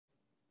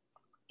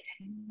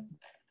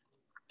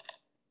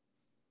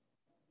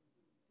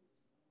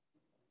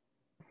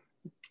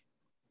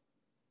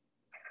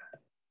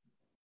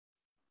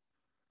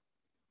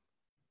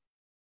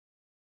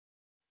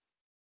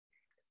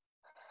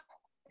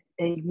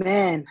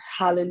Amen.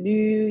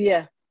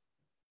 Hallelujah.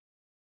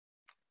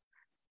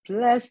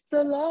 Bless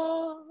the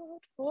Lord,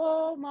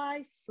 oh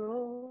my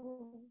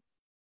soul.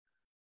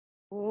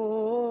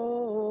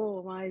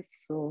 Oh, my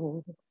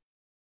soul.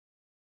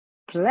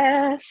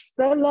 Bless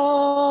the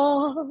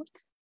Lord,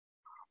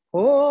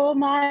 oh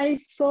my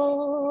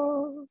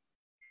soul,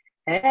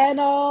 and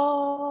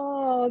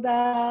all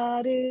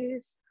that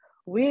is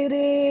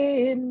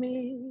within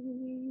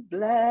me.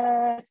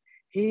 Bless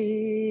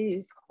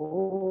his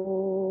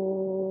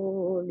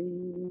holy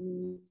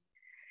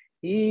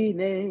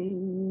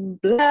name.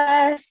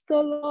 Bless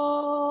the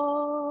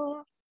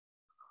Lord,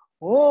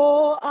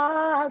 oh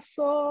our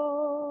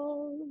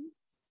souls,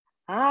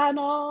 and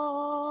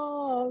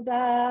all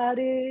that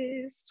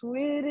is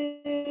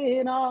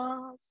within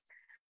us.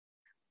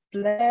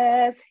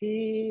 Bless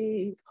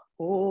his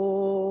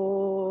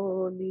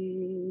holy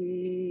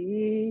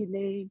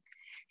name.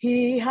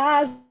 He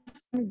has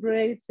done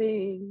great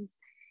things.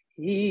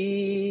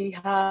 He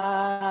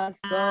has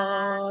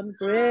done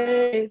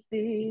great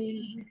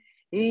things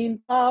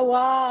in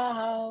our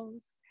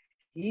house.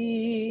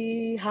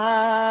 He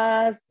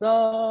has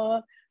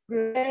done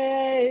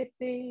great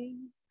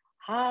things.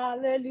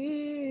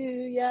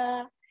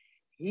 Hallelujah.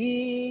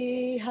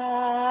 He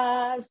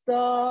has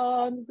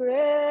done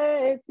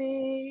great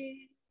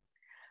things.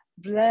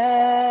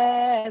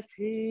 Bless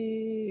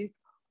his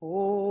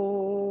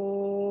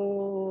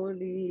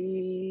holy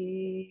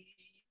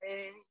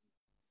name.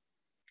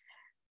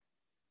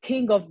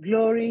 King of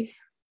glory,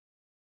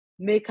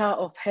 maker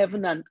of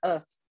heaven and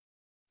earth,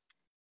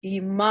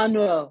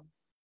 Emmanuel,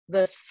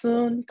 the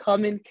soon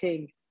coming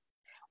King,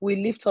 we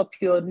lift up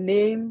your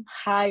name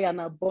high and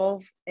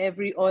above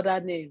every other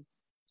name.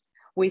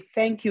 We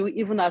thank you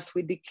even as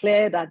we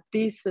declare that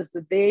this is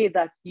the day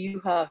that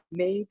you have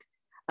made,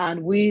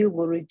 and we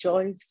will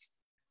rejoice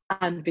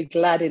and be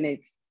glad in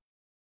it.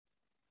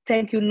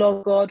 Thank you,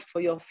 Lord God, for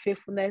your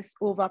faithfulness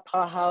over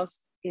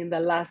Powerhouse in the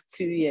last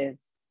 2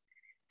 years.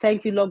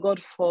 Thank you, Lord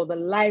God, for the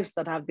lives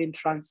that have been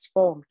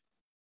transformed.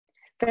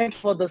 Thank you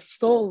for the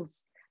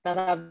souls that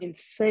have been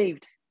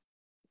saved.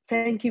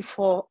 Thank you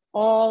for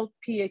all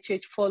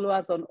PHH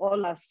followers on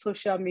all our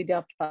social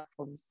media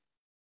platforms.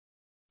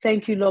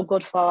 Thank you, Lord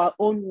God, for our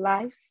own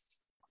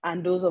lives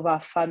and those of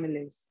our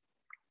families.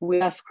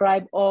 We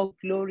ascribe all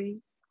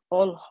glory,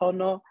 all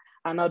honor,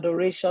 and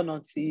adoration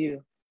unto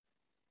you.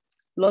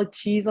 Lord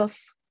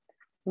Jesus,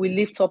 we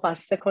lift up our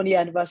 2nd year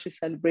anniversary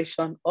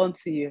celebration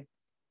unto you.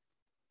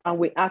 And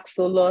we ask,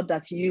 oh Lord,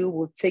 that you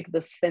will take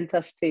the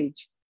center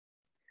stage.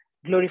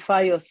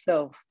 Glorify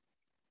yourself.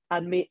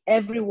 And may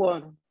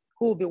everyone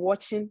who will be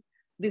watching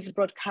this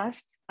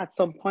broadcast at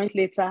some point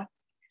later,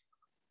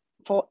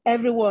 for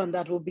everyone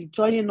that will be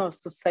joining us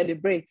to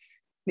celebrate,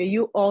 may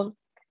you all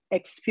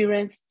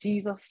experience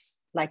Jesus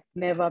like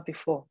never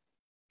before.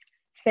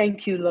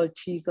 Thank you, Lord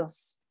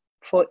Jesus,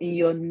 for in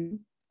your name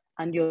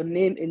and your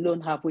name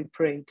alone have we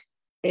prayed.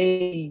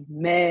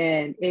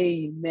 Amen.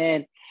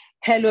 Amen.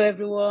 Hello,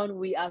 everyone.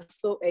 We are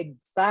so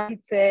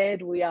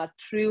excited. We are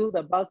thrilled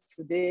about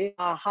today.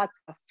 Our hearts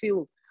are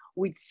filled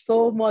with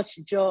so much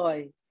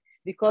joy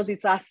because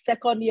it's our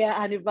 2nd year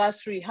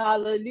anniversary.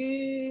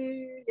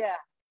 Hallelujah.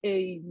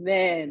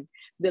 Amen.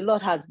 The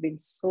Lord has been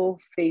so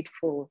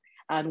faithful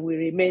and we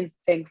remain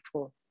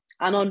thankful.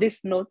 And on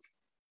this note,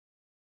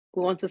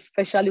 we want to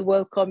specially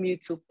welcome you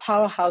to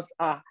Powerhouse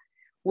Hour,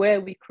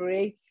 where we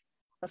create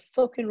a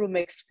soaking room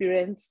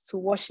experience to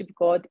worship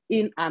God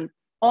in an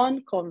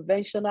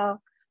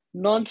unconventional,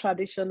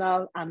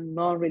 non-traditional, and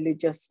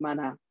non-religious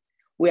manner.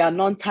 We are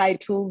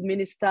non-titled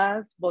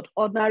ministers, but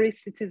ordinary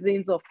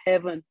citizens of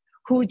heaven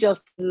who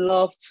just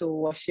love to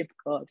worship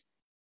God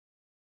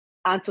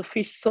and to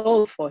fish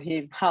souls for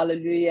him.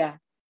 Hallelujah.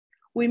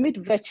 We meet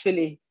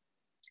virtually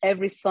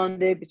every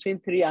Sunday between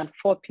 3 and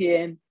 4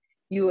 p.m.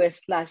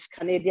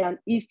 US/Canadian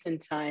Eastern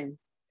Time.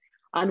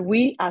 And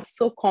we are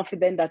so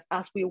confident that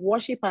as we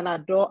worship and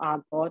adore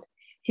our God,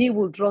 he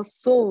will draw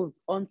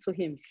souls unto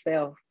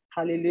himself.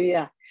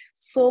 Hallelujah.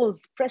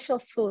 Souls,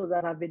 precious souls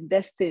that have been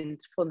destined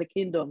for the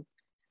kingdom.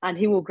 And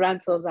he will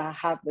grant us our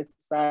heart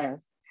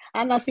desires.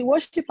 And as we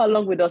worship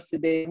along with us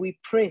today, we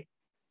pray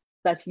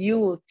that you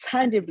will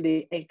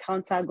tangibly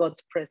encounter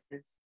God's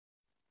presence.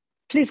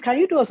 Please, can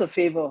you do us a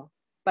favor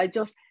by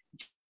just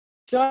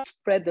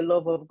spread the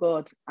love of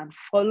God and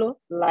follow,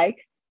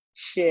 like,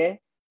 share,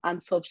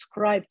 and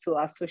subscribe to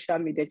our social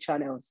media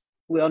channels.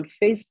 We're on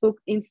Facebook,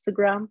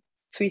 Instagram,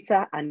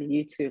 Twitter, and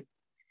YouTube.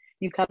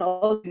 You can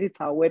also visit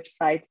our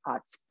website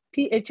at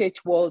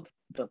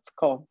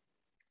phhworld.com,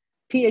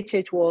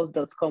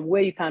 phhworld.com,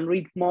 where you can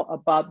read more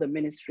about the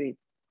ministry.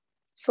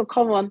 So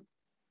come on,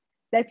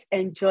 let's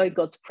enjoy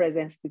God's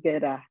presence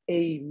together.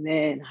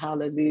 Amen.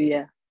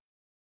 Hallelujah.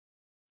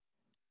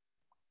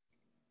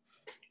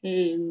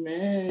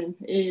 Amen.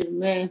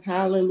 Amen.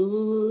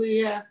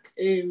 Hallelujah.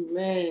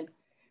 Amen.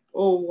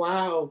 Oh,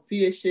 wow.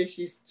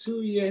 PHH is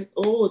 2 years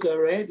old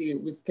already.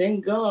 We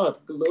thank God.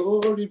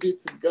 Glory be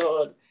to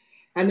God.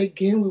 And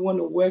again, we want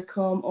to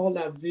welcome all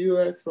our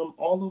viewers from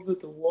all over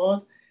the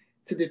world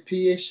to the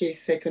PHH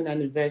second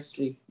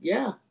anniversary.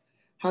 Yeah.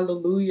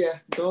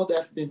 Hallelujah. God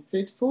has been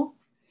faithful.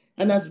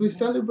 And as we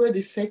celebrate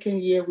the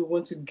second year, we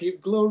want to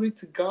give glory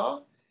to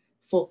God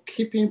for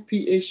keeping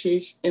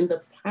PHH in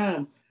the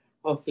palm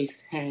of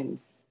his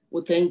hands.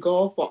 We thank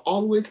God for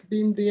always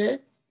being there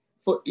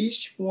for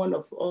each one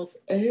of us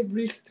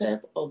every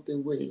step of the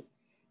way.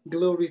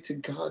 Glory to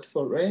God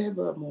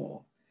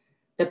forevermore.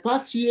 The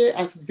past year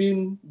has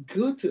been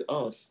good to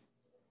us.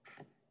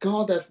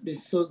 God has been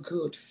so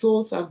good.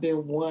 Souls have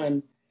been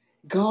won.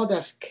 God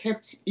has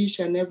kept each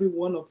and every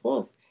one of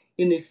us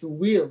in his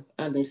will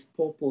and his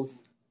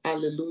purpose.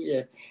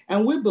 Hallelujah.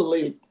 And we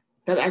believe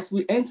that as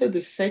we enter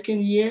the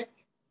second year,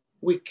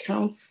 we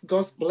count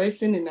God's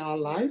blessing in our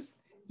lives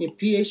in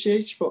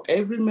PHH for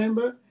every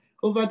member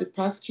over the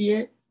past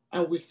year,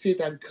 and we see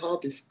that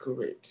God is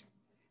great.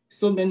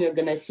 So many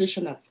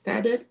organizations have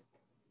started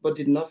but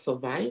did not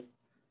survive,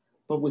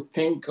 but we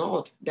thank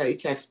God that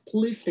it has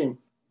pleased him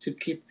to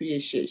keep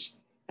PHH.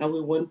 And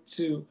we want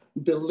to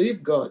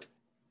believe God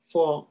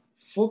for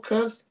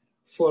focus,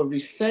 for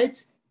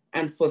reset,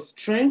 and for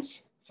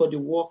strength for the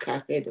work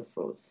ahead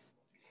of us.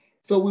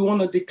 So we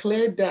want to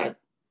declare that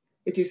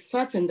it is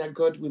certain that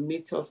God will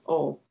meet us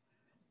all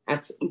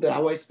at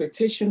our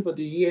expectation for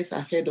the years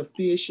ahead of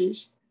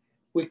PHH.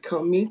 We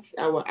commit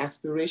our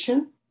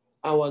aspiration,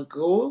 our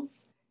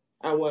goals,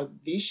 our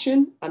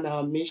vision, and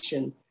our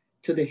mission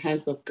to the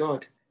hands of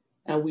God.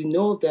 And we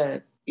know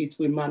that it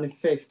will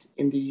manifest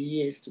in the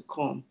years to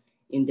come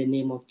in the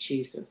name of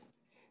Jesus.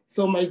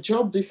 So my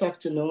job this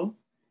afternoon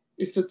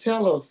is to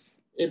tell us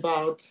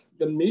about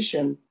the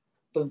mission,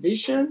 the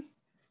vision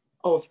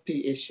of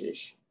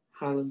PHH.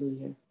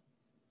 Hallelujah.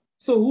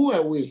 So who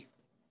are we?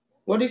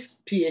 What is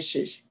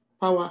PHH?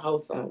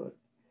 Powerhouse Hour.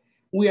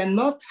 We are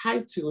not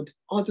titled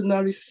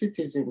ordinary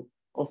citizens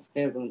of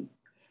heaven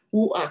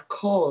who are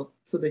called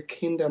to the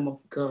kingdom of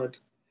God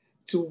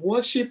to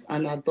worship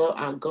and adore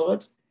our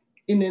God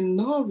in a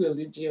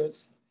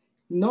non-religious,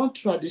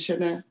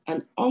 non-traditional,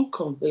 and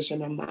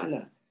unconventional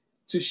manner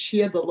to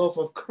share the love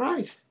of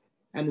Christ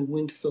and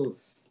win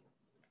souls.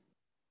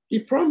 He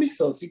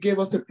promised us, he gave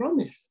us a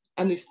promise,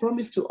 and his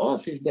promise to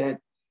us is that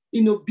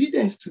in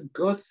obedience to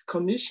God's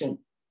commission,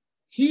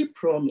 he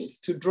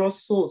promised to draw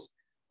souls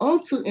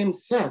unto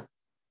himself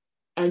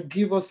and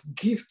give us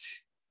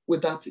gifts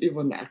without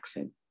even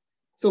asking.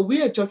 So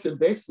we are just a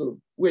vessel.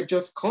 We're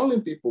just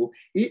calling people.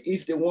 He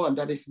is the one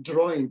that is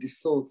drawing the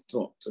souls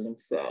to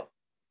himself.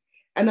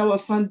 And our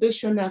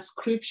foundational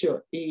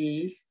scripture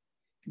is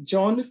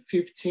John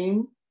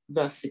 15,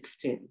 verse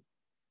 16.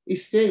 It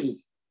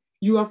says,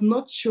 "You have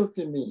not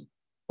chosen me,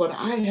 but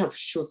I have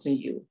chosen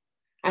you.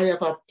 I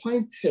have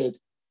appointed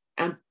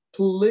and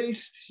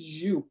placed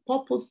you,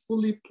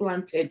 purposefully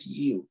planted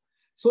you,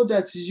 so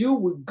that you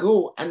will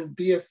go and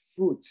bear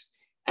fruit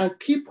and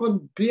keep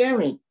on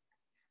bearing,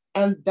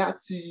 and that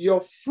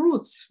your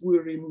fruits will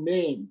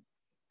remain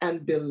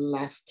and be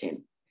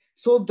lasting,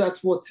 so that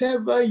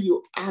whatever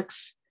you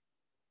ask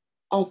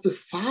of the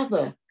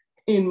Father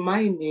in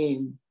my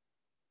name,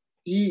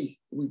 he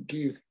will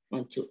give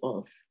unto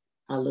us."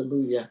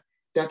 Hallelujah.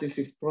 That is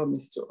his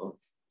promise to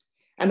us.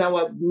 And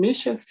our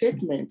mission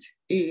statement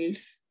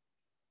is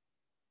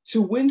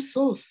to win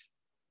souls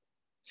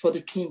for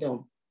the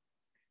kingdom.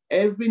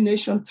 Every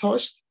nation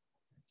touched,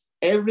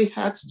 every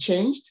heart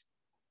changed,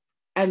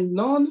 and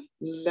none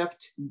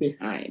left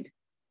behind.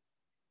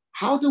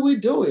 How do we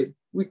do it?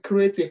 We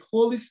create a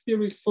Holy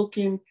Spirit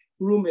soaking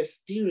room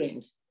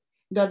experience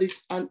that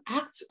is an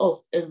act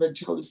of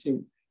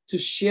evangelism to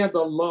share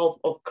the love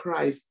of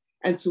Christ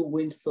and to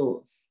win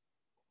souls.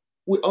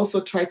 We also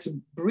try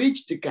to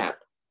bridge the gap,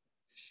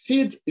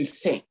 feed the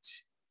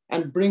saints,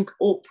 and bring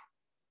hope,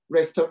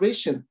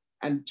 restoration,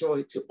 and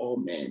joy to all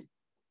men.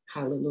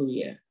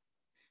 Hallelujah.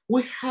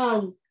 We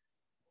have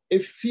a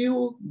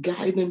few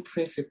guiding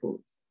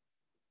principles.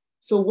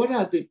 So what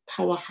are the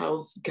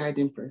Powerhouse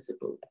guiding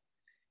principles?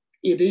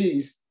 It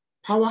is,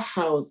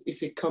 Powerhouse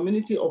is a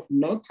community of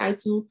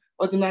non-titled,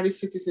 ordinary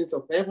citizens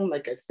of heaven,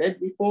 like I said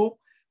before,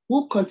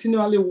 who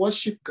continually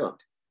worship God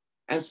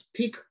and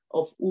speak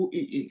of who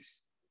he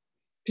is.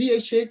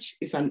 PHH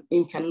is an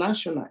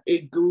international,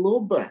 a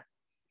global,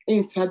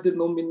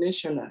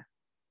 interdenominational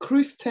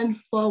Christian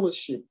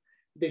fellowship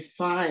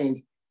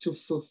designed to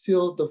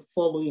fulfill the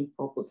following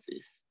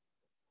purposes: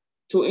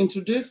 to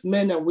introduce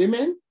men and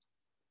women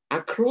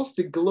across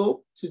the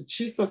globe to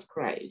Jesus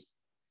Christ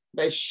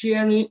by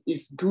sharing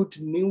his good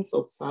news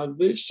of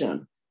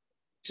salvation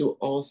to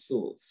all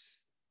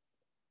souls.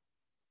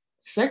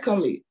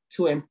 Secondly,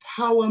 to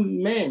empower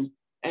men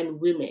and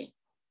women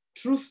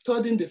through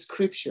studying the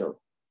scripture,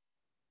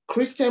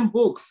 Christian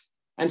books,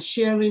 and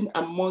sharing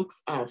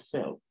amongst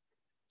ourselves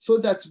so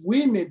that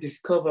we may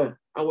discover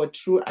our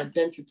true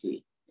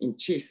identity in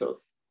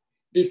Jesus,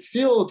 be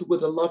filled with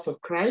the love of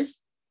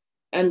Christ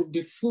and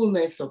the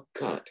fullness of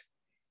God,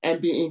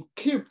 and be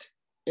equipped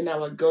in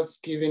our God's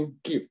given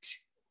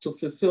gift to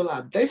fulfill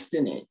our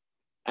destiny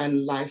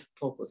and life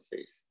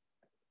purposes.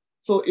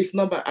 So it's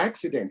not by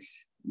accident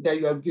that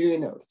you are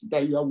viewing us,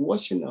 that you are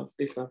watching us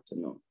this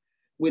afternoon.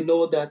 We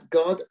know that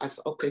God has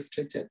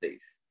orchestrated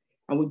this,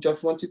 and we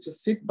just want you to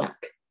sit back,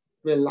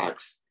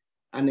 relax,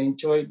 and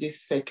enjoy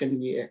this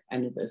second year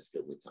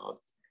anniversary with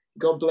us.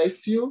 God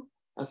bless you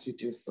as you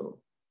do so.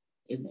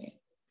 Amen.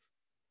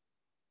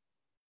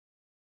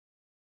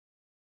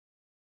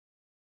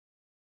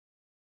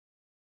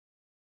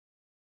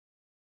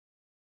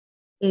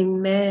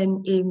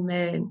 Amen.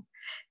 Amen.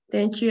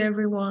 Thank you,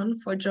 everyone,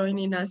 for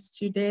joining us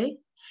today.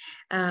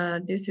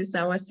 This is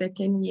our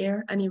second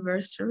year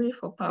anniversary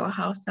for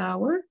Powerhouse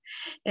Hour,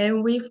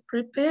 and we've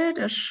prepared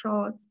a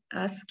short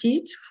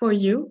skit for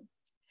you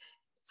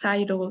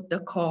titled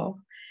The Call.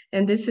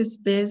 And this is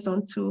based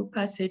on two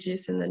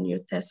passages in the New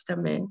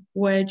Testament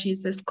where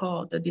Jesus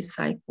called the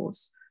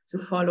disciples to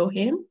follow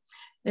him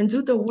and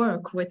do the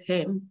work with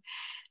him.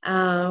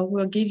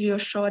 We'll give you a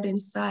short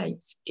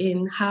insight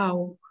in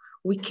how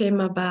we came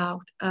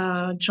about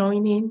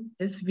joining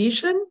this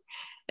vision.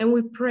 And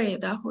we pray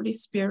that Holy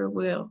Spirit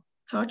will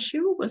touch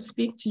you, will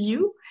speak to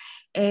you,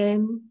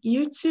 and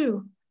you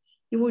too,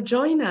 you will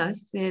join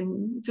us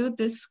and do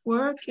this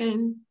work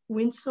and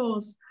win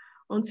souls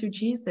unto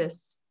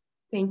Jesus.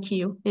 Thank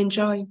you.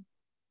 Enjoy.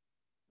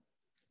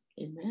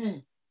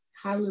 Amen.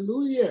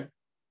 Hallelujah.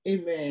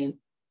 Amen.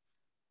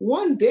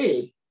 One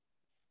day,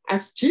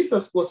 as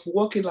Jesus was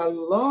walking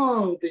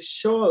along the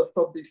shores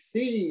of the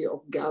Sea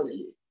of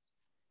Galilee,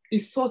 he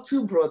saw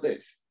two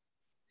brothers,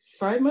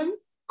 Simon,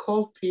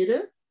 called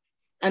Peter,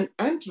 and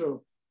Andrew,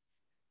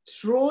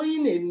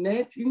 throwing a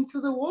net into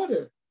the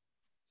water,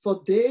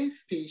 for they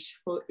fish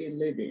for a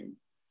living.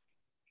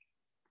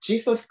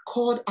 Jesus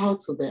called out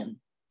to them,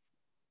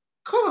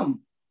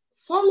 "Come,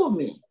 follow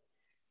me,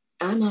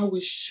 and I will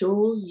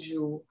show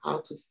you how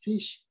to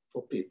fish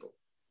for people."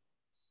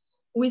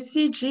 We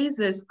see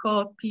Jesus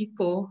call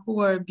people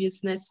who are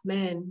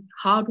businessmen,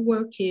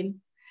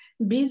 hardworking,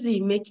 busy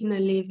making a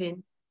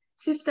living.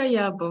 Sister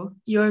Yabo,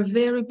 you're a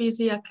very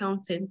busy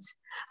accountant.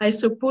 I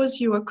suppose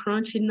you were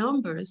crunching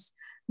numbers,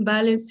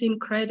 balancing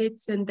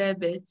credits and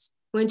debits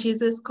when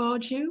Jesus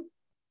called you?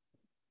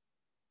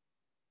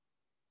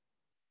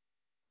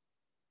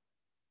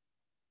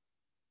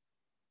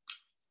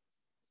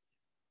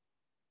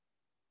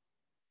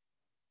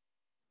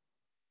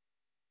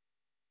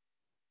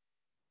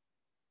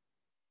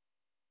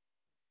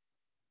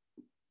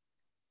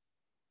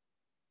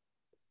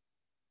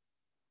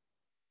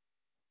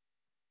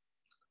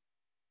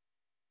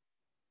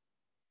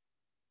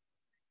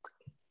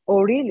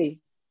 Oh, really?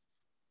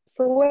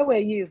 So where were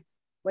you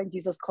when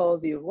Jesus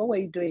called you? What were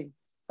you doing,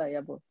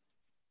 Sayabo?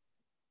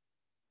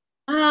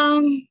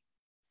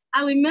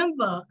 I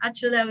remember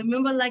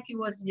like it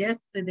was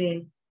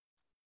yesterday.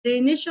 The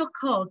initial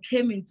call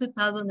came in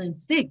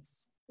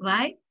 2006,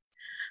 right?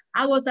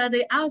 I was at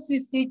the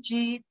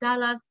RCCG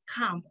Dallas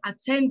camp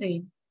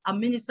attending a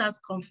ministers'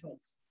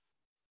 conference.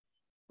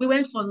 We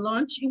went for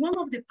lunch in one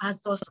of the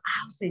pastor's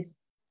houses.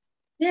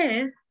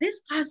 There,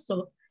 this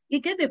pastor, he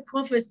gave a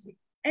prophecy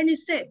and he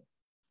said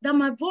that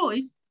my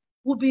voice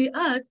will be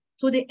heard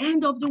to the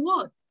end of the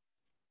world.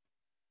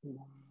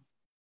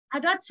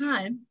 At that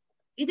time,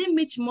 it didn't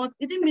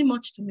mean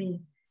much to me.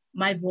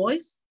 My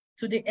voice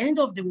to the end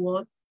of the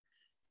world,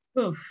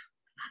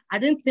 I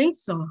didn't think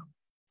so.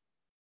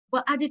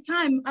 But at the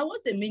time, I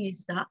was a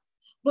minister,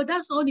 but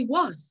that's all it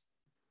was,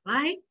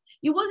 right?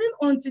 It wasn't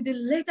until the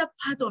later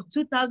part of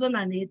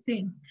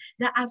 2018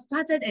 that I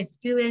started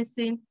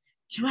experiencing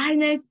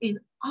dryness in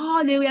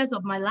all areas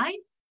of my life.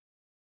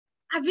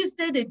 I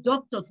visited the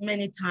doctors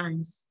many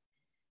times,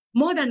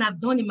 more than I've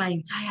done in my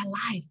entire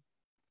life.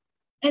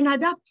 And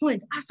at that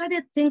point, I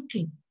started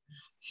thinking,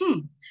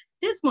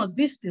 this must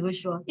be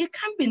spiritual. It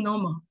can't be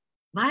normal,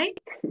 right?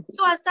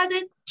 So I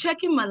started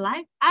checking my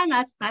life and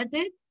I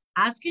started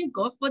asking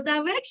God for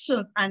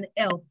directions and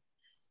help.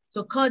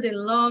 To cut the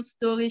long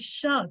story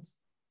short,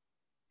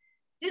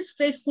 this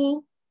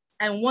faithful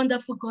and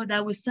wonderful God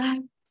that we serve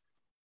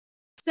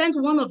sent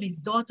one of his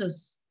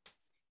daughters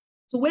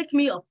to wake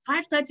me up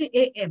 5:30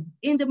 a.m.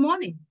 in the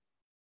morning.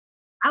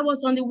 I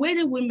was on the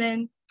Waiting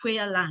Women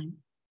prayer line.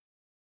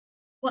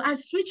 But I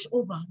switched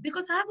over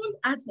because I haven't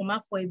heard from her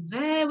for a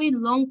very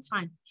long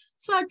time.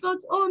 So I thought,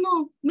 oh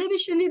no, maybe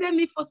she needed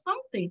me for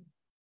something.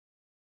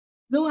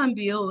 Lo and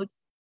behold,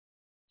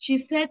 she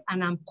said,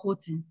 and I'm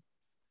quoting,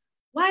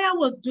 while I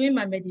was doing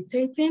my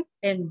meditating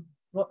and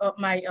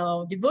my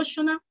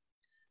devotional,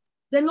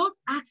 the Lord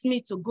asked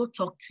me to go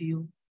talk to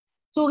you,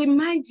 to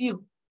remind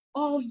you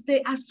of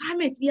the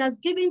assignment he has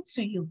given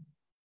to you.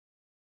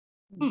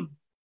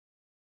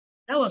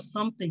 That was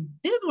something.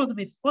 This must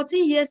be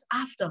 14 years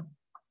after.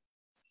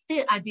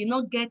 Still, I did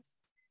not get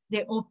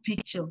the whole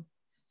picture.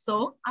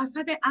 So I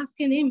started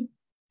asking him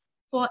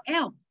for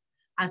help.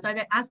 I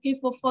started asking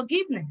for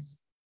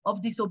forgiveness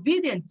of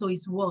disobedience to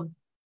his word.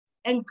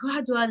 And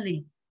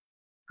gradually,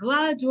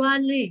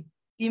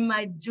 in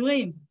my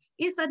dreams,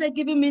 he started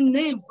giving me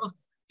names of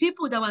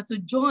people that were to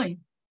join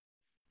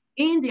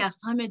in the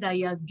assignment that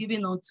he has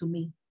given unto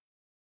me.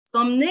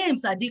 Some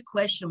names I did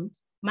question,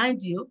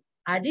 mind you,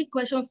 I did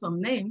question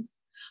some names,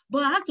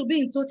 but I have to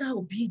be in total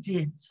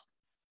obedience.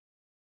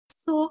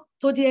 So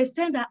to the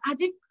extent that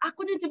I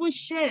couldn't even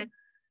share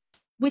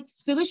with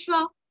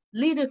spiritual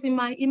leaders in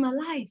my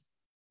life.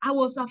 I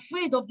was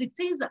afraid of the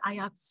things that I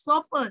had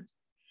suffered.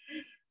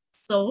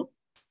 So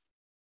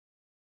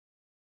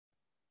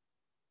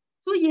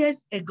 2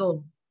 years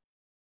ago,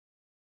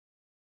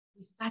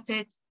 we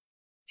started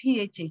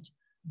PHH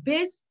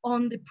based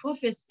on the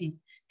prophecy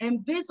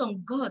and based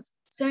on God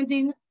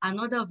sending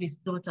another of his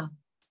daughter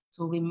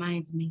to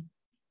remind me.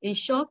 In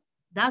short,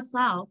 that's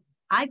how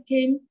I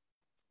came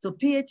to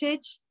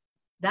PHH.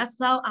 That's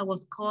how I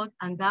was called,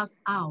 and that's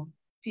how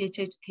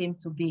PHH came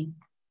to be.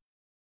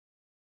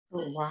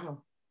 Oh,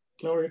 wow.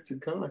 Glory to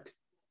God.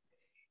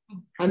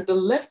 And they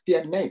left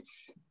their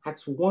nets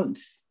at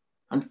once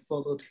and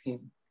followed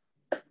him.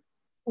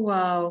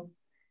 Wow.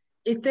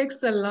 It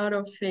takes a lot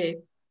of faith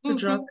to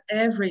drop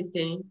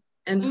everything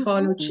and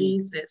follow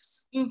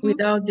Jesus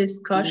without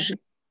discussion,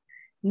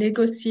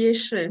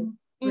 negotiation,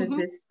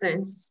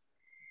 resistance.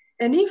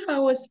 And if I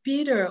was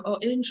Peter or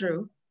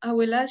Andrew, I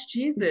will ask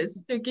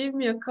Jesus to give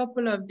me a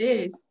couple of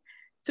days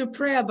to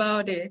pray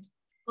about it.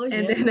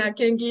 And then I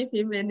can give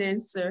him an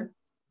answer.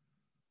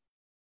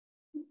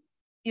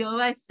 You're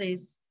right,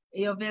 sis.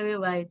 You're very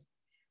right.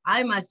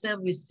 I myself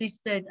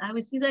resisted. I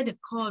resisted the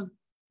call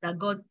that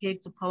God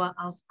gave to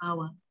Powerhouse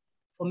Hour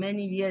for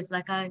many years,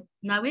 like I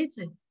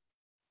narrated.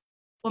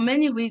 For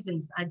many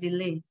reasons, I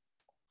delayed.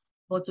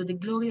 But to the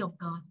glory of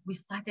God, we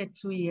started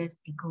 2 years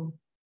ago.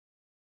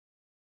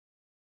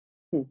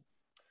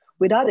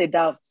 Without a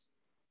doubt,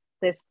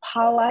 there's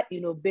power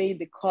in obeying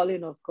the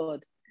calling of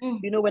God.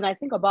 You know, when I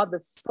think about the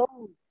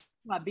souls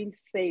who are being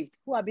saved,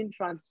 who are being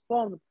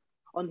transformed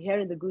on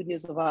hearing the good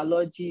news of our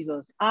Lord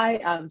Jesus, I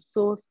am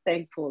so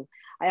thankful.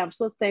 I am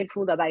so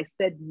thankful that I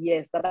said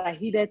yes, that I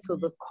heeded to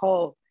the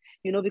call,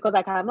 you know, because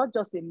I cannot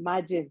just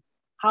imagine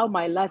how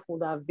my life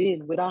would have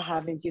been without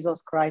having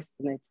Jesus Christ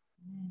in it.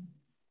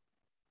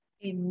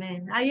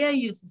 Amen. I hear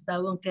you, Sister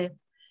Ronke.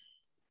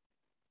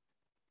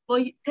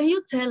 But can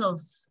you tell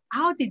us,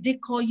 how did they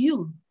call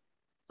you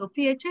to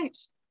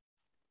PHH?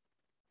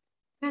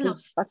 Tell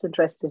us. That's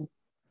interesting.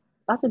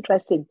 That's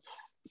interesting.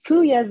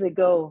 2 years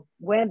ago,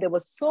 when there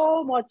was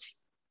so much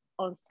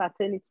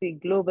uncertainty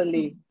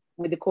globally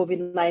with the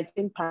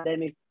COVID-19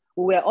 pandemic,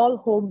 we were all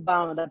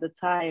homebound at the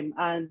time.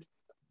 And,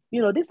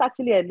 you know, this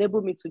actually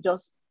enabled me to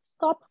just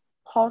stop,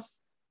 pause,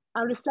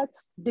 and reflect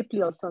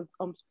deeply on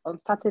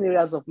certain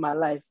areas of my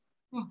life.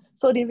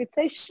 So the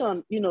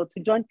invitation, you know, to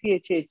join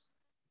PHH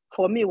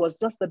for me was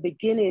just the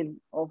beginning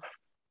of,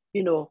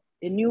 you know,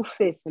 a new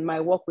phase in my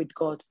work with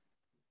God.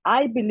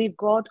 I believe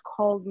God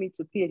called me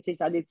to PHH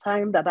at a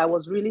time that I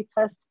was really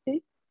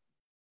thirsty.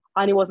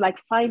 And it was like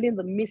finding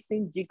the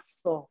missing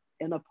jigsaw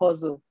in a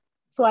puzzle.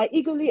 So I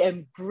eagerly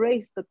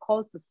embraced the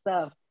call to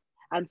serve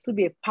and to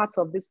be a part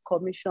of this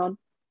commission,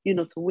 you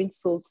know, to win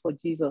souls for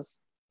Jesus.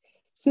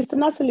 Sister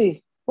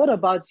Natalie, what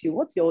about you?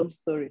 What's your own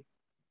story?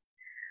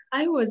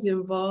 I was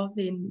involved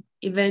in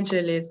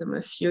evangelism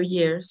a few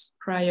years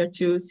prior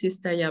to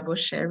Sister Yabo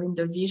sharing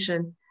the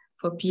vision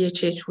for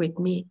PHH with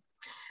me.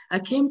 I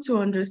came to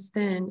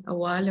understand a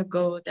while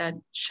ago that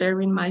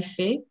sharing my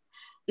faith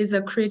is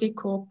a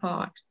critical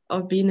part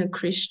of being a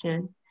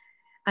Christian.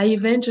 I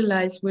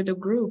evangelized with a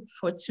group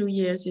for 2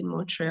 years in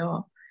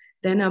Montreal.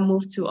 Then I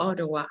moved to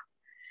Ottawa.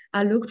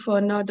 I looked for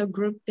another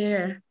group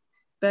there,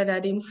 but I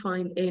didn't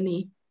find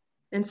any.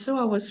 And so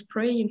I was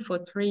praying for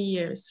 3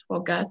 years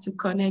for God to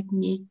connect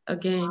me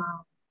again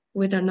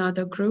with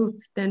another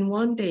group. Then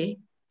one day,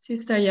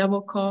 Sister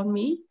Yabo called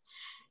me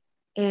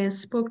and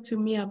spoke to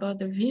me about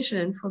the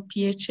vision for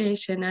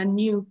PHH, and I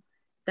knew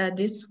that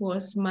this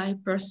was my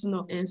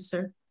personal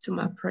answer to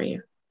my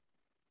prayer.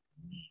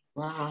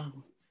 Wow,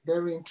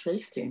 very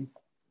interesting.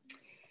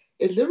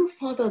 A little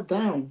further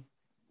down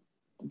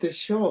the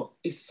shore,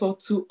 he saw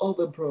 2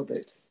 other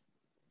brothers,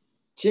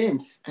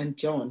 James and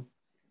John,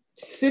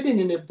 sitting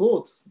in a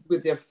boat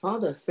with their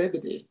father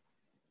Zebedee,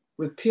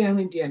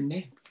 repairing their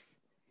nets,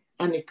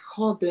 and he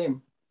called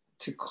them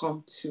to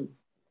come too.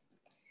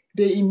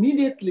 They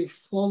immediately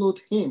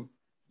followed him,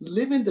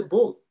 leaving the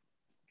boat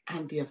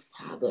and their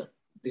father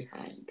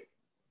behind.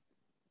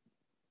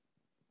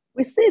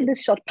 We see in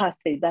this short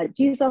passage that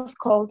Jesus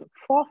called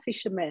 4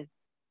 fishermen.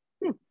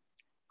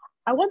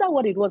 I wonder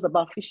what it was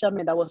about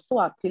fishermen that was so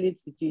appealing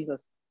to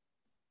Jesus.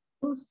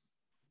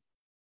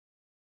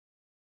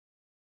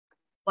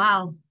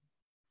 Wow.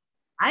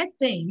 I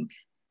think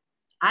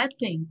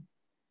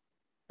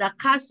that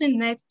casting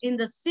nets in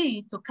the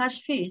sea to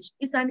catch fish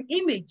is an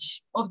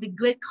image of the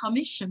Great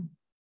Commission.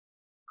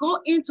 Go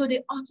into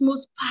the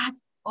utmost part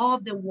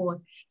of the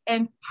world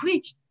and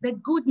preach the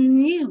good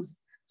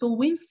news to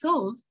win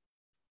souls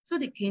to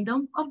the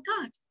kingdom of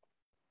God.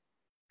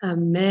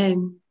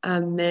 Amen.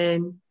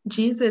 Amen.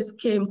 Jesus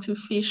came to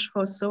fish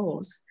for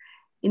souls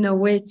in a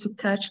way to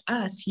catch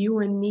us, you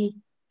and me,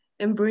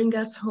 and bring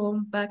us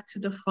home back to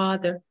the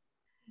Father.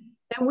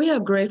 And we are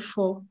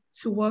grateful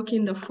to walk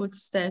in the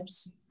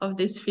footsteps of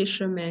this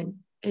fisherman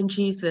and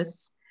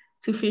Jesus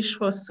to fish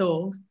for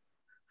souls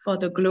for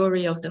the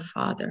glory of the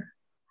Father.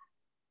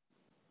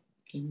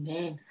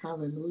 Amen.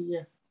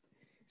 Hallelujah.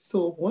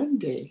 So one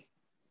day,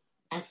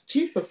 as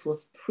Jesus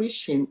was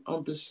preaching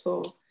on the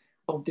shore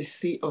of the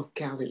Sea of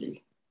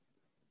Galilee,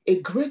 a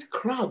great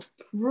crowd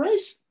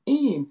pressed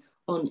in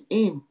on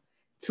him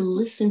to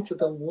listen to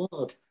the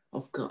word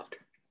of God.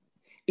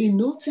 He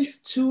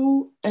noticed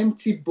two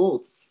empty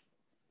boats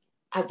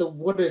at the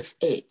water's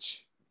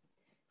edge,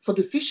 for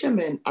the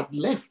fishermen had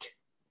left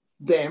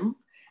them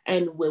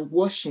and were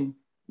washing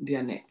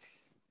their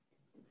nets.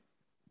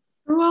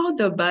 Throughout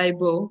the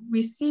Bible,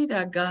 we see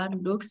that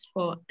God looks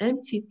for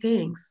empty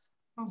things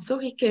so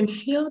he can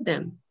fill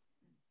them.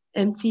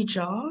 Empty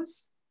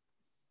jars,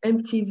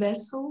 empty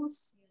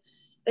vessels,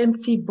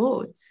 empty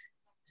boats.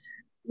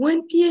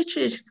 When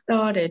PHH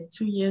started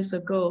 2 years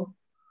ago,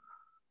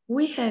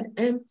 we had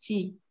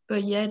empty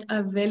but yet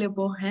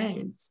available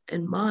hands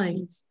and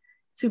minds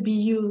to be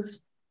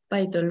used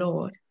by the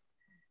Lord.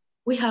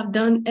 We have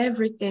done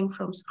everything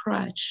from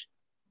scratch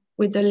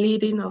with the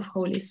leading of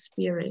Holy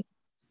Spirit.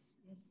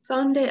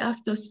 Sunday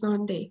after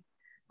Sunday,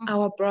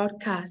 our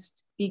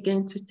broadcast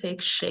began to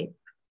take shape.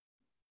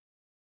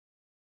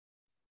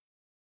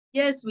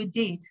 Yes, we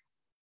did.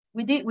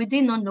 We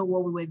did not know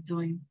what we were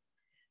doing.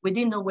 We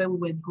didn't know where we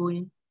were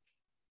going.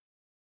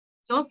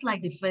 Just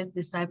like the first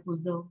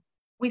disciples, though,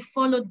 we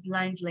followed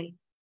blindly.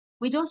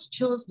 We just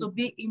chose to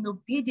be in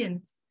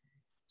obedience,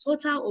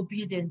 total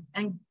obedience,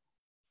 and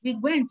we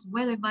went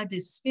wherever the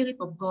Spirit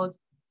of God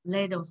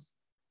led us.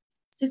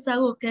 Sister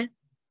Roke,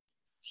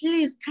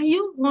 please, can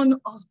you run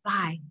us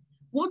by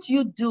what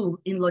you do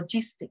in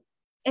logistics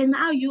and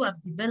how you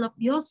have developed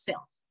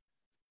yourself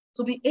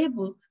to be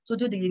able to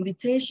do the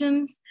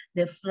invitations,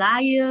 the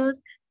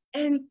flyers,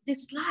 and the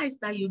slides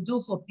that you do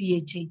for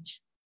PHH?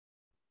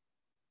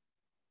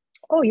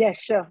 Oh, yeah,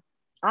 sure.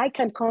 I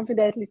can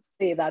confidently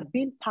say that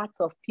being part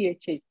of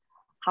PHH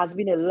has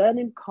been a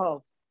learning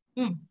curve,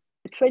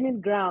 a training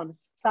ground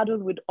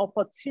saddled with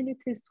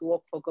opportunities to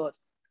work for God,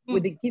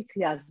 with the gifts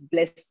he has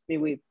blessed me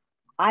with.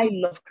 I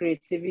love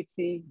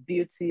creativity,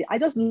 beauty. I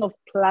just love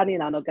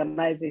planning and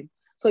organizing.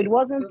 So it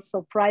wasn't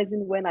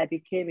surprising when I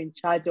became in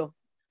charge of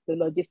the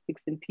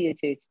logistics in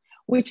PHH,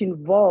 which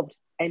involved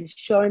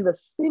ensuring the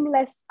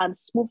seamless and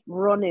smooth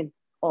running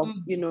of,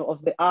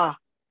 of the hour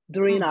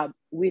during our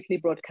weekly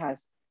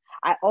broadcast.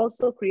 I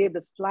also create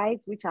the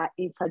slides which are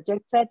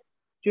interjected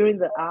during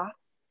the hour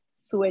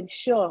to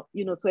ensure,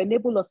 to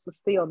enable us to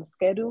stay on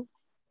schedule,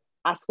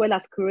 as well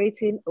as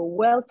creating a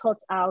well thought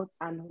out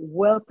and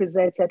well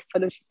presented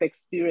fellowship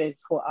experience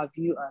for our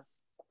viewers.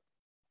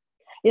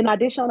 In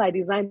addition, I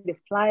designed the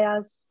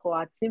flyers for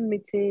our team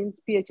meetings,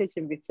 PHH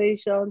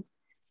invitations,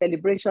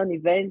 celebration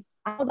events,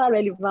 and other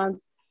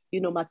relevant,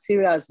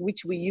 materials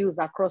which we use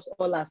across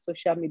all our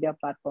social media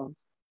platforms.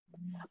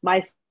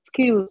 My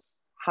skills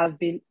have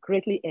been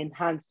greatly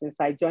enhanced since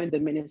I joined the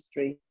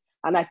ministry,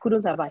 and I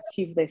couldn't have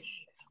achieved this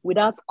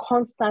without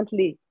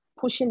constantly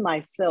pushing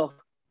myself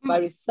by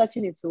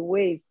researching into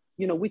ways,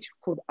 which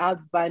could add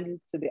value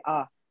to the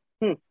hour.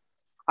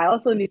 I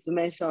also need to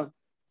mention,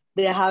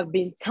 there have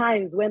been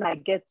times when I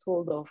get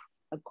told of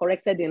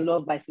corrected in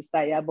love by Sister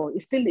Yabo.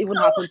 It still even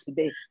happened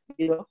today,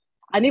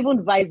 and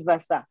even vice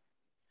versa.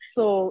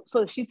 So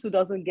she too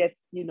doesn't get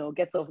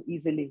off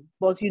easily.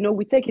 But,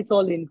 we take it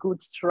all in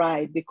good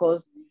stride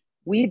because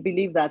we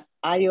believe that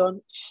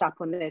iron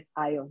sharpeneth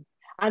iron.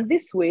 And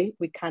this way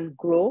we can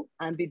grow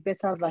and be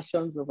better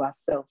versions of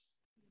ourselves.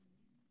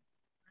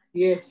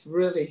 Yes,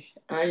 really.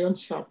 Iron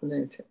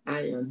sharpeneth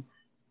iron.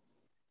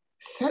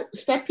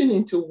 Stepping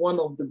into one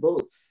of the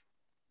boats,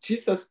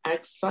 Jesus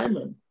asked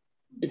Simon,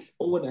 his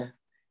owner,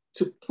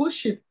 to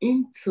push it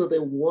into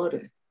the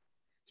water.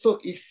 So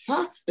he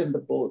sat in the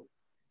boat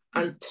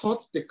and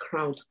taught the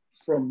crowd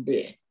from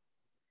there.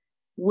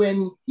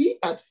 When he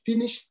had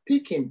finished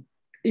speaking,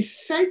 he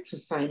said to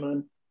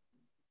Simon,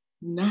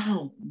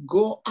 "Now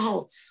go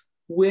out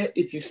where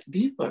it is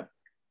deeper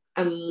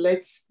and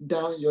let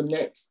down your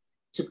net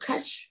to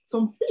catch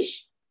some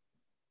fish."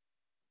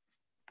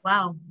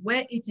 Wow,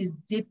 where it is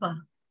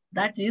deeper,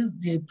 that is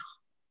deep.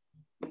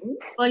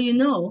 But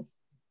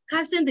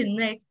casting the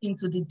net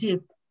into the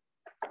deep,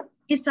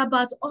 it's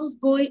about us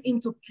going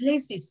into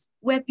places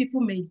where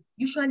people may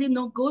usually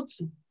not go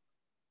to,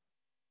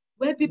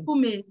 where people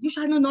may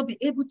usually not be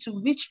able to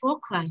reach for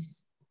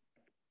Christ.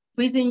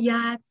 Prison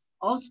yards,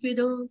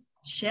 hospitals,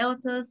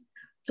 shelters,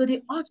 to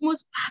the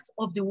utmost part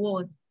of the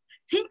world.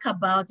 Think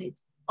about it.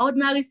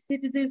 Ordinary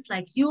citizens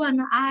like you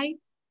and I,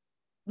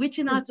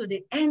 reaching out to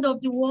the end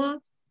of the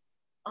world.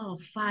 Oh,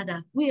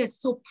 Father, we are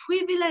so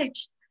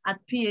privileged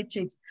at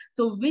PHH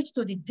to reach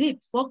to the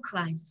deep for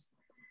Christ.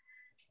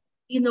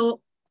 It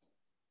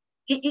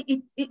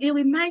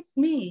reminds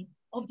me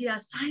of the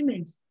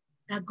assignment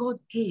that God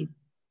gave.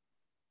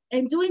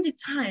 And during the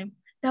time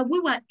that we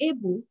were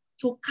able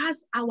to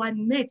cast our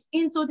nets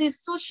into the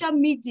social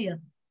media,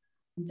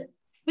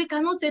 we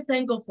cannot say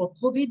thank God for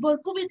COVID,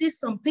 but COVID did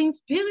some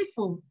things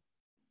beautiful.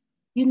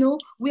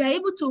 We are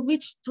able to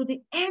reach to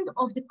the end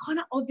of the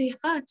corner of the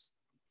earth.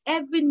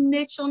 Every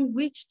nation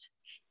reached,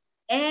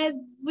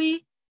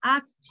 every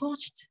heart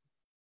touched.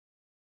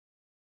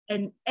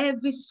 and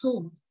every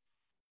soul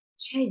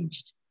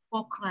changed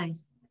for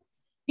Christ.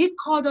 He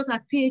called us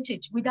at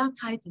PHH without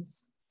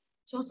titles,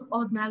 just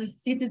ordinary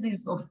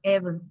citizens of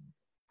heaven.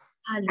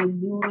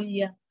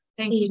 Hallelujah.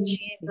 Thank you,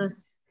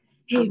 Jesus.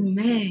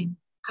 Amen.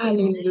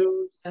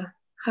 Hallelujah. Amen.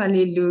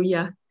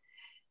 Hallelujah.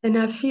 And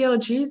I feel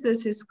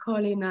Jesus is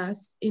calling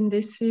us in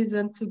this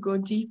season to go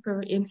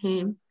deeper in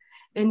him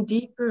and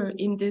deeper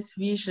in this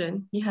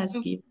vision he has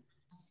given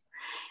us.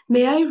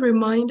 May I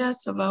remind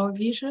us of our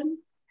vision?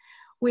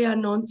 We are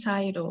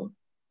non-titled,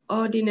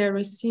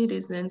 ordinary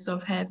citizens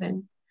of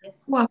heaven,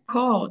 who are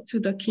called to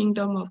the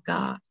kingdom of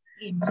God,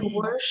 to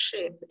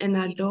worship and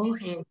adore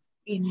him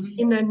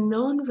in a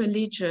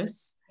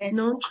non-religious,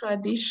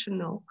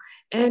 non-traditional,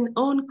 and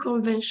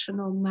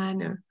unconventional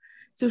manner,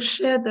 to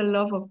share the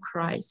love of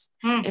Christ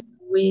and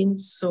win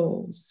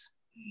souls.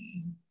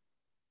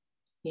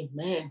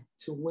 Amen.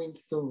 To win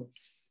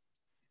souls.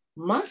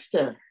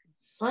 Master,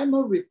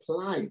 Simon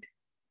replied,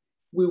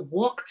 we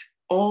walked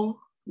all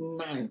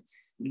night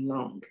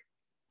long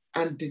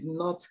and did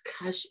not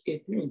catch a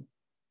thing.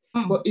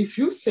 But if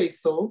you say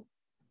so,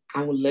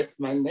 I will let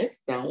my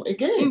nets down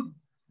again.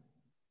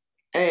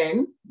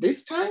 And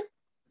this time,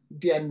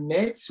 their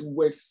nets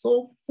were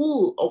so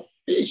full of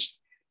fish,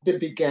 they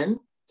began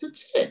to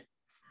tear.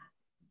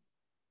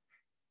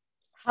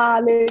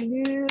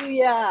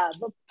 Hallelujah.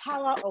 The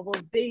power of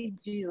obeying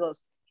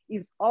Jesus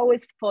is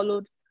always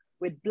followed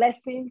with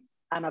blessings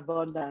and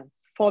abundance.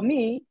 For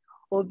me,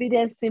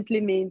 obedience simply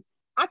means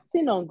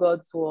acting on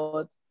God's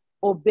word,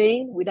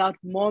 obeying without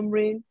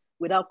murmuring,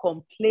 without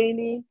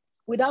complaining,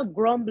 without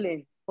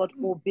grumbling, but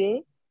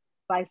obey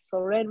by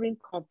surrendering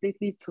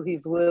completely to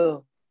his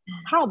will.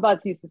 How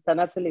about you, Sister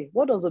Natalie?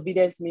 What does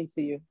obedience mean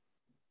to you?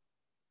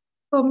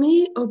 For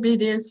me,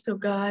 obedience to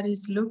God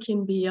is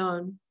looking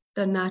beyond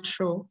the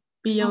natural,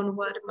 beyond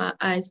what my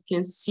eyes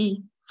can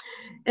see,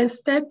 and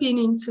stepping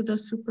into the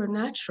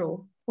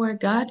supernatural where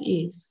God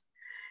is.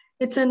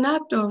 It's an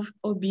act of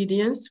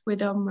obedience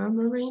without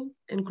murmuring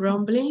and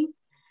grumbling.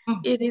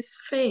 It is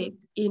faith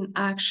in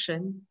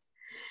action.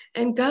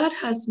 And God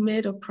has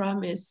made a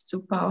promise to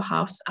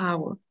Powerhouse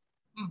Hour.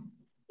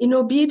 In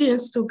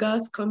obedience to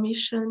God's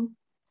commission,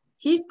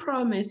 he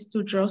promised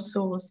to draw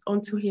souls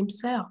unto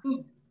himself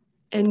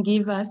and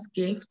give us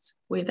gifts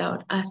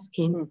without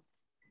asking.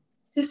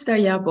 Sister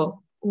Yabo,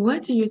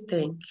 what do you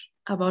think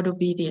about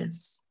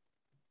obedience?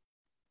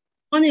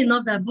 Funny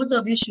enough that both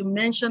of you should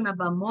mention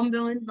about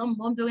mumbling, not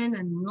mumbling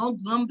and not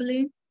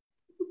grumbling.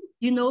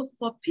 You know,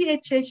 for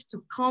PHH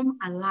to come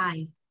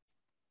alive,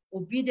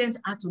 obedience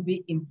had to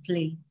be in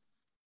play.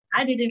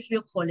 I didn't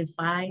feel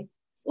qualified.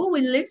 Who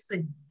will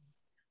listen?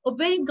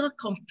 Obeying God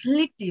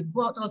completely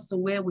brought us to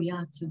where we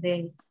are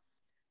today.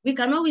 We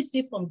cannot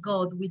receive from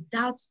God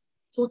without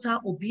total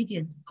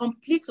obedience,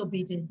 complete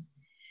obedience.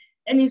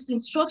 And his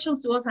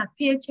instructions to us at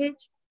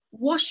PHH,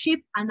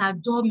 worship and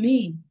adore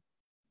me.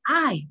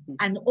 I,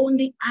 and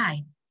only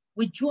I,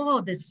 will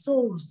draw the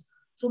souls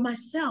to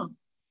myself.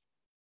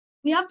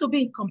 We have to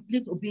be in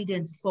complete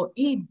obedience for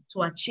him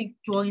to achieve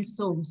drawing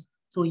souls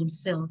to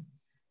himself.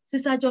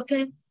 Sister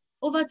Joke,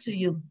 over to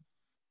you.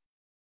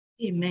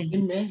 Amen.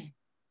 Amen.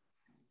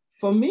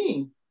 For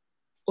me,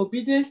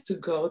 obedience to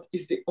God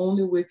is the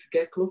only way to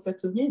get closer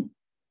to him.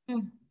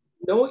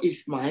 Know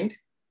his mind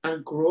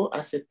and grow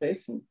as a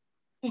person.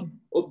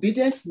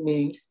 Obedience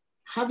means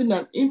having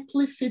an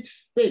implicit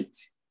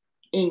faith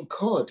in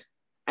God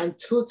and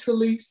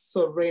totally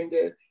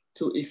surrender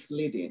to his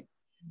leading.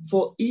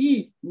 For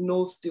he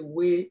knows the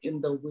way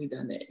in the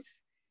wilderness.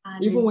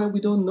 Even when we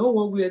don't know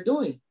what we are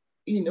doing,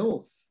 he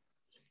knows.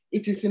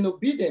 It is in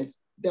obedience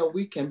that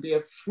we can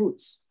bear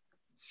fruits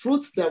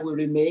that will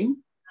remain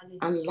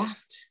and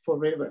last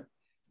forever,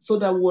 so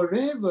that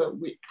wherever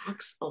we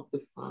ask of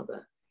the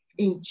Father,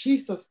 in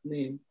Jesus'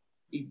 name,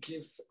 he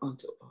gives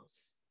unto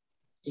us.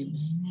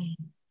 Amen.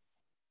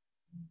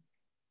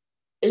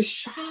 A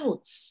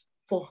shout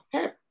for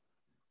help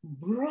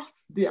brought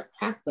their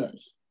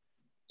partners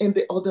in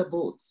the other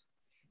boats,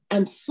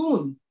 and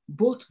soon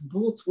both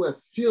boats were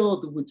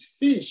filled with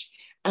fish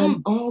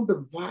and on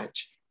the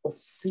verge of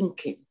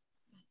sinking.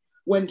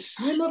 When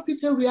Simon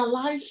Peter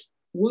realized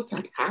what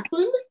had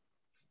happened,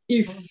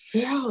 he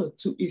fell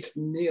to his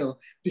knee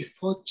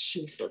before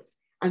Jesus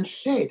and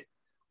said,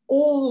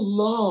 "Oh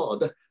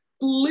Lord,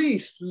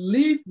 please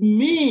leave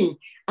me.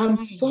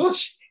 I'm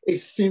such a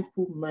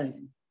sinful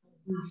man."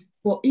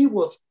 For he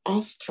was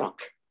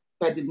awestruck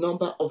by the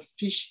number of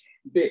fish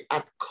they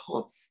had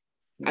caught,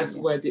 as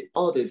were the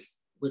others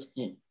with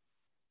him.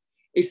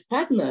 His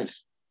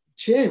partners,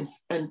 James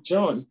and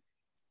John,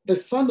 the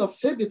son of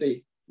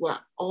Zebedee, were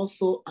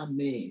also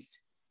amazed.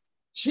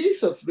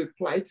 Jesus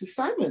replied to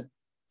Simon,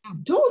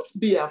 "Don't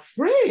be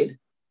afraid.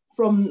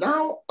 From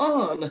now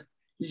on,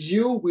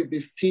 you will be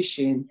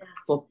fishing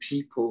for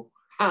people."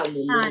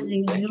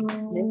 Hallelujah.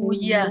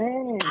 Hallelujah.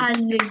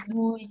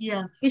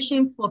 Hallelujah.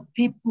 Fishing for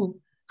people.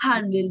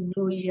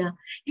 Hallelujah.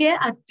 Here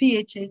at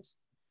PHH,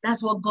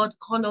 that's what God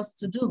called us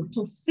to do,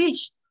 to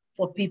fish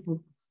for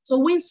people, to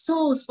win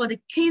souls for the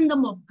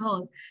kingdom of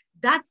God.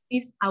 That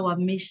is our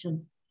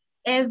mission.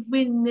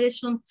 Every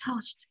nation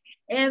touched,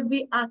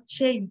 every heart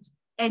changed,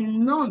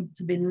 and none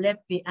to be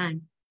left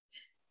behind.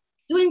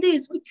 Doing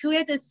this, we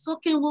create a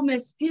soaking room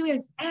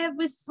experience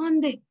every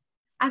Sunday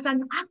as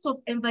an act of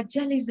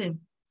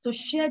evangelism to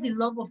share the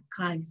love of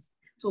Christ,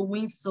 to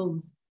win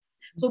souls,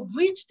 to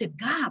bridge the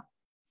gap,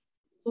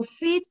 to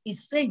feed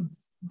his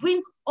saints,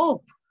 bring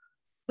hope,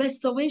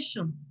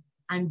 restoration,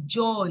 and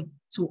joy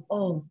to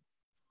all.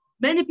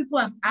 Many people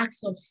have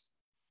asked us,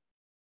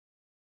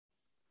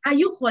 are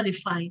you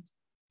qualified?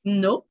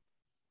 No.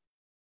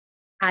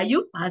 Are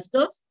you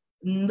pastors?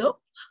 No.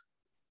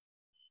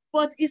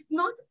 But it's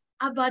not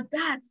about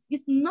that.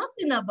 It's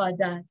nothing about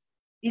that.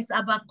 It's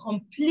about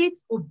complete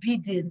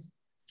obedience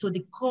to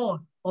the call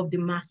of the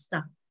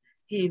master.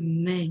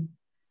 Amen.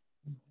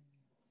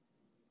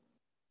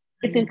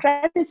 It's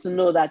interesting to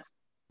know that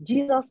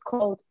Jesus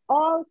called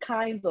all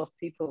kinds of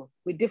people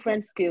with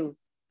different skills.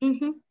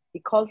 Mm-hmm. He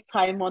called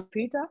Simon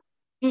Peter,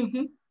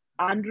 Mm-hmm.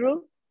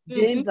 Andrew,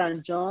 James,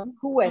 and John,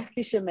 who were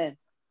fishermen.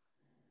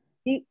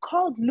 He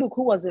called Luke,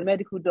 who was a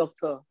medical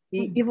doctor.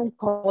 He even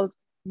called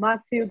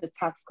Matthew, the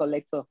tax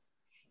collector.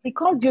 He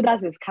called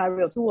Judas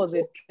Iscariot, who was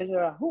a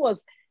treasurer, who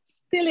was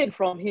stealing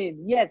from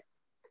him, yet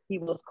he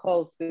was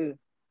called too.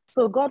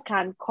 So God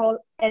can call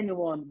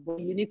anyone, but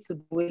you need to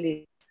be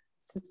willing.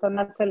 Sister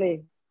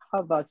Natalie, how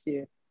about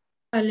you?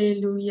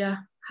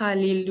 Hallelujah.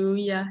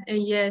 Hallelujah.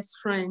 And yes,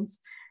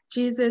 friends,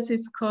 Jesus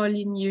is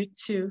calling you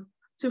to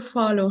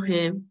follow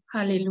him.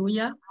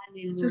 Hallelujah.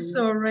 Hallelujah. To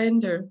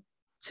surrender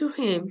to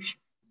him.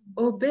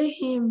 Obey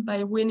him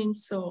by winning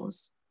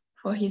souls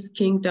for his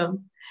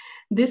kingdom.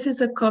 This is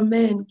a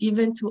command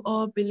given to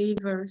all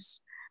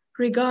believers,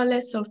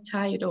 regardless of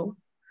title.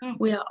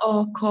 We are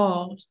all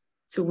called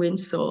to win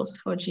souls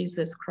for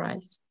Jesus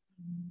Christ.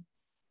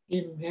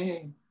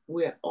 Amen.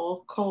 We are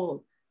all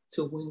called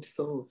to win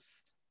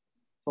souls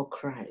for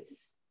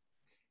Christ.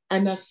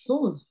 And as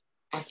soon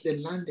as they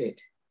landed,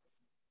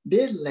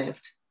 they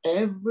left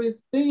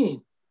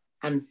everything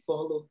and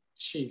followed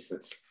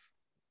Jesus.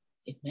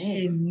 Amen.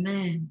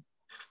 Amen.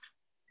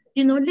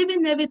 You know,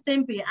 leaving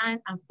everything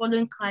behind and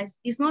following Christ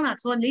is not at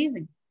all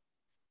easy.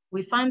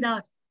 We found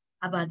out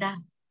about that.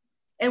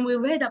 And we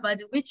read about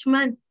the rich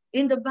man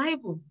in the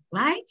Bible,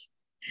 right?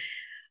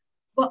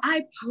 But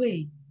I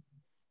pray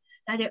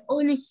that the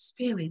Holy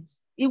Spirit,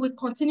 it will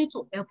continue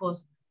to help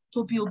us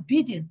to be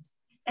obedient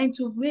and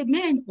to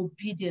remain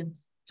obedient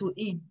to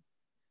him.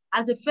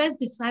 As the first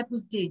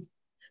disciples did,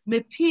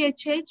 may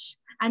PHH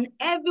and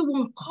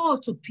everyone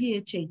called to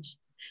PHH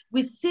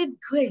receive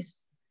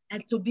grace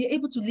and to be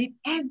able to leave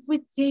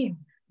everything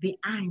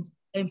behind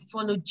and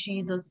follow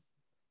Jesus,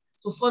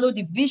 to follow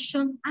the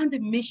vision and the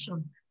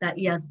mission that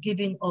he has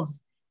given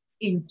us.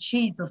 In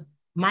Jesus'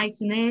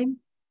 mighty name,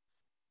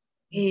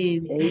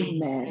 amen.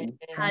 Amen.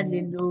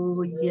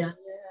 Hallelujah.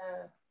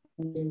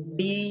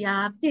 We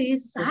have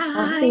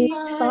decided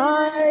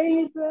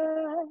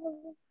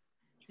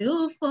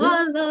to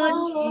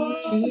follow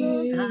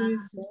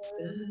Jesus.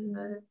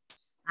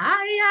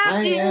 I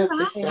have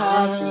decided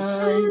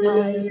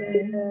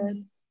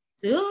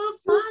to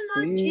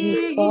follow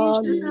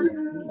Jesus.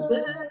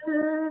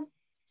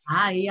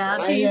 I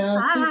have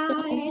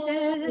decided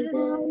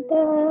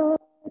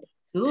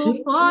to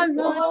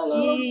follow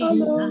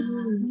Jesus.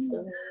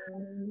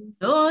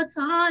 No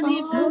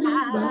turning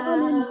back.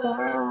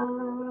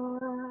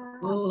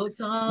 No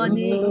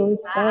turning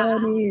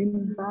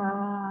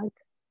back.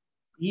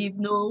 If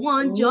no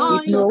one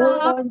joins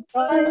us,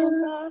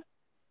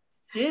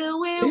 till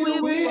we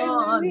will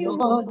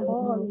follow.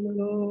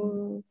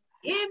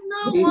 If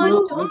no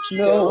one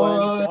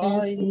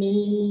joins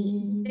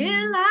me,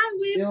 till I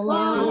will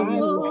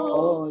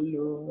follow.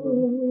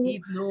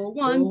 If no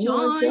one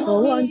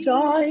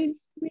joins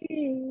me,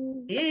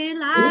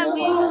 till I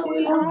will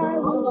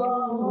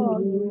follow.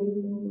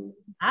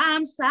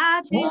 I'm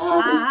satisfied.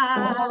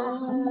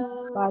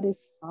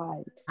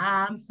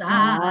 I'm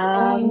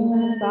satisfied.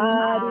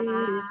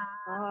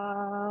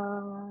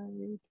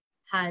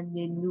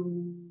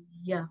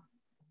 Hallelujah.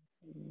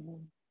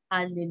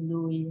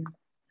 Hallelujah.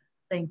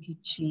 Thank you,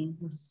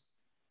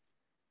 Jesus.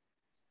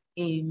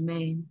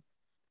 Amen.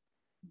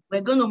 We're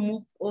going to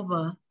move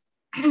over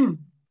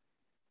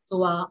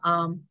to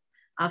our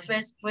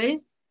first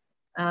praise,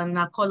 and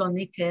I call on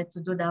Ike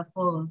to do that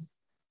for us.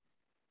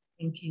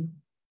 Thank you.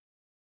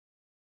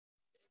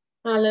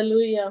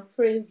 Hallelujah.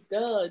 Praise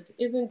God.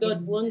 Isn't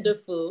God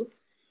wonderful?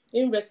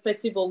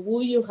 Irrespective of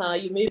who you are,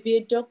 you may be a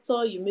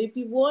doctor, you may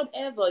be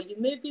whatever, you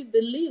may be the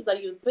least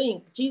that you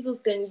think. Jesus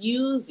can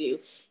use you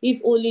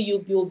if only you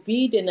be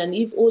obedient and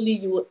if only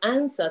you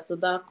answer to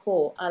that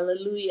call.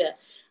 Hallelujah.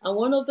 And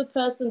one of the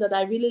person that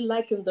I really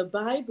like in the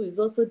Bible is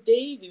also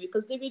David,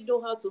 because David know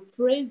how to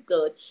praise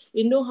God.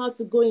 He know how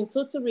to go in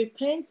total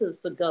repentance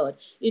to God.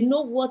 He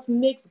know what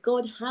makes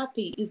God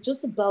happy. It's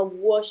just about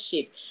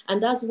worship. And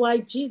that's why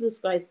Jesus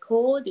Christ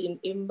called him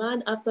a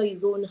man after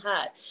his own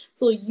heart.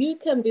 So you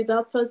can be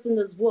that person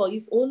as well,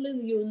 if only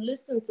you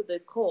listen to the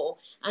call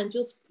and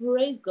just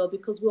praise God,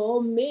 because we're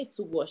all made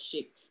to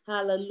worship.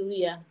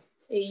 Hallelujah.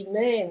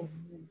 Amen.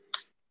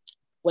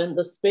 When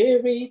the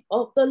Spirit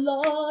of the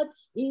Lord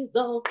is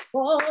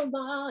upon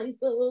my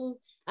soul,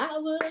 I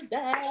will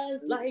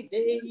dance like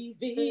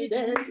David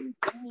danced.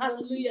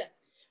 Hallelujah.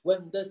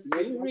 When the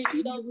Spirit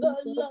of the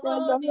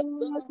Lord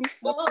is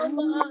upon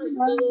my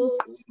soul,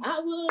 I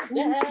will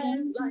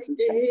dance like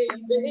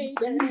David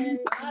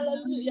danced.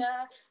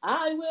 Hallelujah.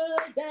 I will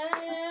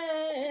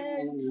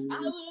dance. I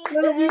will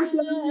dance.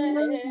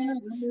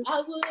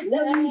 I will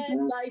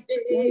dance like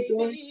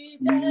David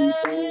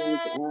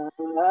danced.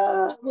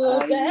 I will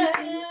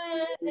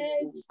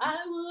dance,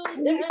 I will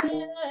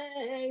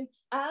dance,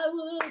 I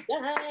will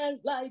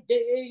dance like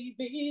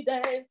David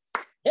danced.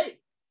 Hey!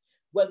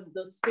 When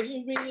the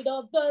Spirit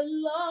of the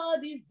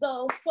Lord is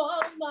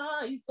upon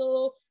my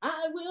soul,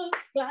 I will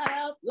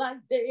clap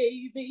like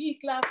David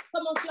clap.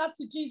 Come on, clap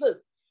to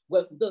Jesus.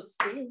 When the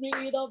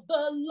Spirit of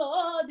the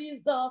Lord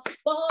is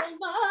upon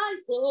my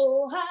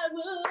soul, I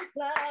will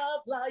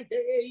clap like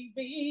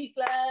David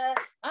clap.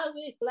 I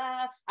will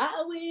clap,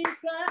 I will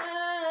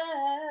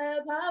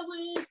clap, I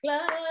will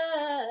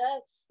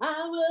clap,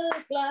 I will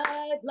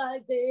clap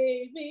like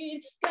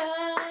David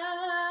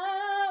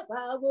clap.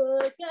 I will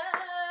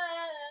clap,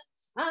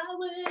 I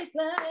will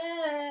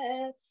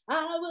clap,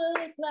 I will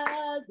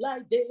clap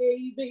like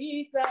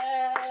David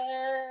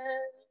clap.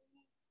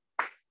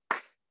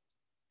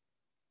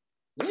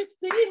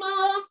 Lift him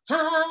up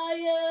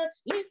higher,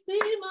 lift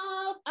him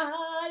up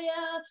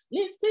higher,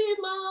 lift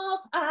him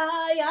up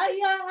higher,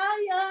 higher,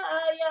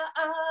 higher,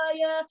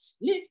 higher,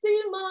 lift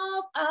him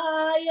up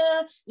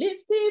higher,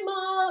 lift him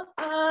up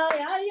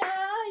higher,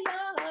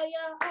 higher,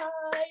 higher,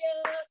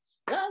 higher.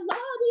 The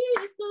Lord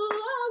is good,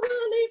 I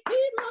will lift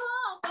him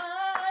up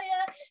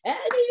higher.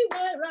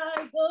 Anywhere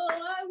I go,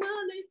 I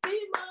will lift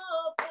him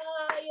up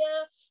higher.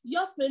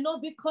 Yours may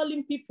not be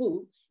calling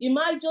people. It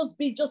might just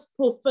be just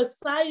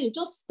prophesying,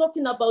 just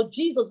talking about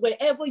Jesus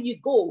wherever you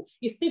go.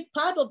 It's still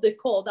part of the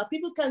call that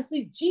people can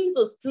see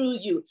Jesus through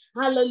you.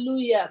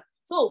 Hallelujah.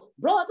 So,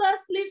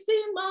 brothers, lift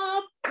him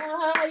up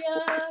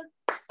higher,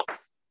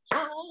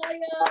 higher,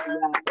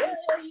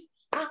 hey,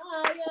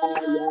 higher,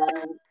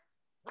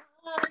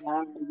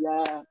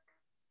 higher.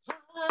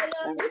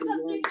 Higher,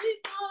 sisters, lift him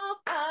up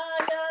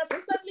higher,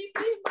 sisters, lift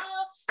him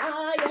up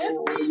higher,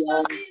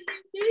 everybody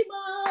lift him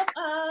up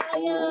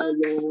higher.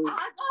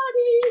 Our God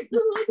is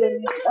good, we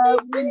will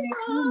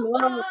lift him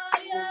up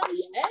higher.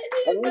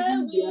 Anywhere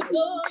we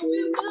go, we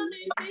will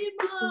lift him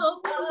up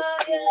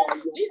higher,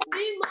 lift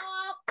him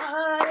up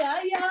higher,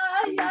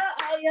 higher,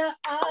 higher,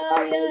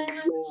 higher.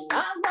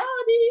 Our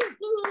God is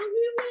good,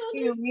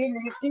 we will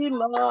lift him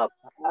up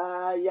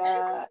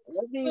higher.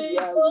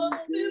 Everywhere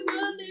we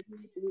will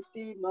lift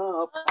him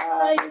up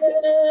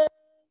higher.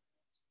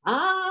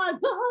 Our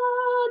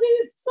God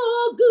is so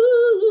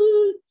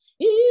good,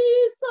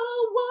 He's so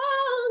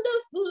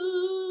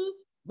wonderful.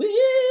 We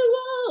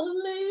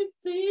will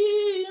lift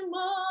him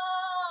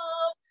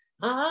up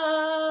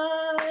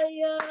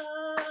higher.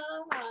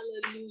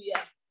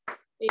 Hallelujah.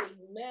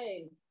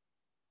 Amen.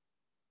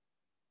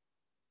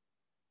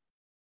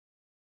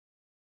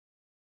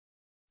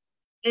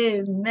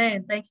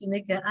 Amen. Thank you,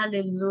 Nika.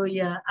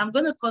 Hallelujah. I'm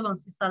going to call on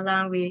Sister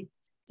Lanwe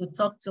to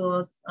talk to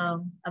us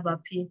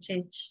about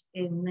PHH.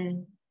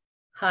 Amen.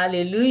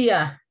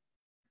 Hallelujah.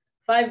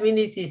 5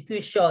 minutes is too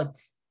short.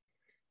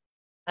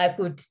 I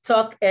could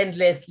talk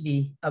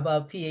endlessly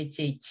about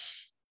PHH.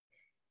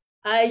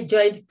 I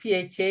joined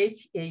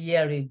PHH a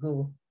year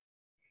ago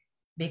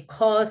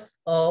because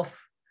of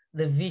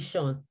the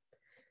vision.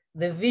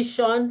 The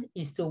vision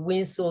is to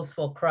win souls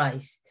for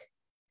Christ.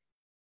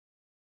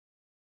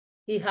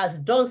 He has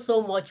done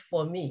so much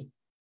for me,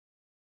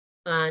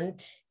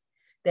 and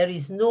there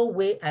is no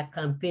way I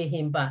can pay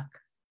him back.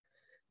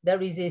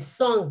 There is a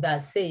song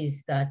that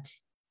says that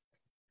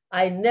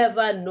I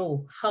never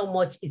know how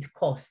much it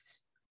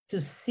costs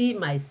to see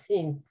my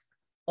sins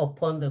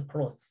upon the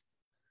cross.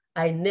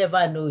 I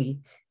never know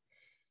it.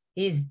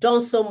 He's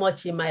done so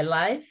much in my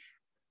life,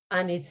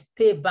 and it's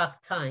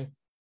payback time.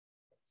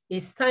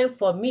 It's time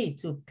for me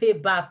to pay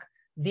back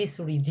this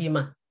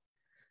Redeemer,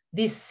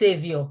 this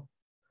Savior.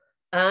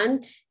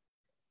 And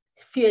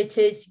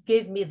PHH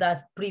gave me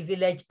that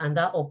privilege and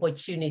that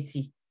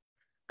opportunity,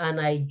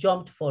 and I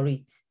jumped for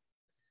it.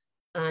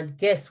 And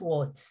guess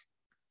what?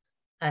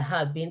 I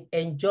have been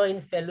enjoying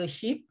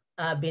fellowship.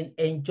 I've been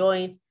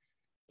enjoying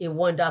a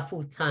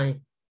wonderful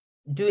time.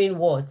 Doing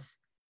what?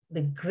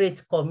 The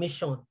Great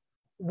Commission,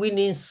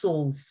 winning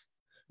souls,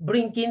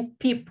 bringing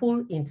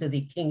people into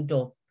the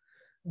kingdom,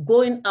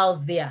 going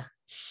out there,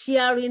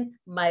 sharing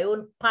my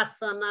own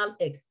personal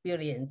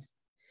experience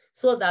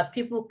so that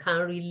people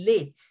can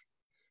relate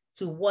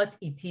to what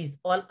it is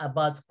all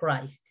about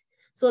Christ,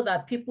 so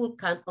that people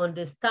can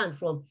understand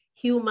from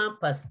human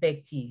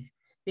perspective.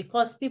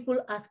 Because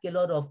people ask a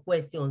lot of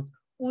questions.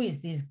 Who is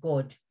this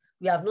God?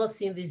 We have not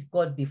seen this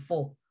God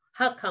before.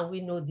 How can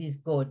we know this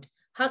God?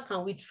 How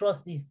can we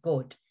trust this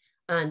God?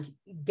 And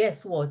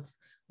guess what?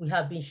 We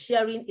have been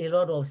sharing a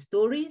lot of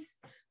stories.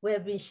 We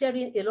have been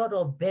sharing a lot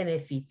of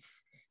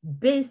benefits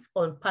based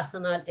on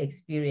personal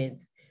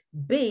experience,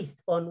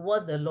 based on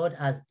what the Lord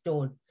has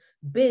done,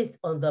 based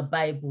on the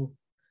Bible.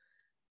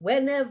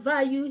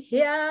 Whenever you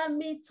hear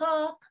me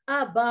talk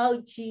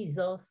about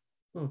Jesus,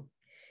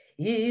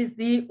 He's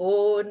the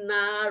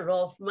owner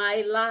of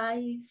my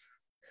life.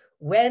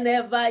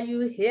 Whenever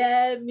you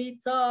hear me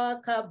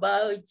talk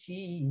about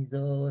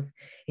Jesus,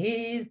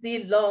 He's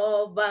the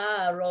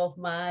lover of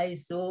my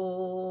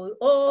soul.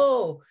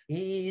 Oh,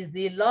 He's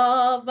the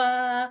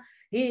lover,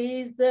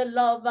 He's the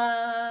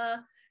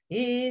lover,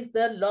 He's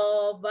the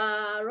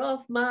lover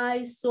of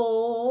my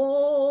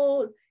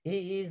soul.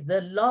 He's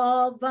the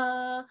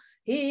lover,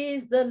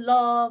 He's the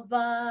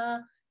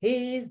lover,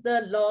 He's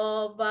the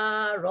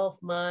lover of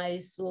my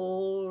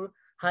soul.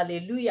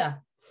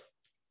 Hallelujah.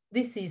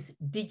 This is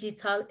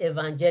digital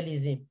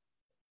evangelism,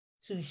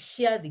 to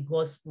share the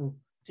gospel,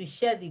 to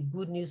share the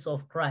good news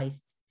of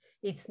Christ.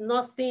 It's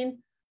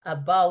nothing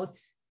about,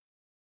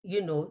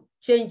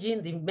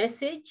 changing the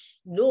message.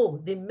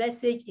 No, the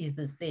message is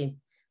the same.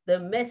 The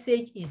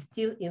message is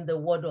still in the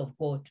Word of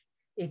God.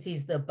 It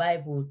is the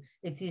Bible.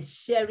 It is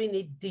sharing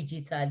it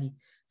digitally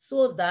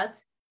so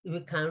that we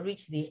can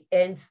reach the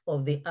ends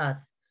of the earth.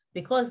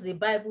 Because the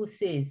Bible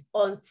says,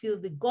 until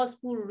the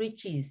gospel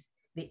reaches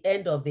the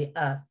end of the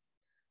earth,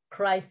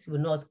 Christ will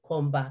not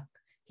come back.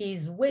 He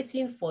is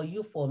waiting for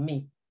you, for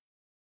me.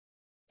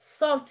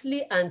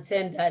 Softly and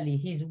tenderly,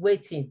 he's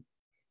waiting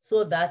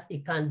so that he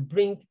can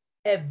bring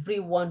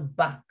everyone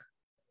back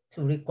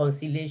to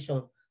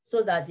reconciliation,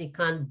 so that he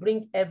can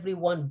bring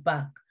everyone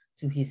back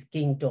to his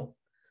kingdom.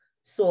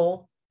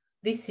 So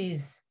this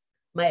is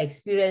my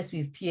experience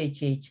with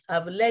PHH.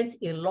 I've learned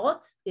a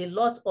lot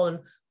on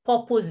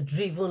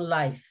purpose-driven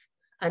life,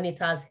 and it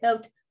has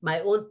helped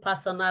my own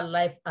personal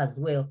life as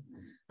well.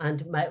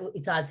 And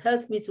it has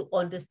helped me to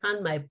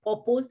understand my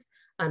purpose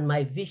and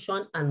my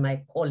vision and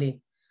my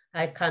calling.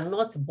 I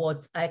cannot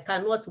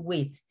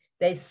wait.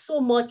 There's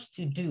so much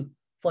to do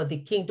for the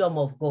kingdom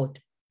of God.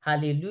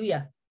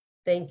 Hallelujah.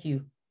 Thank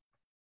you.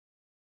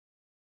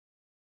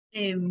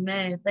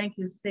 Amen. Thank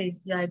you,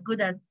 sis. You are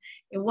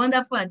a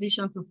wonderful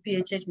addition to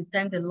PHH. We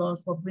thank the Lord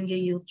for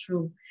bringing you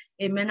through.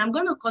 Amen. I'm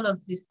going to call on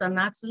Sister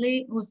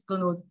Natalie, who's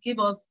going to give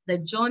us the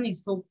journey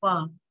so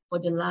far for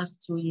the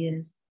last 2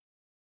 years.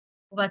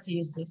 Over to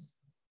you, sis.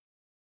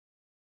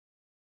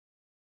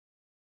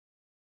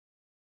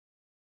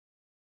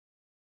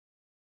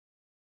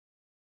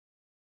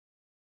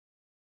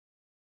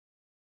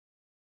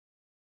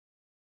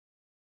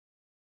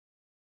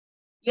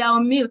 You're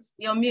on mute.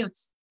 You're mute.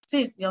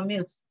 Sis, you're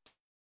mute.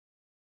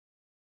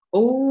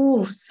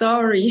 Oh,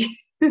 sorry.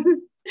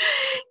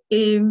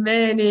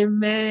 Amen,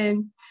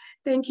 amen.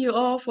 Thank you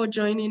all for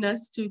joining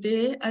us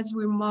today as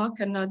we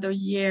mark another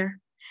year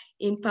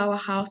in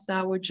Powerhouse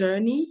Our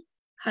Journey.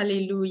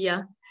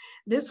 Hallelujah.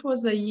 This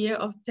was a year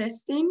of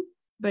testing,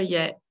 but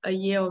yet a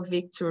year of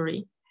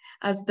victory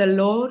as the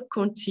Lord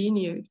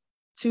continued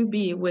to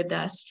be with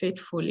us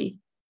faithfully.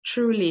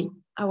 Truly,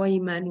 our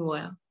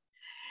Emmanuel.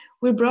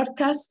 We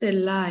broadcasted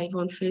live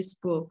on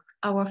Facebook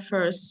our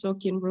first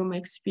soaking room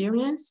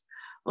experience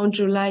on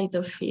July the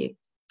 5th,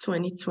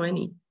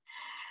 2020.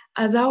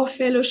 As our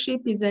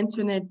fellowship is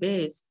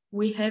internet-based,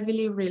 we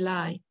heavily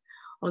rely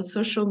on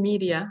social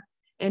media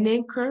and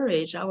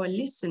encourage our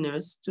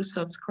listeners to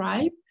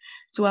subscribe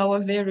to our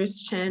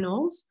various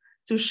channels,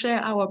 to share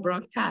our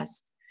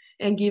broadcast,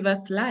 and give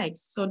us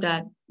likes so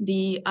that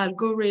the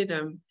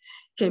algorithm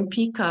can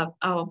pick up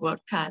our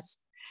broadcast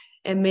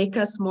and make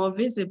us more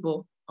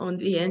visible on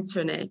the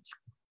internet,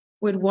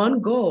 with one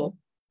goal,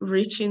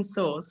 reaching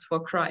souls for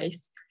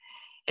Christ.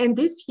 And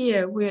this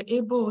year, we're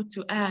able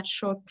to add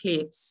short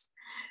clips.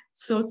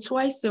 So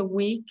twice a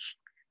week,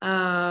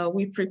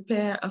 we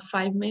prepare a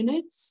 5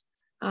 minutes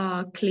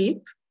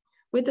clip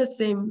with the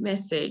same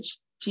message: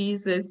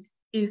 Jesus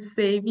is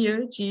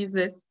Savior,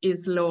 Jesus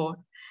is Lord.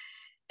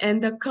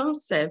 And the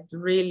concept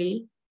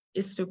really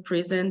is to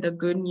present the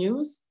good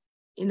news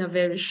in a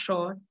very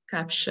short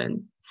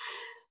caption,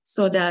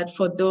 so that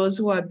for those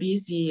who are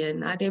busy and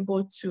not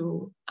able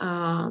to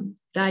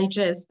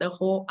digest the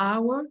whole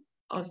hour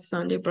of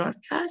Sunday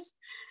broadcast,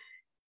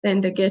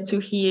 then they get to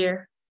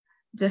hear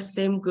the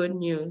same good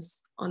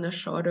news on a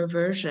shorter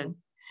version.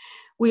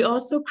 We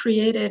also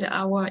created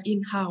our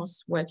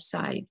in-house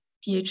website,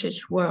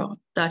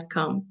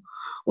 phhworld.com,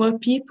 where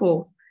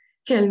people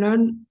can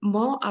learn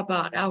more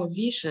about our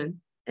vision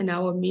and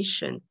our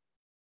mission.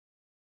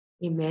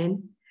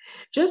 Amen.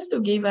 Just to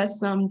give us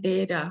some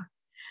data,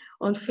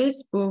 on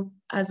Facebook,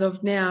 as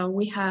of now,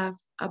 we have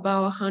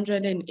about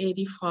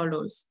 180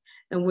 follows,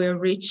 and we're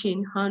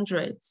reaching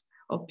hundreds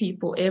of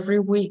people every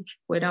week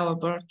with our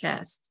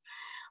broadcast.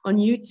 On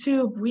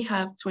YouTube, we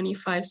have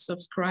 25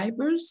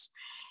 subscribers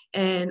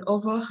and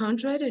over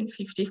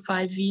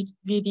 155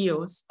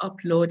 videos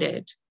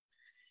uploaded.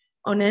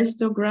 On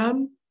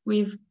Instagram,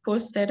 we've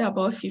posted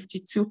about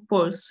 52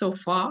 posts so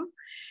far,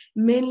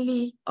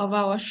 mainly of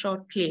our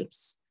short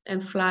clips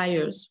and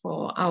flyers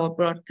for our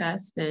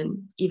broadcast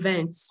and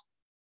events.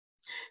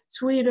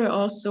 Twitter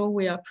also,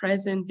 we are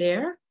present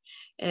there,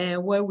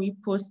 where we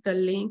post a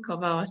link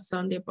of our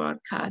Sunday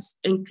broadcast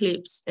and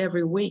clips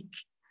every week.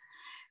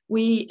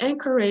 We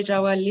encourage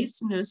our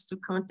listeners to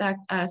contact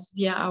us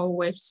via our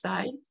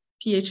website,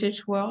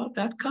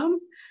 phhworld.com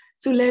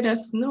to let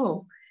us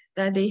know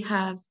that they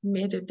have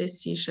made a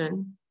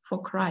decision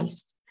for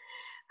Christ.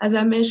 As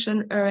I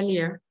mentioned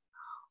earlier,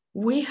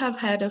 we have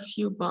had a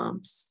few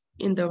bumps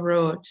in the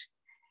road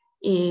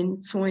in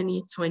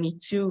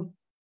 2022.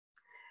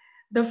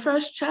 The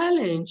first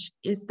challenge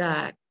is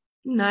that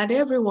not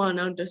everyone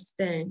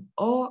understands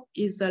or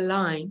is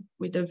aligned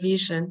with the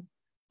vision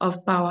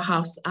of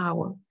Powerhouse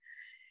Hour.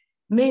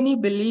 Many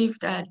believe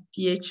that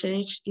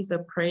PHH is a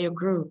prayer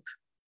group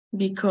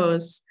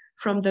because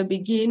from the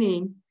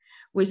beginning,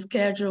 we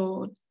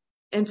scheduled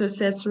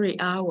intercessory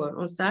hour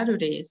on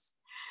Saturdays,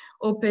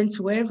 open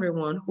to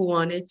everyone who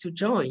wanted to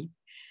join.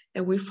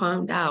 And we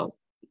found out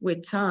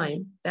with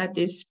time that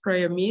these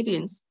prayer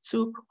meetings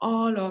took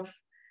all of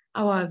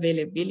our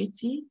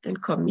availability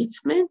and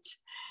commitment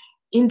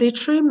in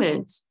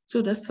detriment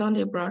to the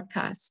Sunday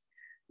broadcast,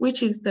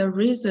 which is the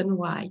reason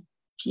why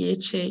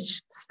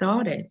PHH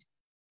started.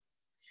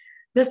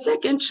 The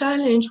second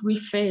challenge we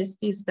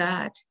faced is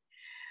that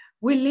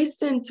we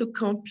listened to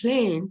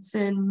complaints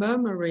and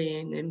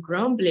murmuring and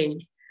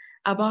grumbling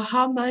about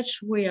how much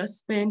we are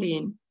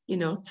spending,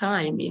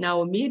 time in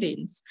our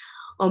meetings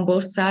on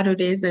both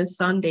Saturdays and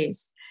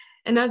Sundays.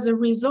 And as a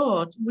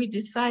result, we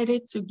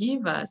decided to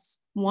give us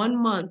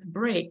 1 month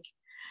break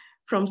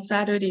from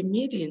Saturday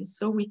meetings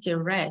so we can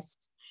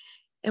rest.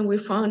 And we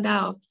found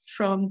out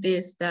from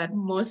this that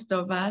most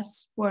of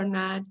us were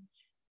not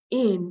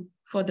in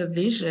for the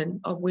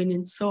vision of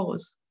winning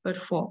souls, but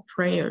for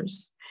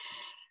prayers.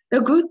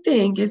 The good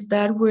thing is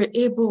that we're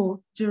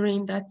able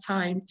during that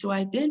time to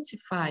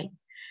identify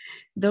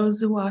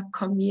those who are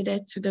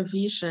committed to the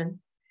vision,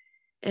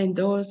 and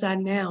those are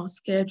now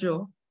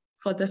scheduled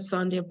for the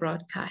Sunday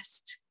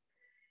broadcast.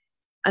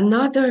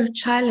 Another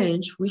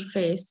challenge we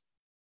faced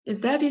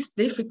is that it's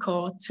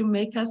difficult to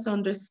make us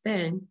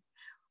understand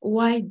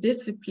why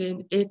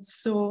discipline is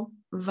so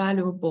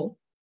valuable,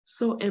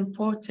 so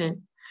important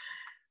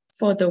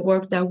for the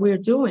work that we're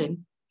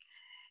doing.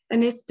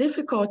 And it's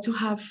difficult to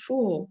have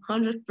full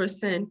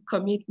 100%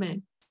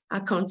 commitment,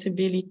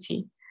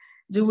 accountability,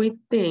 doing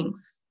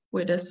things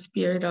with a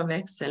spirit of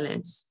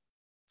excellence.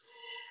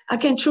 I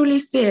can truly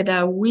say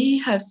that we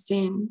have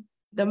seen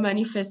the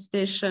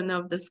manifestation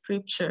of the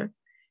scripture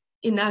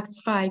in Acts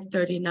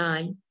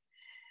 5:39.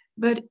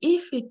 But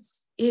if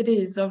it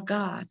is of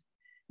God,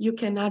 you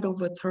cannot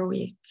overthrow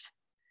it,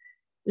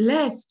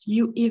 lest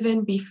you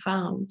even be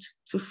found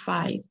to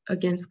fight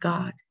against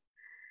God.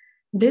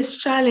 These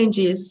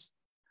challenges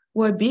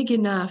were big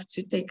enough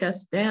to take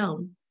us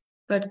down,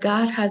 but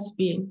God has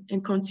been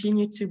and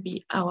continue to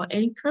be our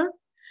anchor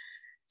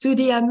to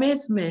the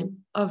amazement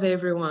of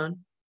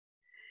everyone.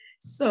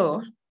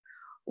 So,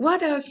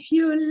 what are a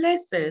few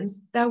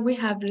lessons that we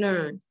have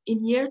learned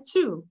in year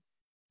 2?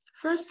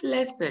 First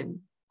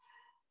lesson,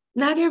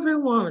 not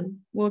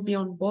everyone will be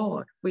on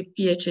board with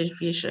PHH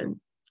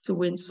vision to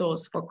win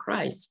souls for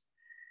Christ.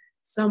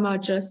 Some are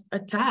just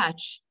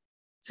attached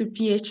to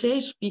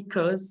PHH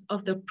because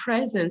of the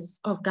presence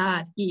of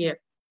God here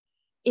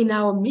in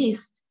our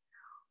midst,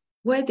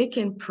 where they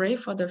can pray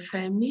for their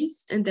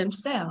families and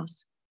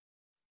themselves.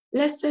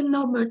 Lesson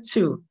number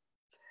 2,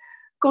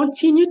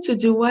 continue to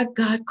do what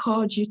God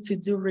called you to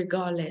do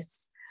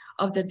regardless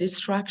of the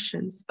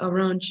distractions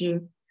around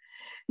you.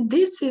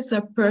 This is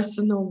a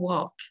personal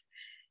walk,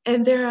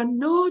 and there are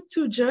no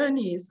two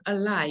journeys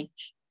alike.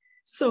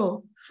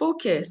 So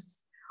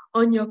focus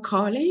on your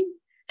calling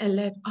and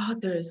let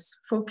others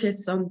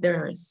focus on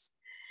theirs.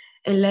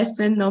 And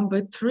lesson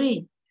number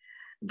 3,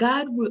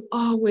 God will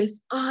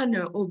always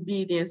honor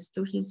obedience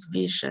to his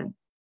vision.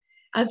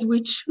 As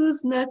we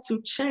choose not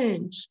to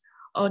change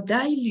or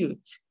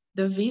dilute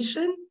the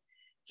vision,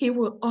 he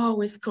will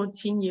always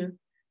continue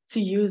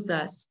to use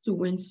us to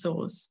win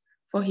souls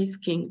for his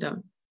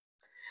kingdom.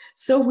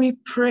 So we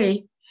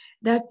pray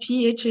that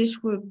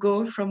PHH will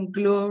go from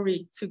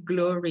glory to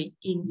glory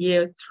in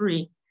year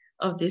 3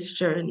 of this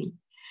journey.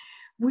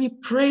 We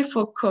pray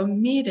for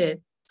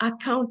committed,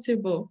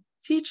 accountable,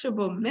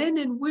 teachable men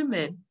and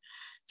women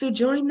to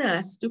join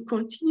us to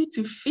continue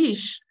to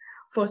fish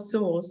for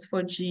souls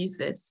for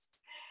Jesus.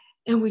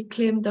 And we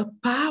claim the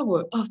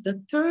power of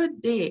the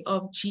third day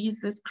of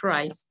Jesus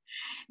Christ.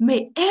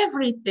 May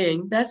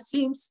everything that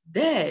seems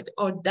dead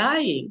or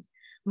dying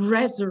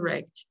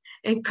resurrect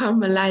and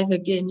come alive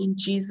again in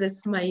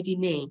Jesus' mighty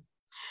name.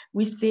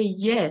 We say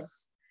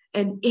yes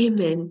and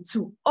amen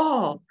to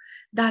all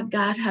that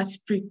God has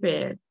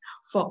prepared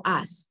for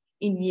us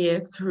in year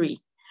 3.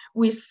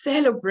 We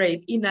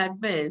celebrate in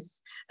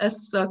advance a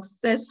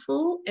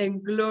successful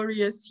and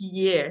glorious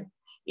year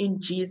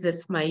in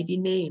Jesus' mighty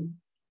name.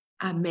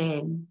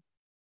 Amen.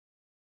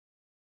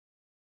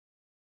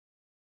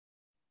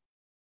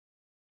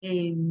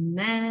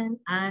 Amen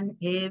and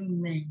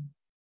amen.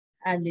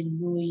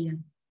 Hallelujah.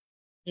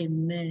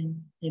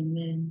 Amen.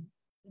 Amen.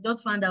 We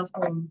just found out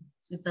from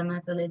Sister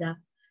Natalie that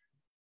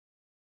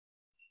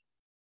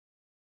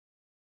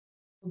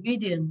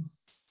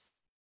obedience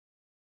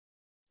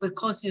will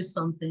cost you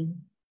something.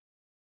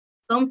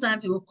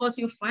 Sometimes it will cost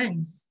you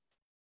friends.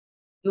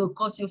 It will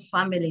cost you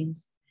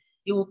families.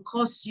 it will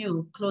cost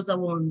you closer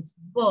ones.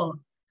 But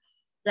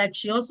like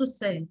she also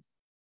said,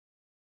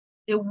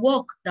 the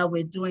work that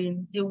we're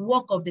doing, the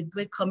work of the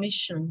Great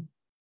Commission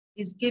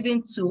is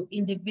given to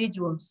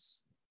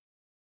individuals.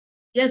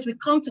 Yes, we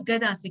come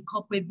together as a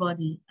corporate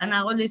body, and I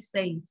always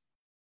say it.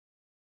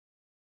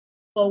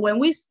 But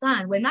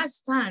when I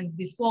stand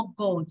before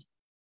God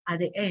at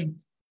the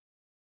end,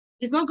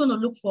 He's not going to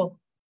look for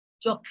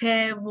Joke,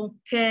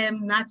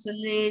 Runkem,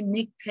 Natalie,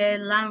 Nike,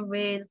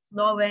 Lanre,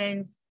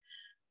 Florence,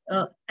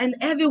 and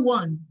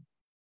everyone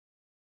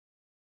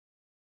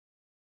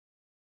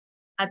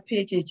at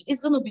PHH.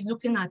 It's going to be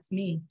looking at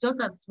me,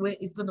 just as way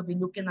it's going to be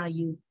looking at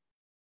you.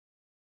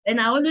 And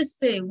I always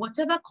say,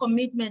 whatever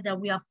commitment that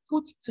we have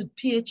put to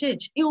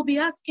PHH, He will be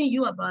asking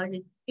you about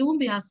it. He won't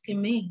be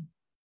asking me.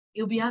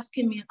 He'll be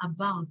asking me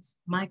about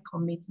my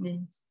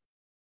commitment,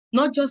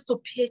 not just to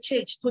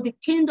PHH, to the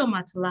kingdom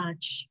at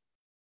large.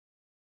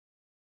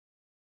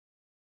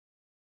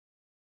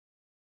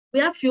 We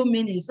have a few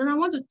minutes, and I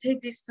want to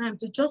take this time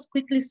to just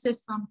quickly say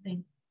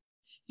something.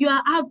 You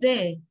are out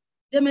there.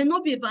 There may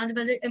not be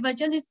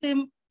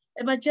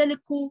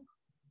evangelical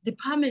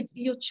department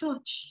in your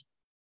church.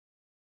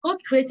 God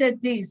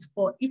created this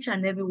for each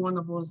and every one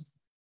of us.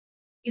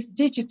 It's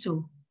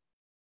digital,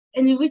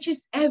 and it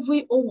reaches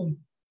every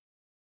home.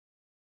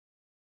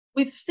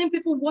 We've seen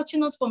people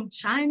watching us from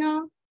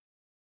China,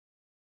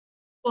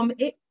 from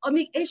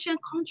Asian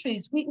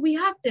countries. We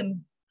have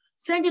them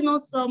sending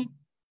us some,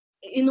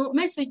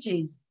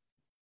 messages.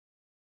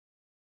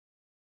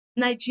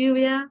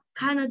 Nigeria,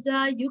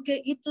 Canada,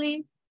 UK,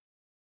 Italy.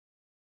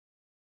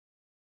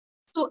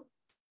 So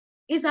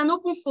it's an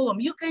open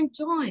forum. You can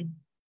join.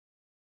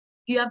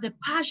 You have the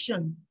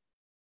passion,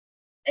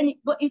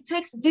 but it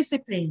takes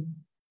discipline.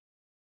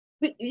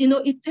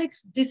 It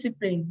takes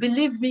discipline.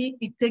 Believe me,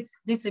 it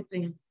takes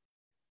discipline.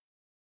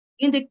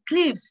 In the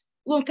clips,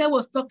 Wonke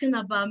was talking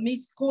about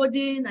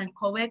miscoding and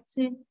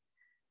correcting.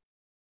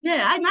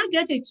 Yeah, I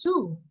get it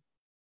too.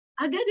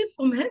 I get it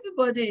from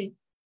everybody.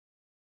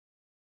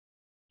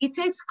 It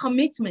takes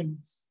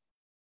commitment.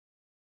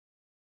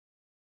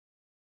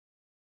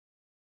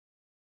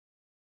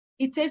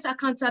 It takes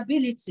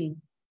accountability.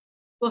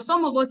 For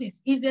some of us,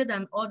 it's easier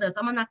than others.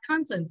 I'm an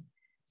accountant,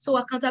 so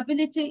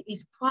accountability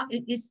is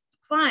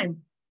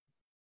prime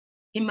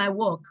in my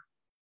work.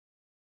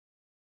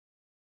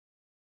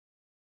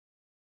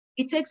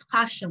 It takes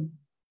passion.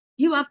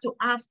 You have to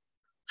have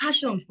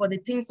passion for the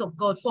things of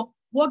God, for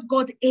what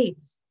God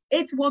hates.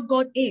 Hate what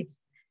God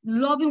hates,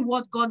 loving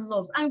what God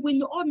loves. And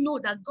we all know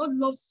that God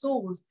loves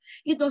souls.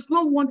 He does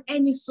not want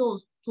any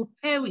souls to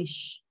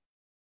perish.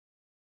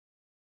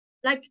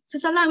 Like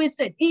Sister Lanre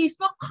said, He is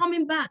not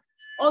coming back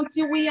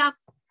until we have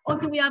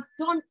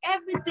done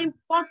everything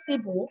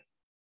possible,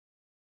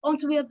 to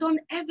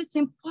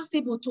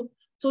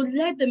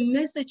let the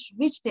message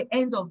reach the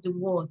end of the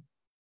world.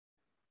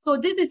 So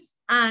this is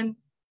an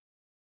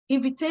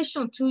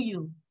invitation to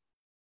you.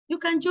 You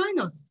can join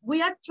us. We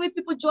had 3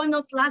 people join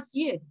us last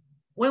year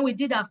when we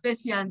did our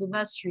first year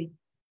anniversary.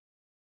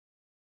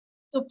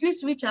 So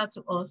please reach out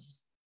to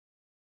us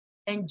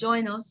and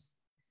join us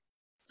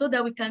so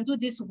that we can do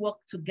this work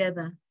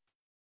together.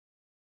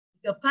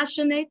 If you're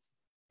passionate,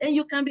 then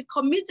you can be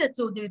committed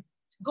to the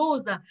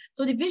goals,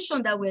 to the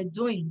vision that we're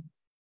doing.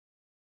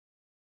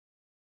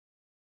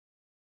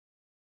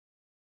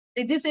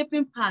 The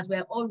discipline part,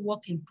 we're all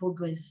work in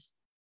progress.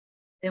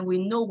 And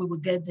we know we will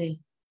get there.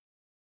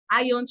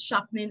 Iron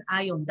sharpening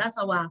iron. That's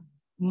our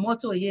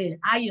motto here.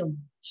 Iron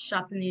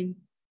sharpening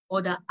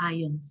other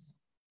irons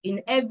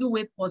in every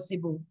way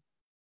possible.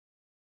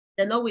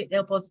 The Lord will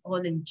help us all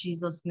in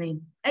Jesus'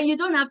 name. And you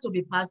don't have to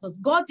be pastors.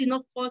 God did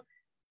not call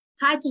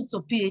titles to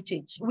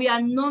PHH. We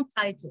are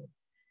non-titled.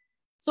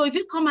 So if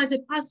you come as a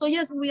pastor,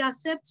 yes, we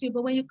accept you.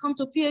 But when you come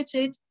to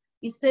PHH,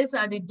 it says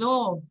at the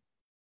door,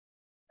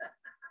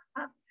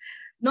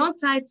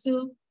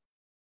 non-titled,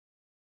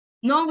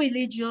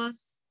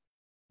 non-religious,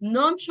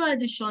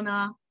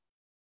 non-traditional,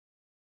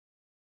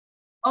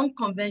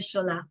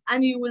 unconventional.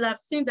 And you will have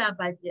seen that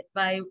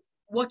by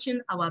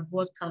watching our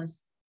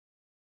broadcast.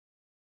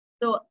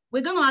 So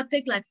we're going to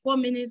take like 4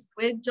 minutes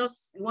break.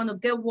 Just you want to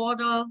get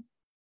water,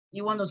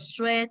 you want to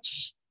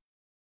stretch,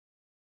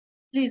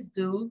 please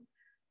do.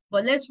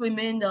 But let's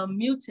remain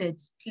muted,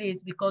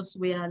 please, because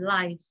we are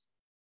live.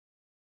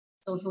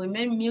 So if we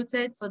remain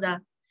muted so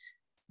that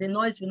the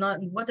noise will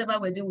not, whatever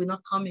we do will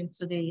not come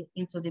into the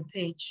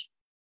page.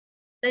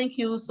 Thank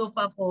you so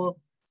far for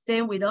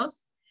staying with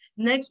us.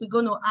 Next, we're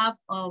going to have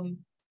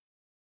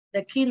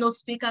the keynote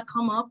speaker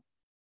come up,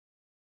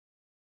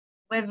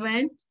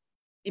 Reverend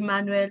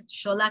Emmanuel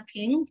Shola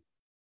King.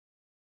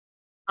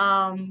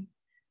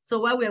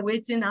 So while we're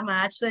waiting, I'm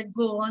actually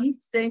go on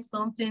saying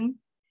something.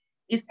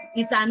 It's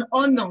an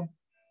honor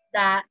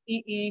that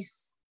he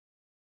is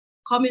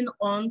coming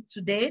on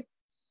today.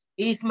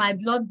 He is my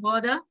blood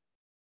brother,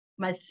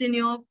 my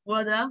senior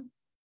brother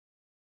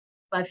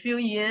by a few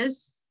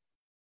years,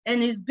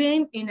 and he's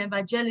been in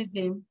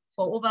evangelism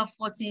for over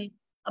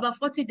about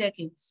 40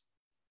 decades.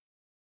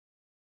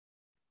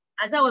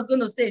 As I was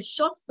going to say, a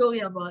short story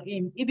about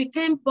him. He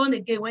became born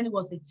again when he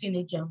was a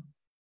teenager.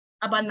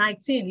 about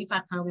 19, if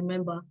I can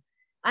remember.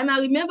 And I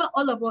remember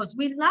all of us,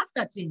 we laughed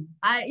at him.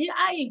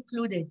 I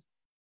included.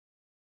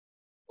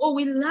 Oh,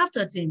 we laughed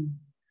at him.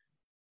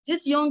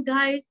 This young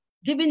guy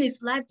giving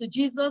his life to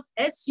Jesus,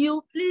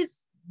 SU,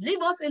 please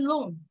leave us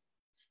alone.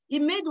 He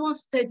made one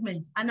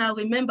statement, and I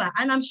remember,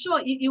 and I'm sure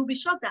he'll be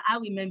shocked that I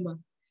remember.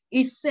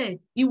 He said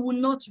he will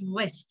not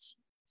rest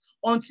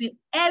until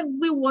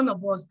every one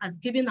of us has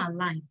given our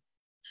life.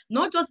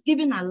 Not just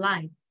giving our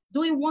life,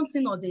 doing one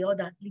thing or the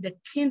other in the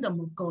kingdom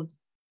of God.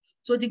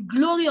 So the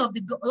glory of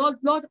the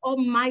Lord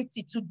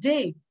Almighty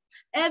today,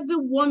 every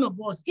one of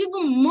us,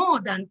 even more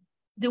than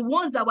the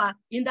ones that were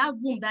in that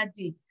room that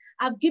day,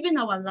 have given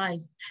our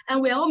lives.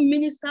 And we are all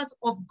ministers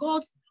of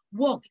God's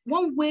work,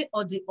 one way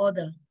or the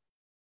other.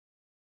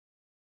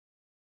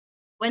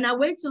 When I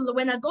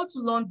got to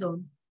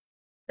London,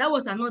 that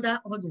was another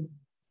order.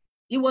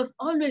 It was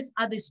always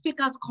at the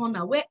speaker's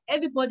corner where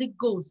everybody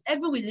goes,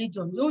 every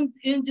religion,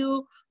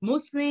 Hindu,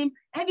 Muslim,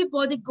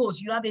 everybody goes.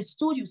 You have a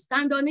stool, you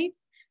stand on it,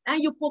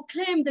 and you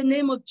proclaim the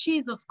name of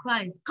Jesus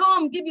Christ.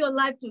 Come, give your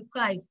life to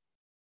Christ.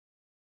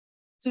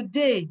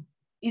 Today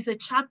is a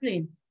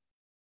chaplain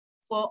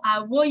for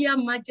our Royal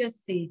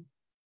Majesty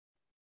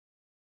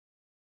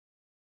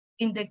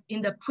in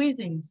the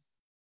prisons.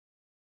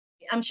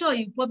 I'm sure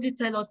he'll probably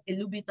tell us a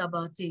little bit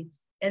about it.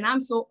 And I'm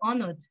so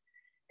honored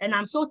and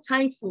I'm so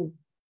thankful,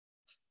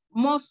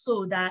 more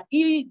so that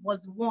he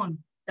was one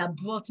that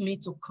brought me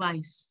to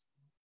Christ.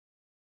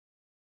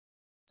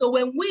 So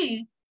when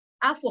we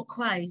are for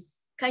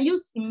Christ, can you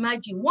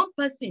imagine one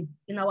person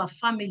in our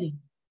family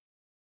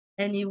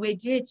and he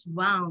radiates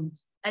round,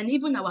 and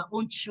even our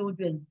own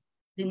children,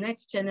 the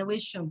next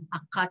generation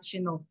are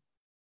catching up.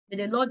 May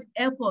the Lord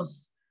help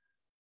us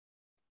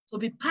to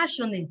be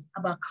passionate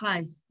about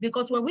Christ,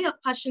 because when we are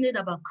passionate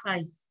about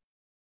Christ,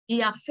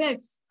 He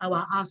affects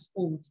our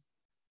household.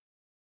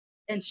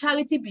 And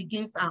charity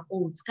begins our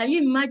homes. Can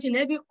you imagine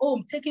every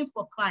home taken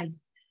for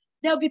Christ?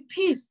 There'll be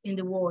peace in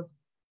the world.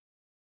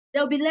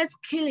 There'll be less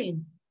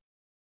killing,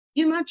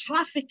 human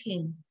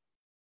trafficking,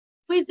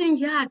 prison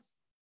yards.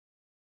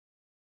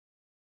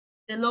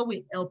 The Lord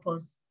will help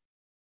us.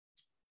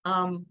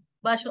 Sorry,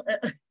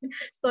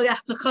 I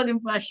have to call him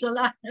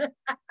Bashola.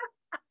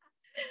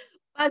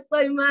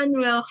 Pastor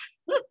Emmanuel,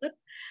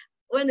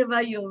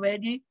 whenever you're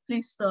ready,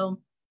 please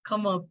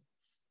come up.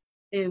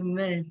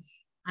 Amen.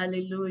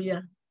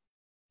 Hallelujah.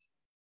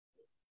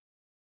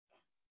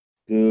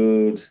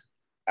 Good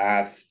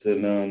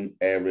afternoon,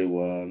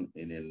 everyone,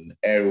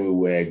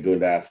 everywhere.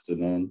 Good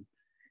afternoon.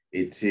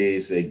 It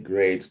is a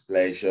great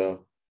pleasure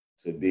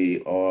to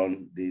be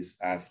on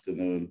this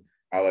afternoon.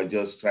 I was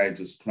just trying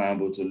to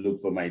scramble to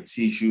look for my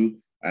tissue.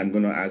 I'm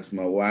going to ask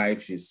my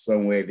wife, she's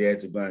somewhere there,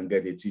 to go and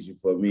get a tissue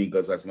for me,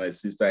 because as my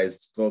sister is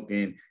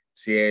talking,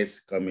 tears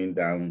coming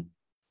down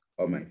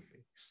on my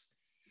face.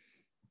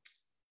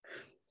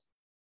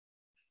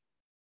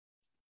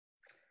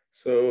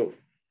 So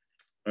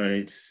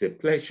it's a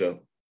pleasure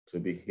to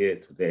be here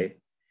today.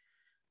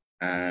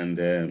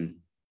 And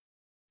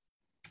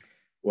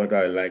what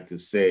I like to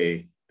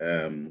say,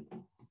 my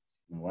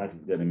wife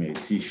is getting me a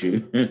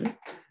tissue.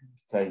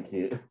 Thank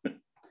you.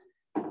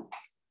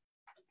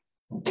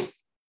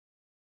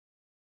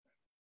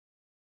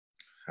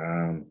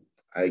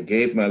 I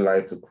gave my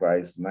life to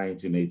Christ in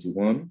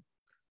 1981,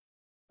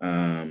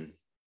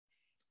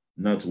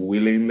 not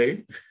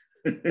willingly.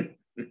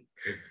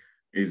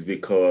 It's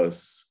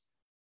because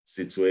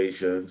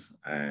situations,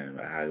 and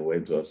I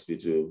went to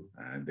hospital,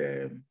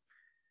 and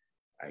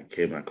I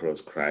came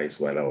across Christ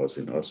while I was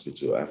in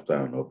hospital after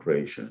an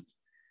operation.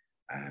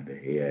 And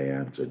here I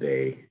am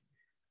today,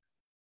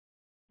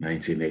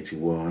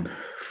 1981,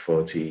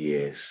 40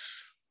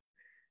 years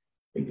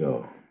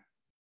ago.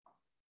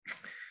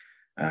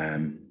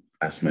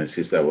 As my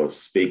sister was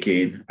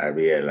speaking, I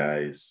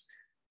realized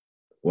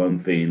one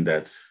thing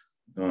that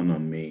dawned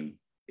on me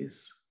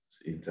is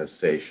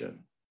intercession,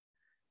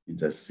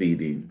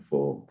 interceding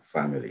for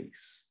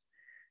families,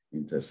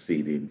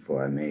 interceding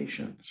for our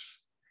nations.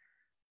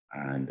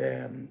 And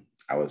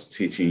I was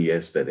teaching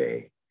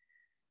yesterday,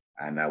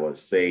 and I was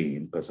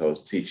saying, because I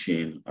was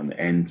teaching on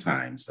end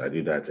times, I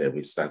do that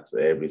every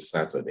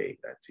Saturday.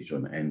 I teach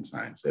on end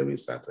times every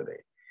Saturday.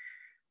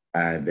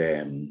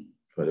 And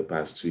for the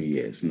past 2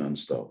 years,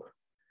 nonstop.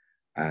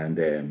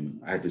 And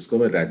I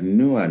discovered that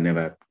Noah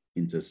never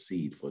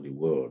interceded for the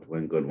world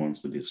when God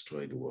wants to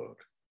destroy the world.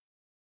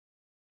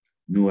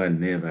 Noah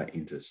never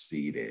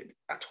interceded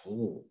at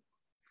all.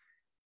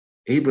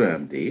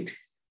 Abraham did,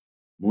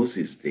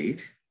 Moses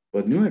did,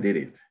 but Noah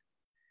didn't.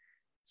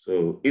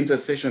 So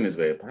intercession is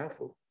very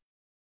powerful.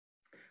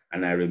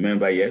 And I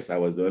remember, yes, I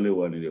was the only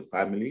one in the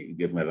family who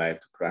gave my life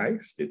to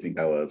Christ. They think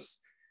I was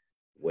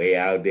way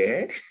out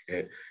there.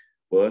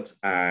 But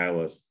I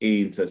was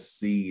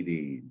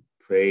interceding,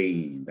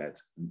 praying that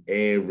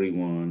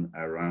everyone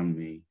around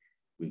me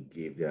would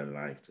give their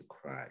life to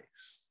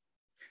Christ.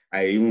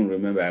 I even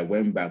remember I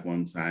went back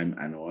one time,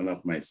 and one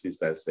of my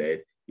sisters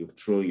said, "You've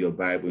thrown your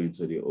Bible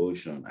into the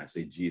ocean." I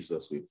said,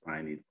 "Jesus will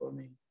find it for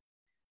me."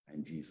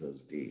 And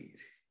Jesus did.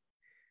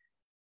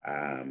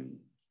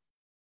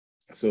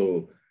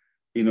 So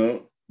you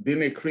know,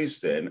 being a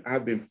Christian,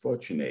 I've been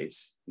fortunate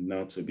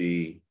not to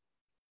be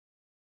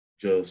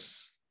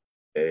just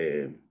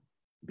being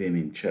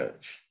in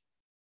church.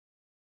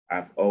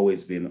 I've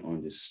always been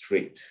on the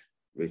street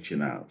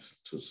reaching out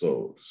to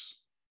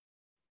souls.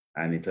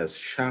 And it has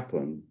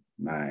sharpened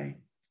my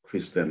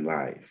Christian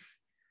life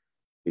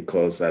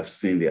because I've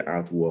seen the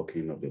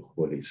outworking of the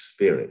Holy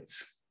Spirit.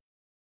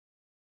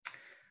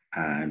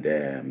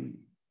 And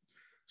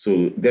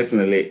so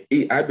definitely,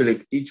 I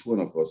believe each one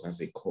of us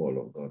has a call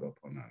of God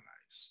upon our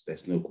lives.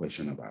 There's no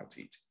question about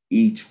it.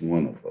 Each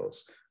one of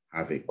us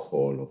have a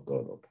call of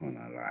God upon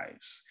our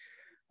lives.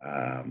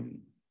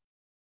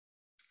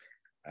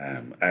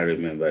 I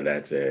remember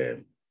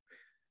that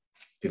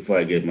before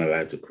I gave my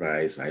life to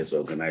Christ, I used to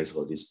organize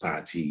all these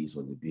parties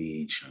on the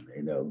beach and,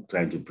 you know,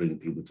 trying to bring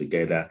people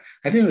together.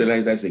 I didn't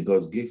realize that's a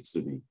God's gift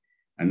to me.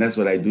 And that's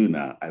what I do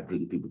now. I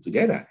bring people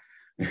together.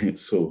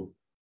 So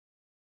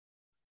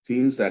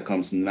things that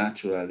comes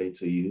naturally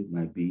to you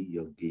might be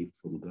your gift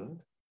from God.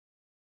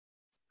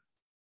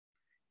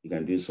 You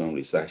can do some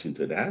research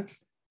into that,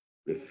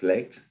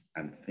 reflect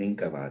and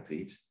think about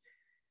it.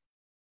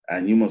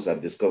 And you must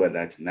have discovered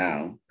that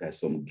now there's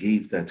some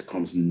gift that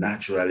comes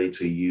naturally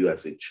to you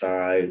as a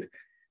child,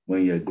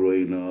 when you're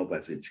growing up,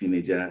 as a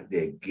teenager.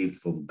 They're a gift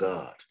from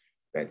God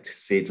that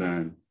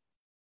Satan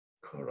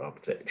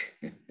corrupted.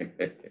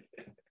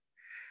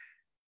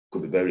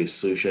 Could be very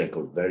social, it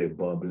could be very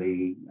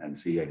bubbly, and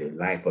see you're the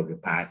life of the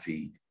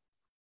party.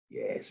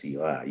 Yes,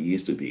 you are. You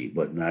used to be,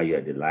 but now you're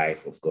the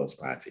life of God's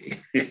party.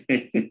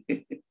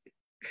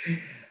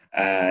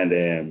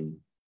 And,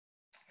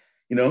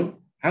 you know,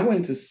 I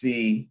went to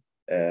see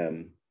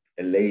a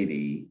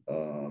lady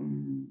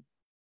on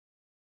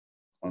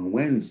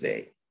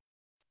Wednesday.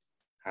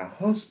 Her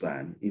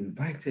husband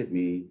invited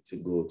me to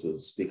go to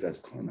Speaker's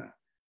Corner.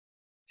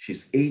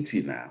 She's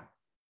 80 now.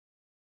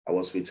 I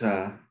was with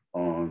her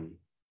on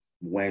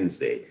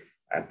Wednesday.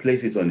 I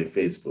placed it on the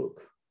Facebook.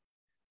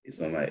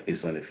 It's on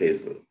the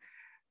Facebook.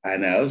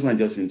 And her husband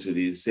just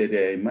introduced, said,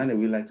 Emmanuel,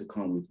 would you like to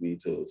come with me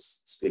to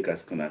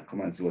Speaker's Corner?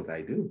 Come and see what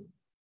I do.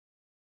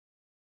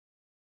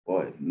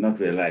 Boy, not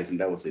realizing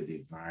that was a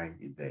divine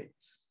event.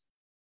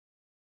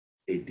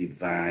 A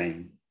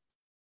divine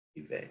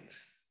event.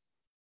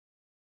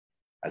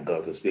 I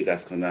got to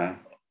Speaker's Corner.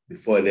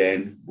 Before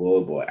then,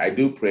 oh boy, I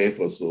do pray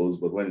for souls,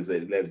 but when he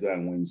said, let's go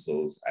and win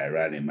souls, I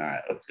ran a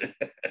mile.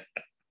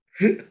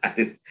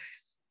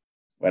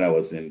 When I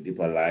was in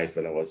Deeper Life,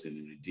 when I was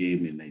in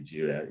Redeem in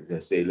Nigeria, if I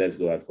say, let's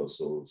go out for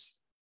souls,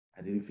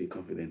 I didn't feel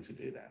confident to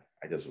do that.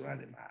 I just ran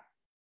a mile.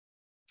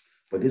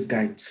 But this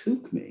guy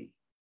took me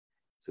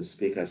to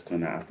Speaker's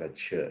Corner after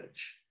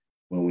church.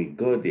 When we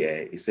got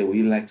there, he said, would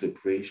you like to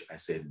preach? I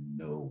said,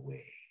 no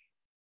way.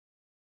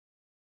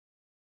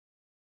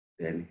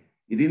 Then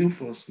he didn't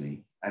force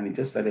me, and he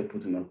just started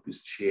putting up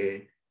his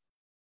chair,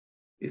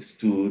 his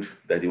stool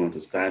that he wanted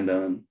to stand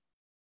on.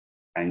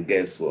 And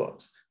guess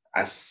what?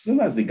 As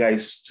soon as the guy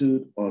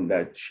stood on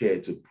that chair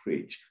to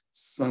preach,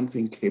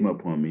 something came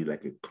upon me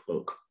like a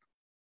cloak.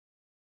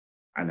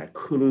 And I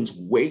couldn't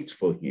wait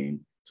for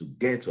him to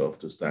get off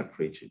to start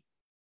preaching.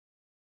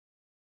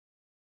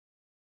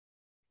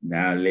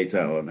 Now,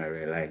 later on, I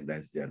realized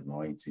that's the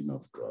anointing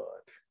of God.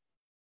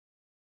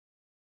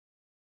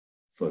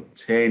 For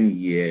 10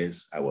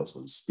 years, I was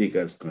on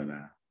Speaker's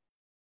Corner,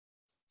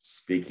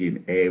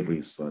 speaking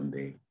every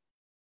Sunday.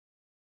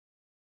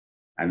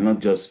 And not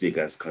just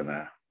Speaker's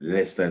Corner,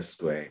 Leicester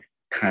Square,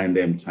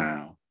 Camden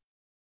Town,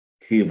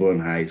 Hebron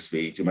High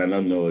Street. You might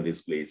not know all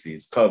these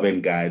places,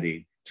 Covent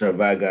Garden,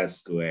 Trafalgar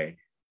Square.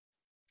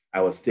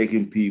 I was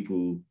taking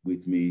people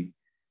with me,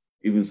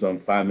 even some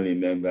family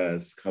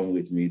members come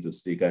with me to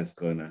Speaker's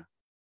Corner,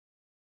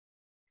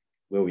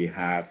 where we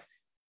have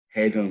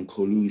head-on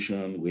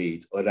collusion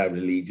with other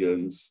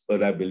religions,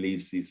 other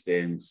belief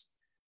systems.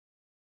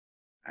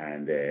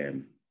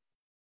 And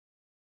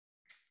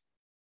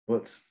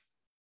but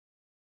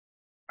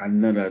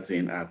another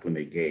thing happened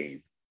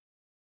again.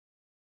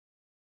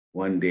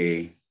 One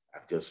day,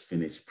 I've just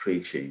finished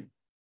preaching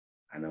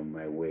and on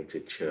my way to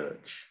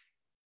church,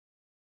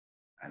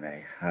 and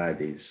I heard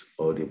this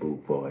audible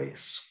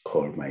voice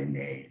call my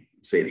name.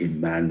 It said,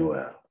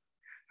 Emmanuel,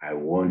 I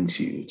want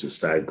you to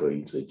start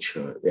going to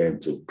church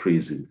and to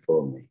prison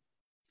for me.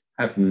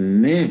 I've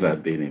never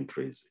been in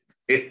prison.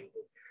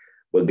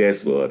 But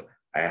guess what?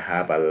 I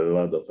have a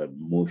lot of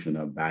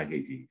emotional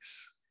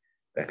baggages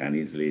that can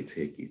easily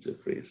take you to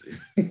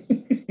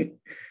prison.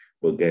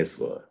 But guess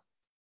what?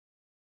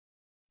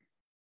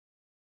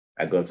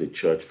 I got to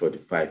church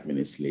 45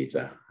 minutes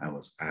later. I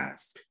was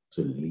asked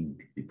to lead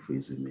the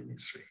prison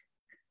ministry.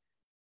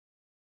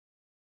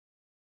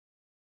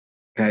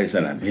 That is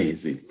an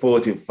amazing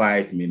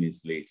 45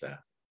 minutes later.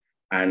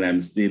 And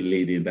I'm still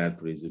leading that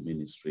prison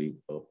ministry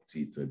up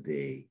to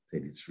today,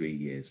 33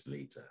 years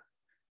later.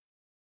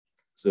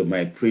 So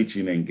my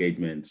preaching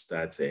engagement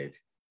started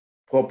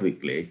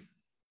publicly,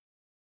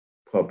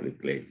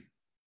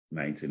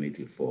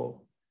 1984,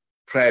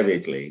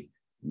 privately,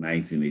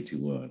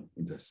 1981,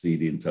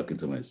 interceding, talking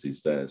to my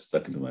sisters,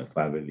 talking to my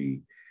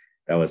family.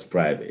 That was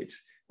private.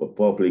 but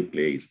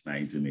publicly it's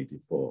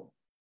 1984.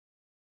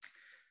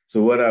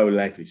 So what I would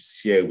like to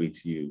share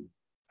with you,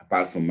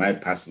 apart from my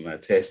personal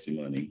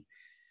testimony,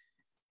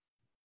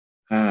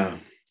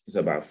 is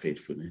about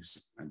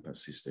faithfulness and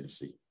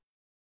persistency.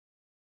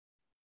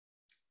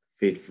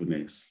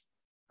 Faithfulness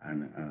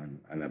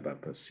and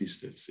about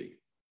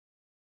persistency.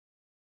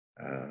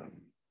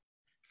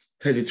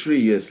 33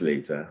 years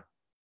later,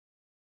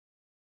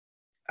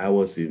 I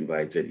was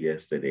invited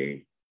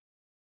yesterday,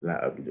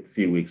 a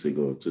few weeks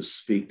ago, to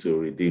speak to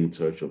Redeemed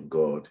Church of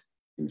God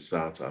in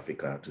South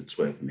Africa to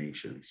 12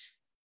 nations.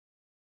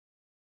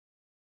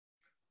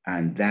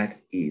 And that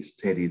is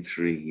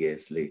 33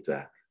 years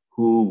later.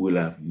 Who will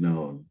have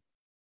known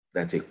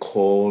that a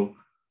call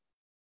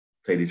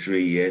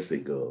 33 years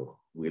ago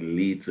will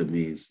lead to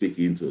me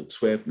speaking to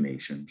 12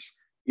 nations,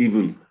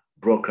 even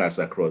broadcast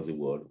across the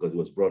world, because it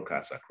was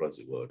broadcast across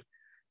the world.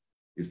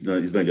 It's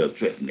not just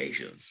 12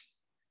 nations.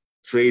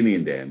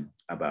 Training them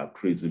about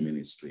prison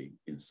ministry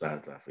in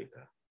South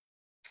Africa.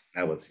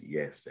 That was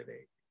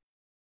yesterday.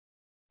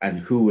 And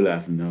who will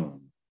have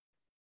known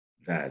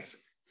that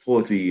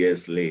 40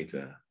 years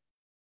later,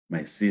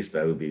 my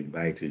sister will be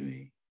inviting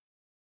me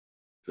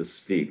to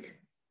speak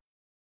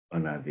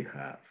on her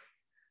behalf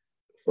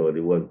for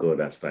the work God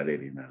has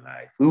started in her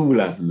life. Who will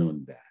have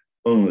known that?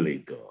 Only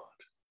God.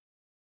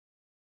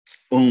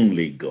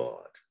 Only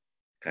God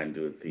can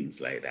do things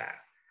like that.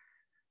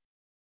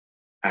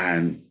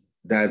 And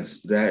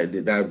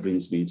that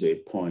brings me to a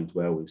point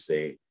where we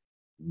say,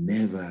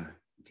 never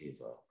give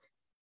up.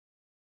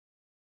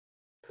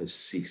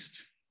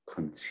 Persist,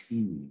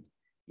 continue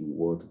in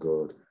what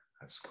God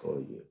has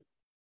called you.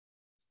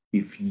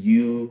 If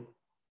you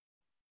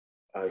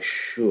are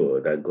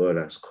sure that God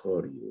has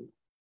called you,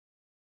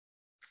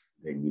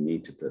 then you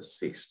need to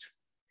persist.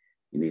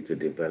 You need to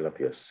develop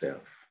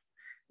yourself.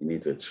 You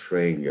need to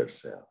train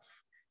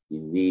yourself.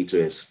 You need to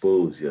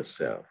expose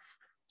yourself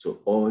to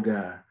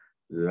other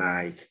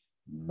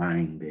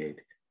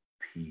like-minded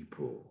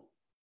people.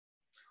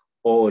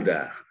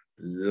 Other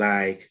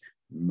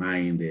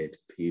like-minded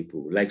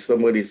people. Like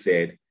somebody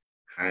said,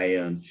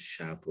 iron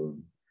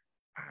sharpens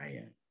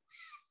irons.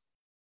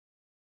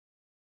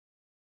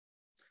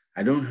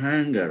 I don't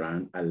hang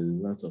around a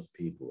lot of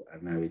people,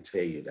 and I will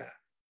tell you that.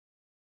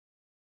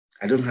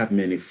 I don't have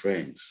many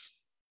friends.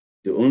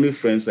 The only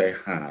friends I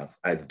have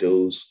are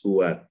those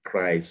who are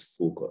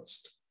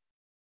Christ-focused.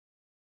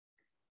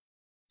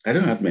 I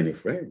don't have many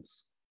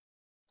friends.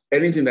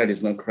 Anything that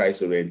is not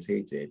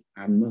Christ-orientated,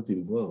 I'm not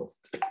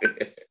involved.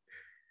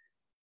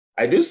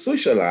 I do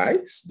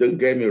socialize, don't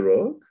get me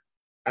wrong.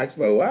 Ask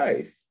my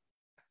wife,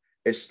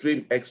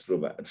 extreme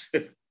extrovert.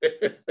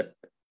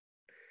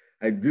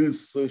 I do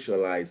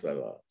socialize a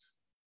lot.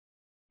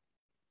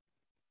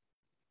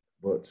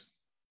 But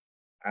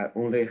I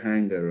only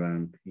hang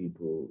around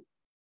people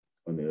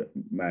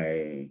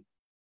my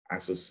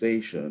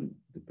association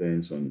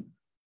depends on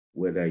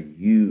whether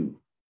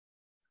you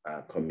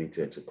are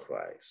committed to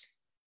Christ.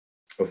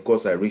 Of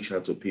course, I reach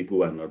out to people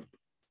who are not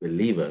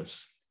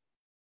believers,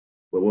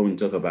 but when we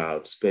talk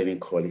about spending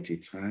quality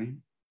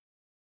time,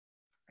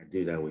 I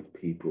do that with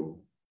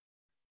people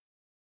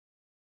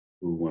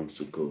who want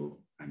to go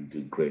and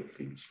do great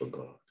things for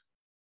God.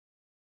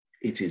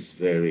 It is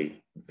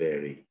very,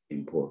 very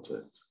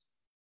important.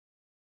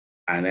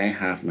 And I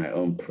have my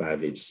own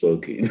private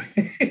soaking,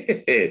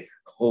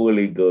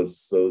 Holy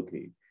Ghost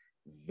soaking.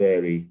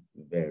 Very,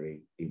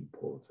 very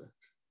important.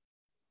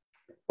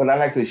 But I'd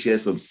like to share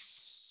some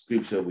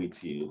scripture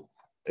with you,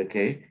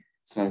 okay?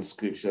 Some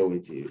scripture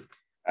with you.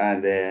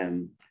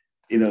 And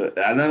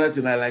another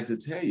thing I like to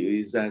tell you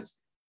is that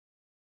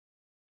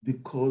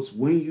because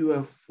when you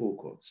are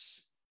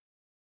focused,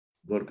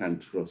 God can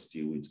trust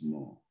you with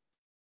more.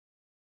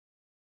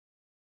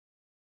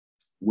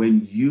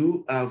 When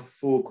you are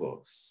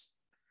focused,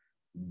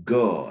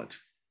 God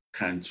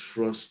can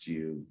trust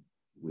you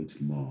with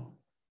more.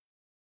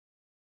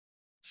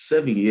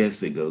 7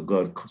 years ago,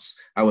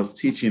 I was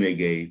teaching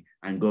again,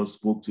 and God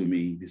spoke to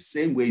me the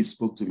same way He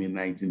spoke to me in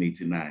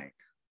 1989.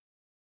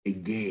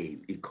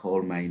 Again, He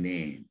called my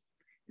name.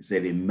 He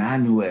said,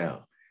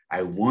 Emmanuel,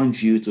 I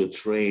want you to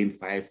train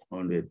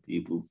 500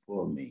 people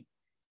for me.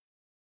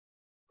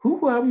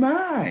 Who am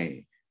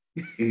I?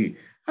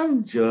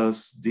 I'm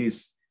just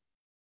this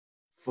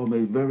from a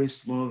very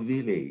small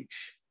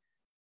village.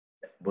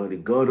 But the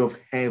God of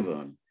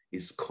heaven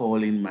is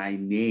calling my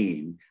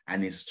name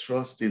and is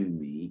trusting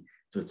me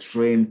to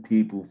train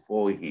people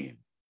for Him.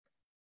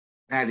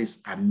 That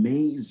is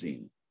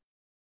amazing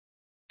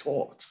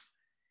thought.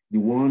 The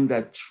one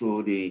that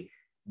through the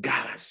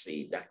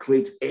galaxy, that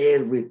creates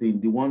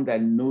everything, the one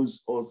that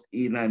knows us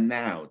in and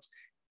out,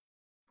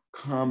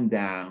 come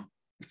down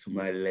to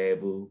my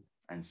level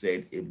and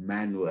said,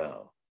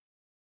 Emmanuel,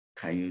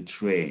 can you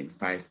train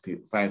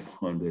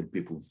 500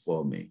 people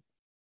for me?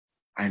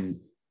 And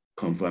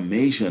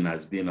confirmation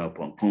has been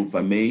upon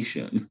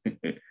confirmation.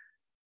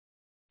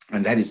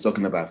 And that is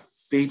talking about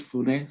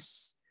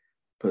faithfulness,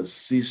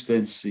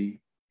 persistency,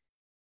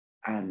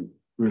 and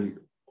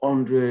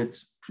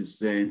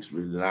 100%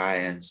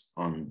 reliance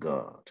on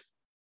God.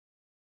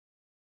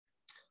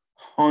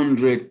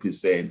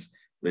 100%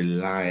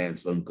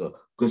 reliance on God,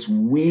 because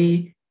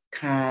we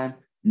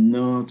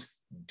cannot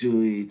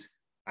do it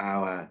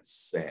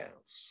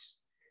ourselves.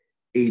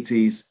 It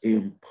is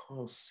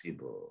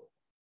impossible.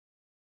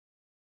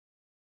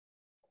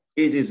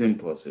 It is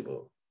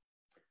impossible.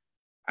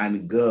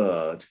 And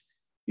God,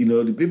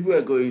 the people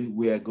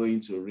we are going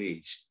to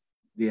reach,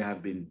 they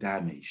have been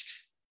damaged.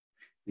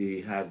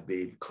 They have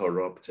been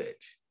corrupted.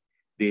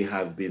 They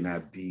have been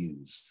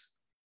abused.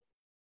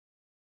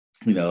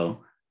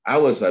 I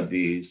was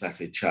abused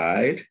as a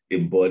child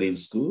in boarding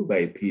school by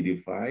a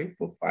pedophile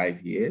for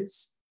 5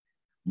 years.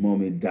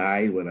 Mommy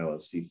died when I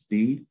was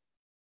 15.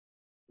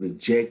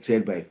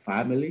 Rejected by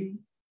family.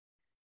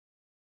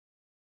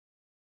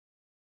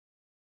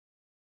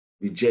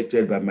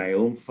 Rejected by my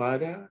own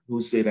father,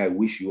 who said, I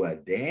wish you were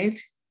dead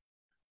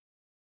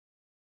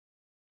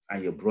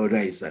and your brother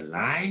is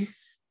alive.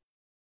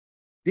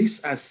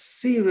 These are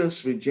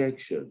serious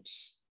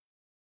rejections.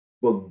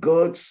 But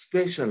God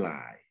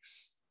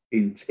specializes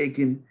in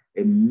taking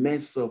a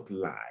mess up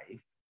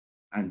life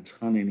and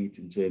turning it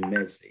into a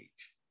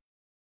message.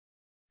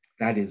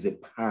 That is the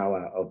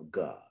power of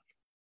God.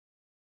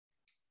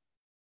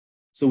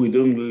 So we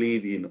don't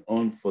live in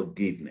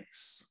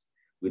unforgiveness.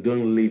 We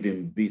don't live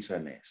in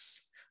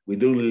bitterness. We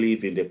don't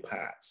live in the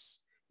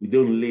past. We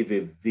don't live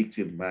a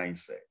victim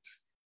mindset,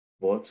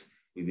 but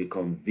we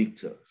become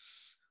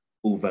victors,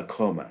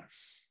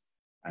 overcomers,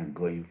 and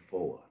going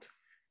forward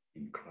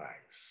in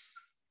Christ.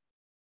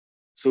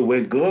 So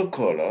when God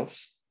calls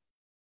us,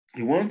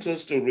 he wants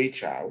us to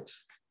reach out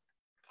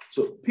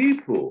to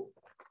people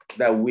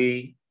that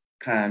we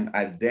can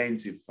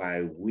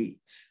identify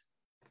with,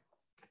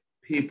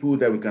 people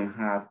that we can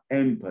have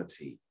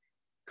empathy,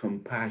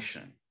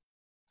 compassion,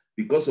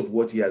 because of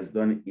what he has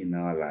done in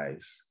our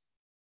lives,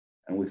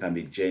 and we can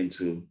be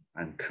gentle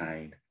and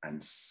kind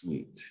and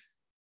sweet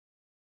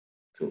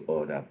to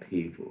other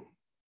people.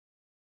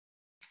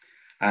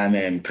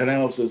 And can I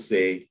also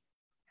say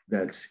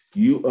that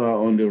you are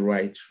on the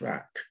right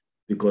track,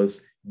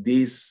 because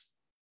the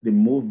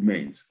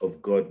movement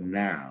of God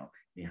now,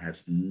 it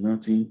has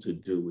nothing to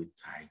do with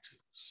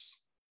titles.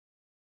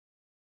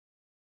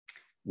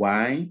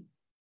 Why?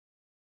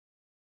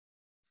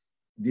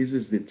 This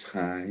is the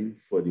time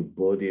for the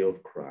body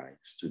of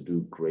Christ to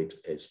do great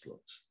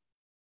exploits.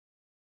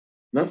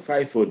 Not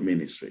fivefold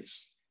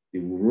ministries.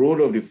 The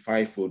role of the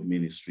fivefold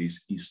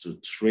ministries is to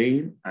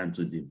train and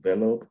to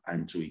develop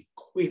and to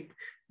equip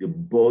the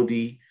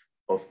body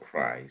of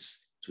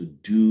Christ to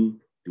do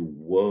the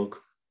work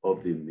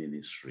of the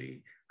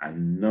ministry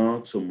and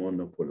not to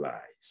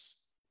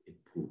monopolize a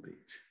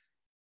pulpit.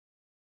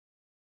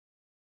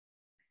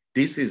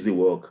 This is the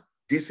work.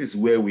 This is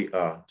where we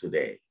are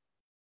today.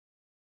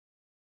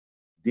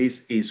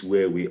 This is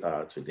where we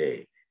are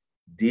today.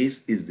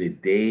 This is the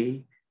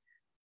day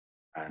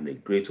and a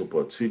great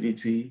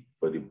opportunity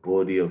for the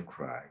body of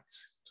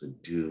Christ to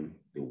do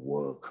the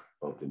work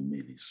of the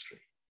ministry.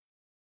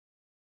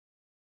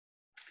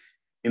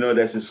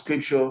 There's a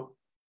scripture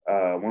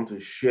I want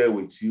to share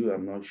with you.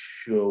 I'm not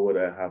sure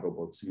whether I have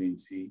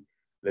opportunity.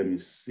 Let me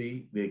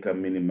see. They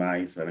can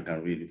minimize and I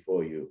can read it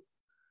for you.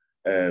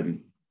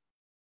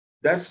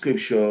 That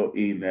scripture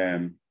is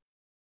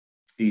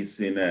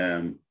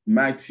in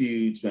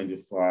Matthew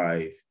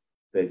 25,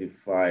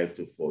 35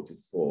 to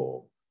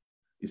 44.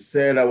 It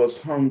said, I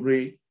was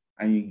hungry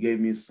and you gave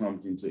me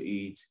something to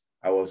eat.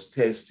 I was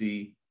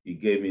thirsty, you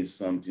gave me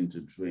something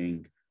to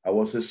drink. I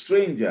was a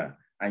stranger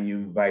and you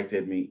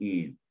invited me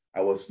in.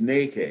 I was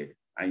naked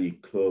and you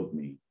clothed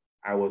me.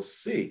 I was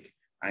sick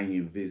and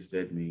you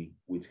visited me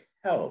with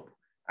help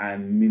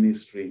and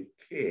ministering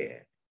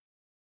care.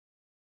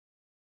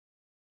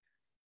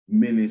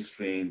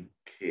 Ministering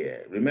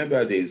care.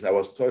 Remember this, I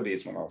was taught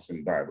this when I was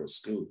in Bible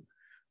school.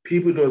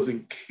 People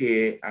doesn't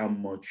care how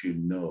much you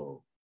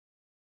know.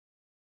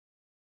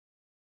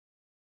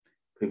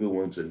 People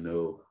want to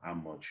know how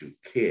much you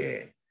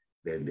care,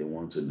 then they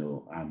want to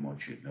know how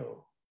much you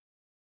know.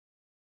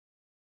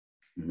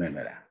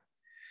 Remember that.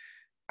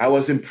 I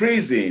was in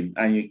prison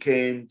and you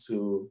came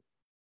to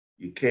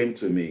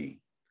me,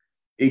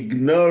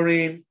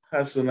 ignoring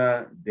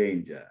personal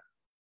danger.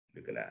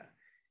 Look at that.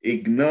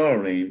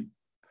 Ignoring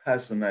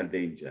personal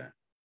danger.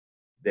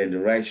 Then the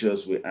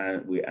righteous will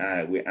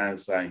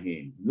answer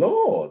him,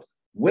 Lord,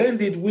 when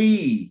did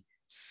we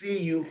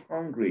see you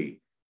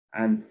hungry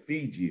and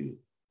feed you,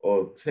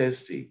 or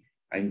thirsty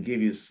and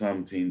give you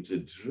something to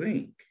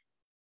drink?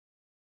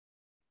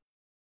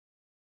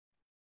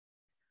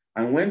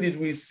 And when did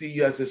we see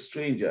you as a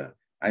stranger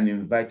and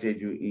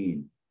invited you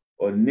in,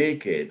 or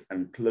naked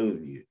and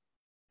clothed you?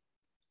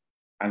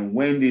 And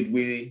when did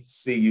we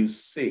see you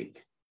sick?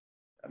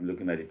 I'm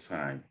looking at the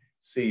time.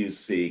 See you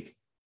sick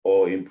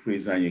or in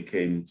prison and you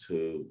came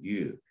to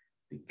you.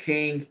 The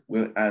king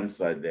will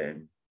answer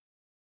them.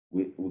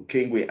 The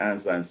king will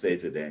answer and say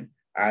to them,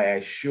 I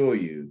assure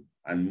you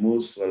and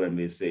most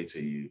solemnly say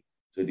to you,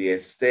 to the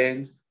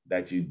extent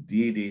that you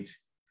did it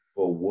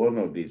for one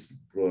of these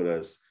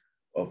brothers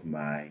of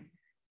mine,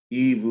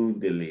 even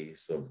the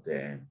least of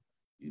them,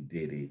 you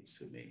did it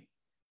to me.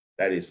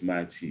 That is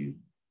Matthew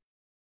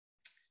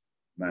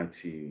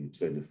Matthew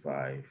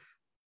 25,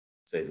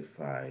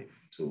 35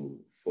 to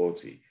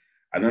 40.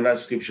 Another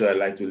scripture I'd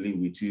like to leave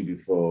with you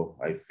before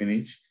I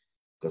finish,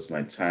 because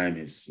my time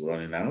is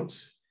running out.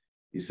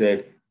 He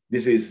said,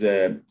 this is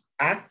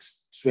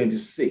Acts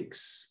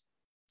 26,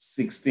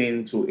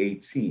 16 to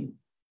 18.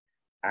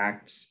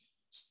 Acts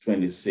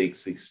 26,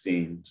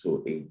 16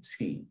 to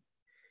 18.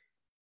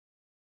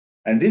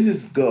 And this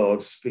is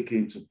God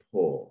speaking to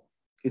Paul.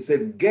 He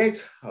said,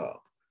 get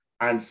up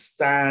and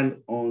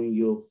stand on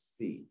your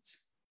feet.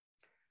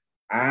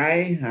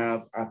 I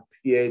have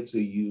appeared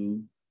to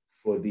you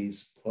for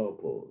this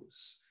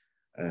purpose.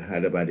 I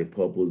heard about the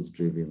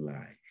purpose-driven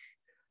life.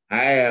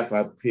 I have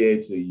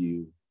appeared to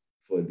you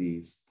for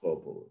this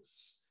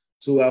purpose,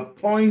 to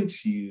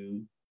appoint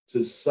you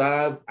to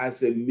serve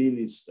as a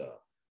minister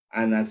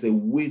and as a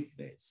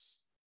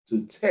witness,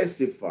 to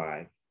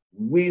testify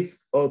with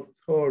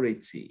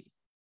authority,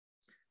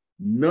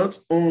 not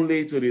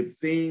only to the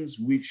things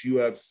which you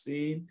have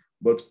seen,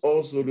 but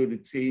also to the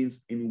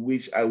things in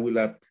which I will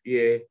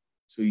appear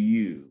to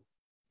you,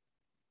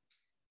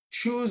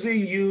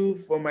 choosing you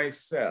for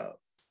myself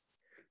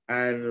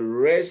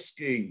and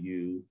rescuing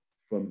you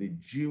from the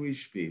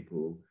Jewish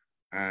people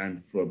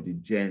and from the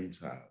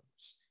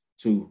Gentiles,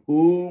 to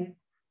whom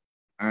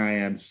I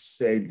am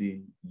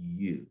sending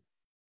you,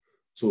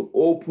 to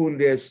open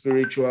their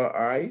spiritual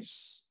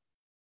eyes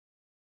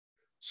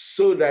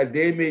so that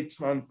they may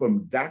turn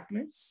from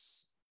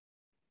darkness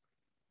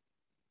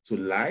to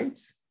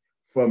light,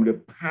 from the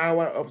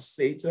power of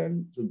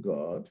Satan to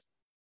God,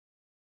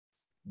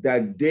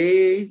 that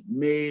they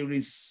may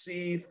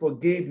receive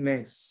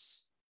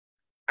forgiveness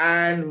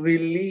and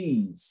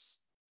release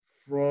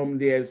from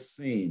their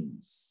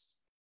sins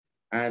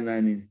and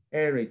an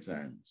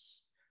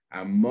inheritance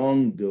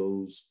among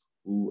those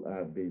who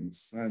have been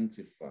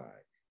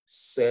sanctified,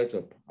 set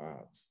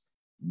apart,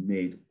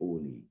 made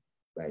holy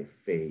by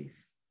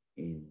faith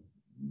in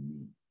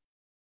me.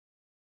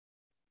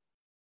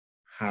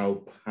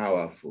 How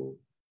powerful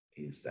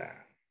is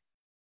that?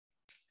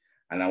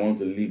 And I want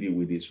to leave you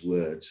with these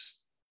words.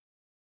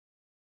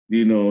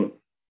 You know,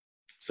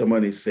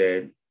 somebody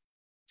said,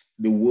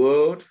 the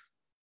world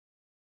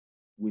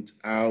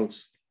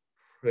without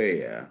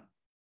prayer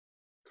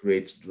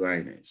creates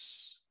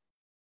dryness,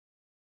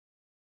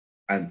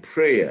 and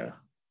prayer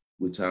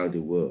without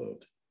the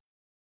word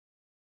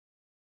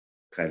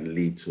can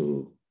lead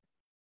to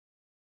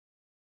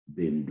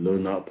being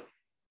blown up.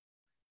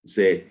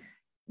 Say,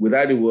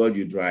 without the word,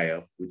 you dry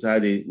up.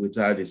 Without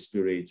the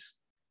spirit,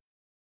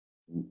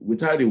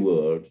 without the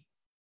word,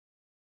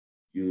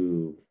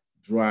 you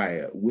dry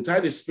up.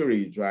 Without the spirit,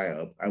 you dry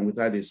up, and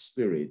without the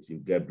spirit, you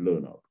get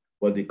blown up.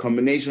 But the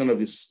combination of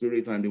the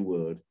spirit and the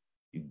word,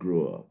 you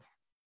grow up.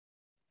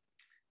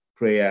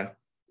 Prayer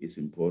is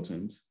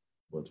important,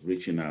 but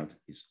reaching out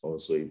is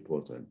also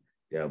important.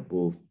 They are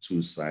both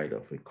two sides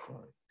of a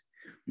coin.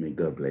 May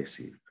God bless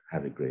you.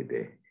 Have a great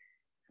day.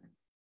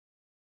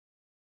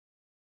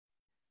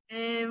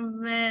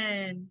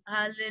 Amen.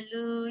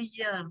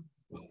 Hallelujah.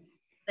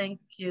 Thank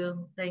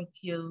you. Thank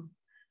you.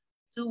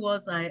 Two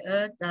words I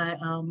heard. I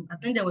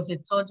think there was a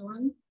third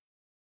one.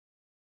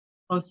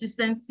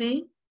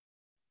 Consistency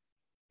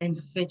and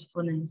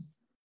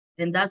faithfulness.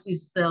 And that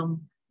is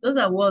those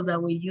are words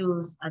that we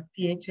use at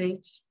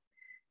PHH.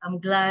 I'm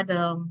glad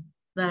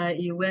that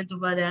you went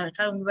over there. I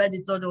can't remember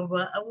the third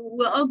over.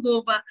 We'll all go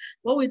over.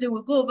 What we do,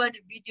 we'll go over the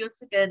video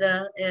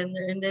together and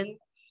then,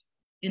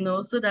 you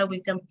know, so that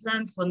we can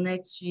plan for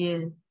next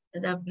year.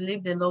 And I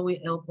believe the Lord will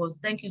help us.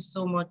 Thank you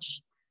so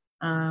much,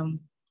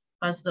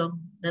 Pastor.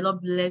 The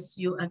Lord bless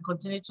you and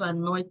continue to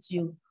anoint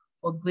you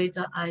for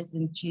greater eyes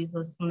in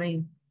Jesus'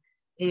 name.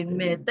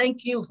 Amen.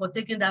 Thank you for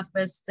taking that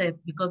first step,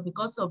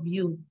 because of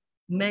you,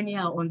 many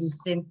are on the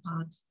same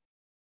path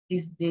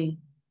this day.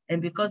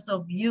 And because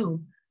of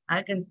you,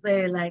 I can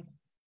say, like,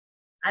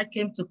 I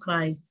came to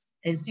Christ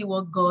and see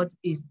what God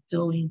is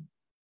doing.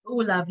 Who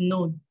will have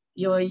known?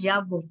 You're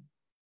Yabo.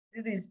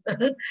 This is,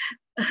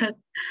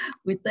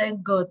 we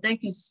thank God.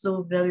 Thank you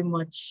so very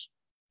much.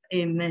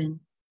 Amen.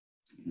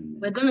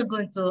 We're going to go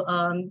into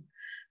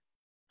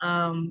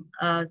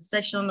a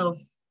section of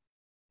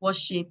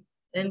worship.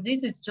 And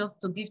this is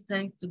just to give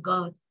thanks to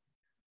God.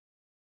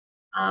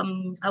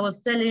 I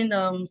was telling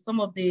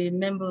some of the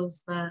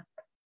members that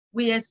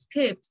we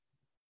escaped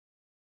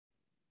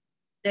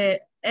the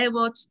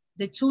Herodian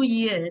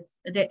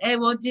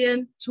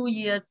 2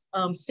 years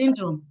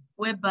syndrome,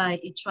 whereby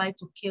it tried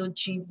to kill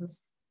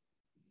Jesus.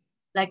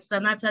 Like Sir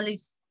Natalie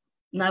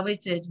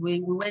narrated,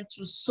 we went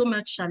through so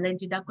much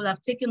challenge that could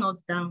have taken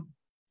us down.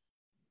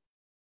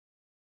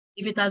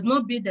 If it has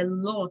not been the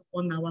Lord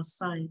on our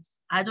side,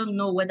 I don't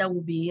know whether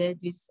we'll be here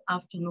this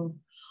afternoon.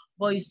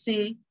 But you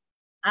see,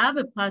 I have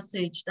a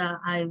passage that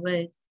I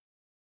read.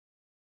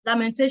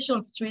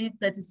 Lamentations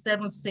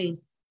 3:37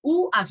 says,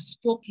 who has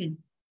spoken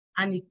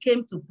and it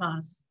came to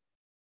pass?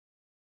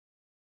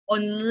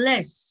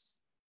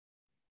 Unless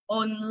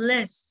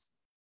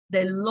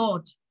the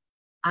Lord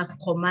has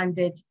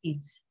commanded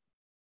it.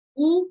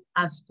 Who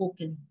has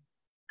spoken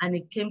and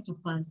it came to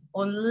pass?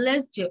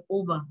 Unless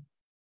Jehovah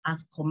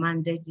has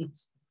commanded it.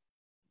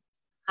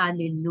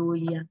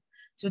 Hallelujah.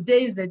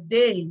 Today is the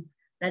day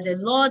that the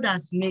Lord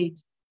has made,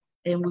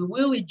 and we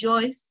will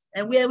rejoice,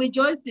 and we are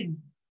rejoicing,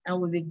 and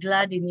we'll be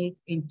glad in it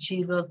in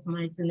Jesus'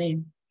 mighty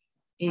name.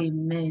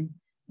 Amen.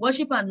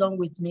 Worship along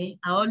with me.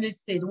 I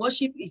always say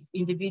worship is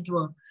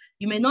individual.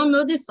 You may not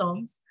know the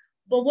songs,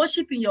 but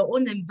worship in your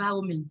own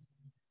environment.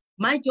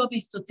 My job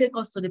is to take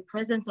us to the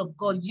presence of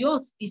God.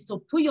 Yours is to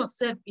put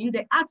yourself in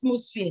the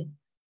atmosphere,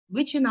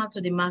 reaching out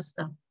to the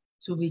Master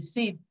to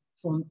receive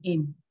from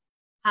him.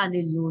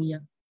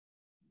 Hallelujah.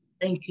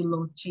 Thank you,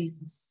 Lord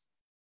Jesus.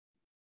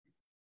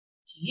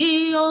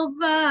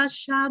 Jehovah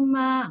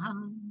Shammah,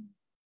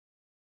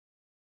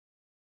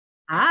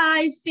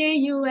 I see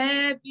you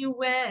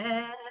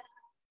everywhere.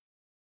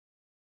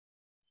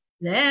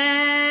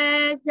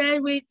 Blessed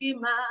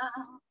Redeemer,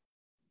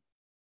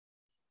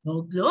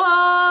 your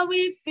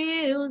glory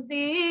fills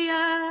the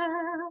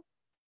earth.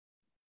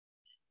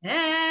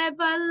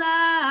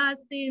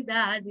 Everlasting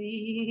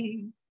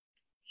Daddy,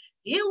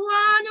 the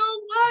one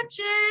who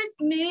watches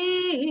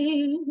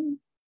me.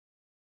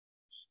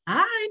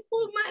 I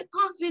put my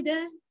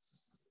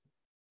confidence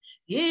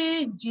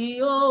in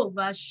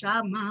Jehovah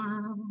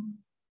Shammah.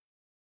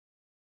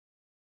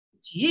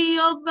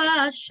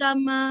 Jehovah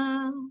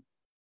Shammah,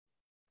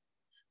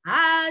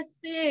 I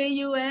see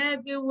you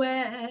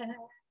everywhere.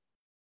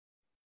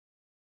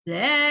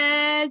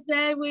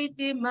 Blessed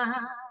Redeemer,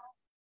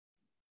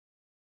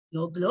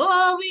 your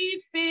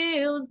glory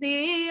fills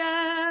the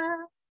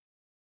earth.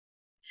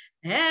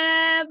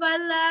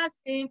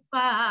 Everlasting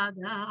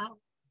Father,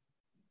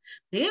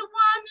 the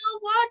one who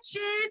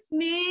watches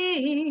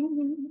me.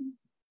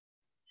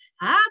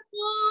 I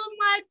put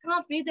my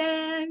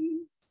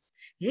confidence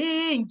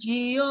in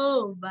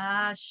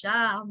Jehovah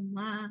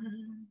Shammah.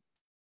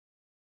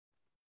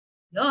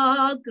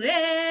 Your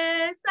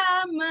grace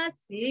and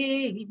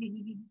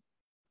mercy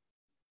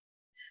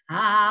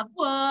have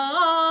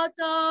brought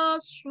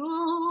us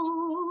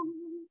through.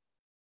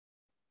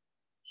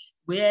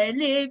 We're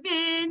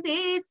living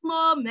this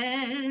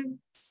moment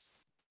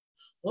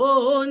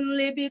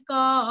only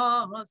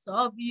because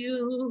of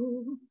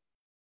you.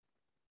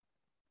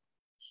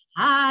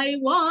 I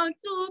want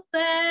to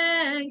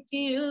thank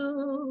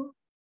you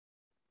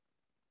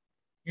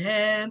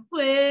and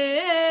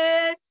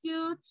praise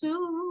you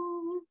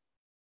too.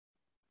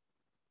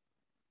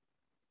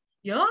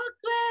 Your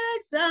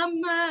grace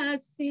and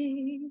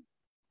mercy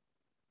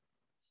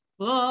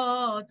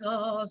brought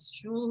us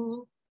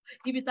through.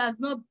 If it has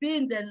not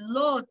been the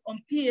Lord on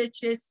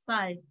PHH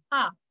side,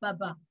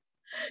 Baba,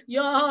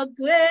 your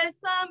grace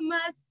and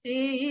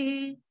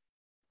mercy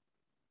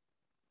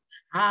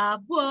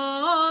have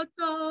brought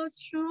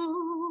us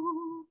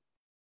through.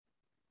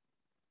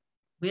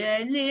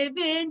 We're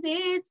living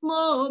this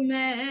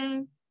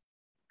moment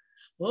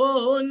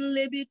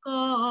only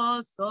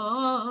because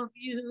of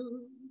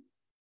you.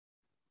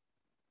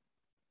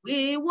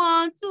 We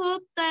want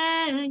to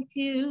thank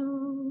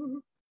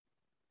you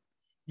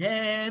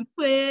and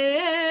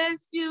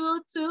praise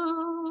you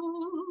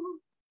too.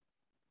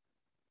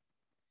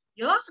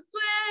 Your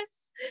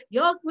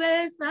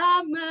grace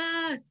and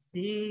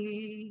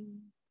mercy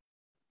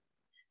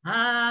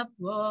have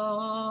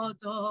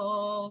brought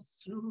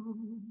us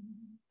through.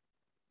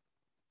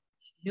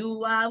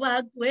 You are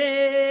a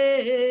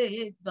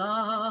great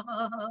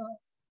God.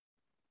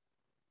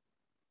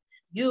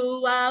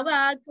 You are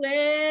a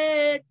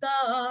great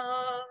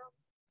God.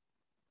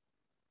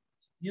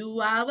 You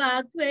are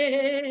a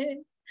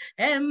great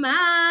and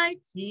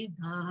mighty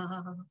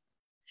God.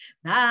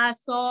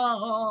 That's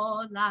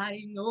all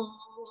I know.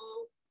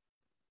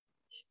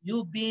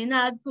 You've been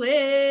a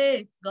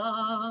great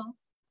God.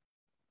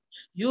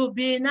 You've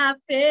been a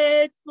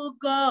faithful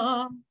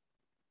God.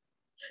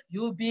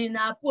 You've been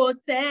a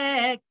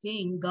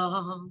protecting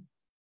God.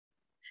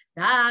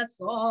 That's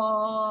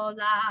all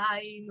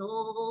I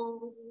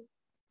know.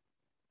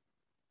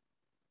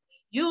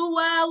 You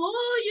are who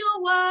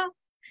you are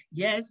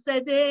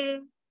yesterday,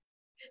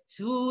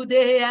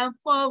 today, and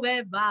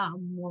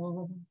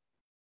forevermore.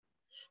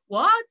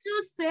 What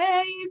you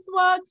say is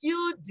what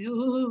you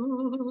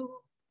do.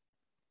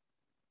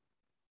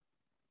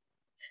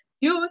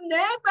 You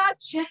never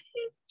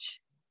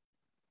change.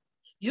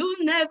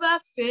 You never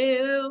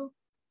fail.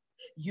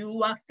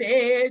 You are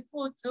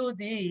faithful to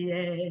the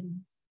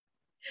end.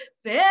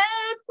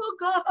 Faithful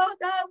God,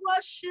 I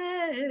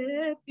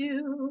worship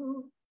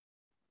you.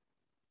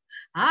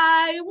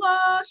 I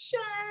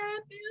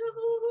worship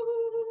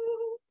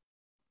you.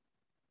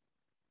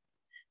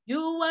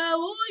 You are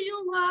who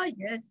you are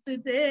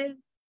yesterday,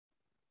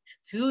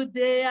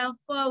 today, and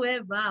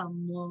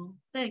forevermore.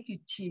 Thank you,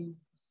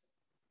 Jesus.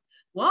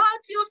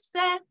 What you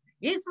said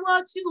is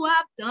what you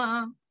have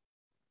done.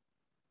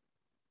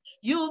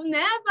 You've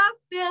never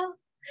failed,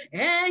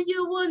 and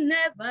you will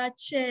never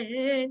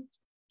change,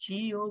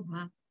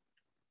 Jehovah.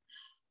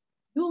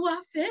 You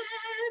are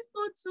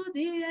faithful to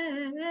the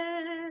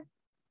end.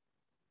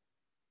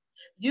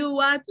 You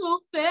are too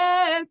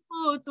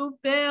faithful to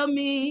fail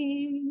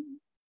me.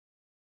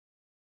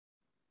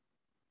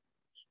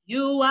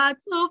 You are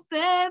too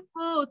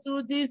faithful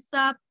to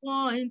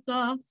disappoint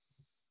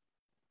us.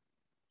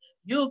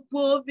 You've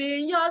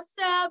proven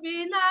yourself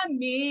in our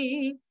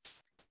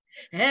midst,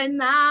 and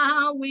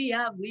now we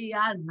have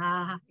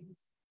realized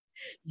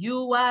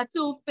you are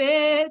too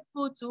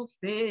faithful to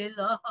fail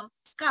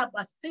us.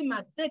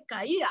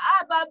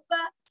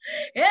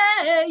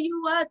 Hey,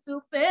 you are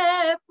too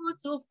faithful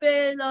to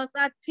fail us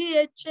at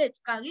PHH.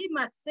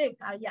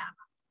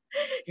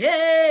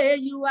 Hey,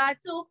 you are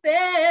too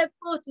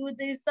faithful to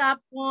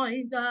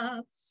disappoint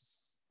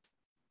us.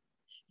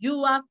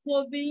 You have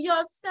proven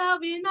yourself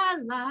in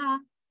our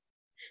lives,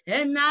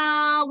 and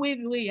now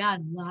we've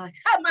realized.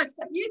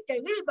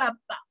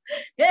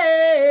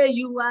 Hey,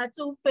 you are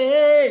too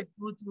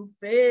faithful to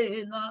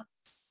fail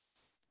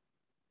us.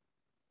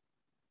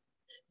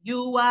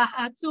 You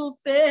are too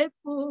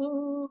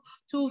faithful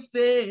to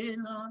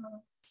fail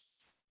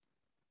us.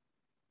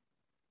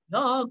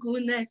 Your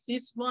goodness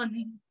is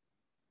running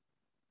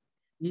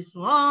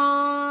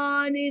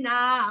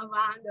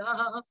around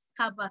us.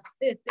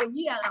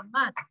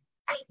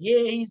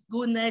 Yeah, his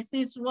goodness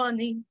is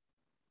running.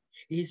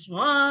 It's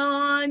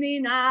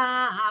running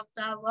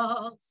after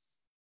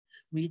us.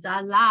 With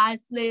our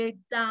lives laid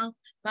down,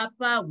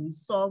 Papa, we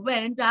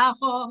surrender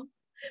all.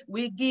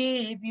 We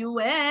give you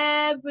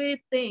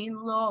everything,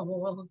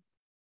 Lord.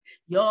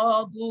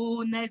 Your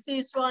goodness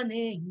is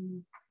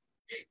running.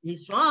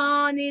 It's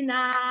running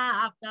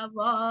after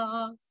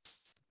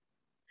us.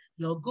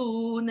 Your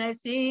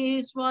goodness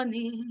is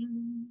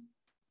running.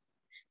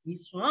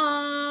 It's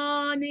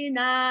running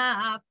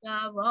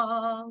after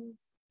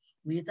us.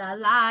 With our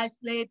lives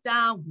laid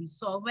down, we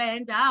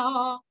surrender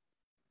all.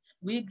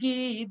 We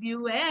give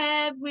you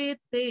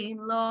everything,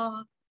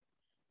 Lord.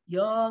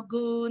 Your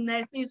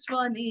goodness is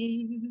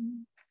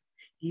running.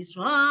 It's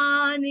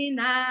running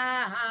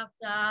after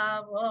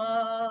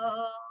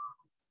us.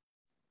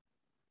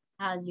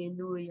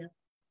 Hallelujah.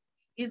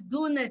 His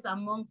goodness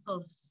amongst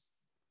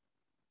us.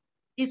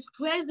 His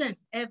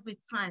presence every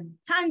time.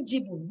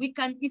 Tangible.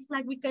 It's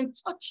like we can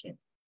touch him.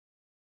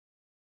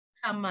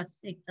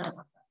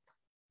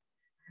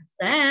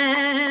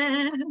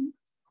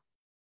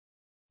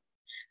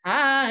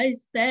 I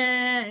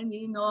stand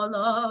in all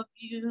of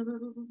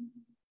you.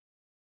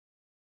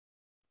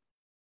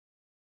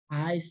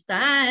 I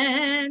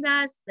stand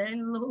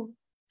low.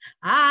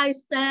 I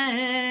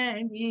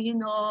stand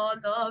in all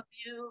of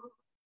you.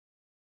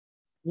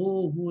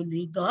 Oh,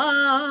 holy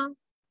God,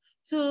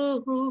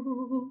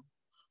 to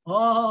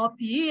all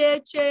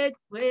PHH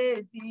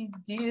praise is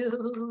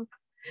due.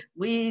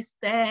 We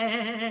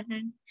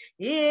stand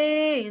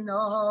in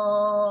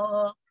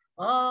awe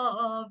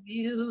of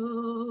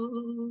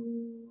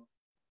you.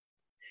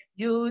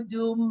 You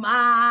do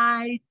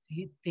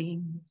mighty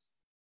things.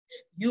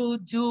 You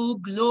do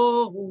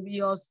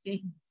glorious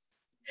things.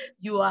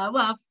 You are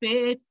a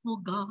faithful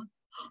God.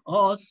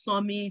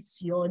 Awesome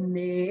is your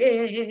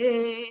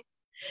name.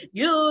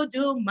 You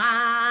do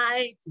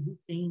mighty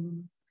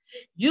things.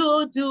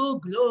 You do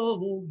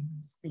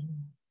glorious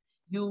things.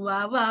 You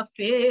are a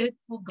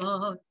faithful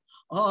God.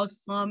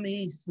 Awesome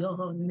is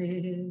your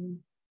name.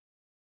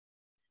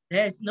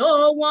 There's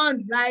no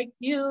one like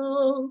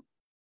you,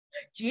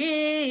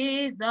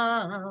 Jesus.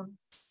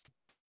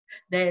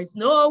 There's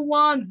no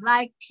one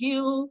like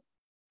you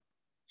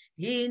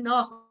in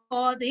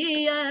all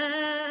the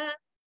earth.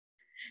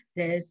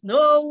 There's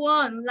no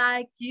one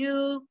like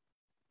you,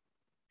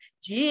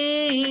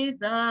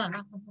 Jesus.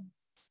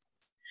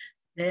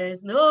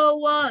 There's no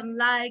one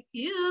like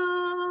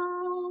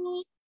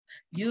you.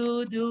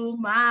 You do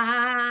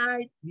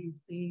mighty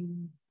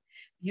things.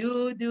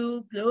 You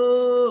do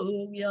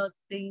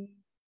glorious things.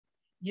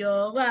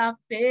 You're a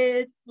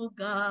faithful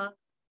God.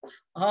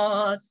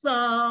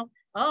 Awesome,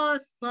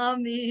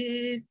 awesome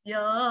is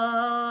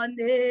your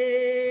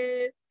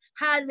name.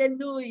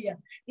 Hallelujah.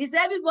 Is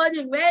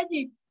everybody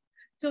ready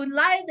to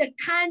light the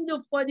candle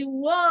for the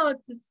world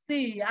to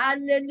see?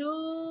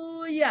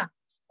 Hallelujah.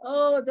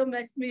 Oh, don't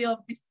mess me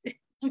up this thing.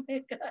 Oh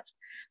my gosh.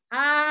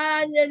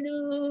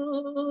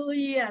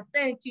 Hallelujah.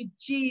 Thank you,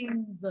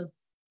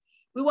 Jesus.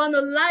 We want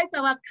to light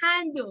our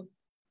candle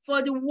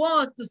for the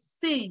world to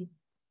see.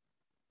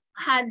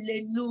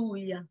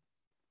 Hallelujah.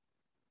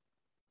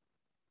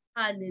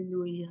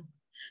 Hallelujah.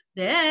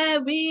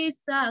 There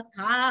is a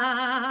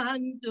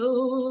candle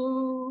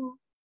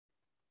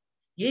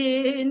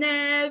in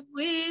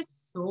every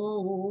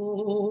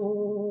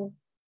soul,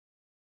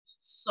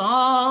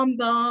 some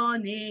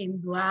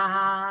burning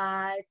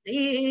brightly,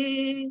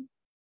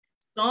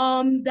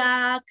 some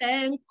dark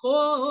and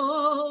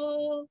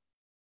cold.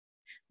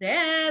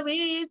 There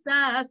is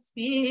a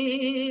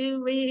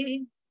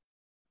spirit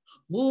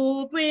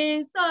who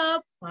brings a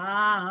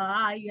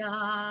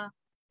fire,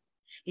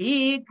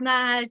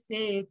 ignites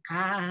a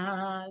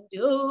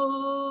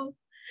candle,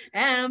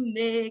 and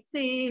makes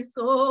it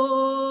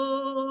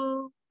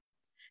so.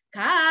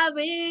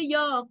 Carry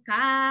your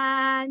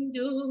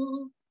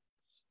candle,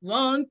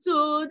 run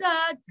to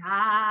the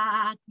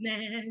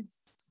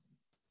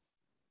darkness,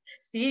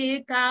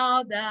 seek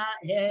out the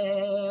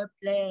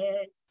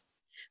helpless,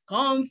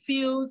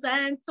 confused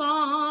and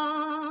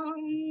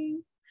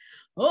torn.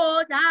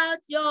 Hold out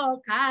your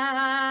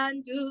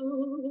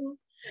candle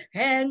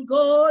and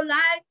go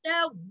light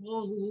the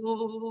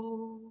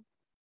world.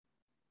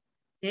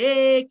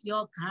 Take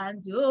your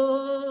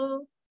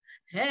candle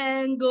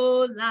and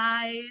go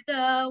light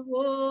the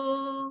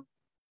world.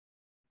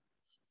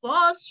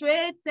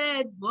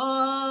 Frustrated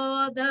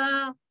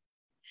brother,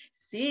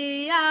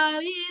 see how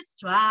he's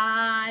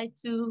tried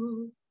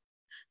to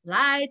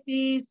light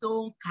his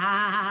own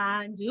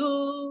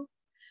candle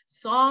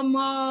some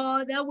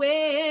other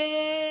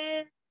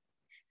way.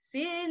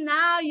 See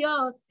now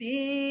your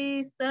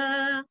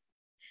sister,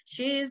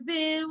 she's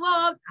been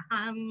warped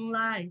and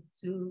light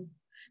too.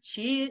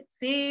 She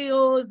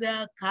holds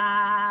a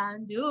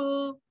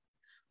candle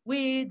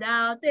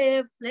without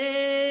a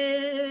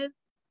flame.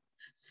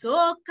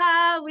 So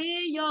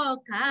carry your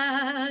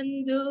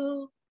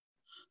candle,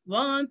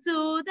 run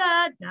to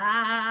the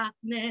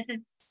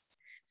darkness,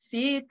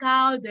 seek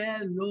out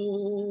the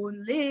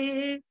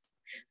lonely,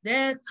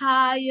 the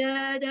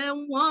tired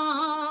and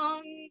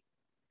worn,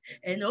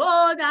 and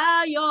hold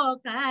out your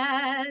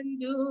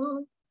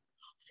candle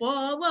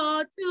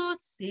forward to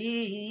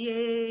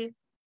see.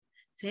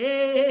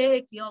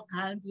 Take your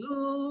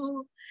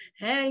candle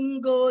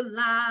and go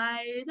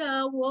light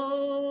the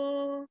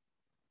world.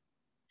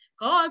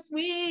 'Cause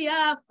we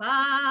are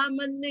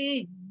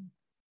family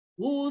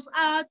whose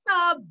hearts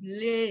are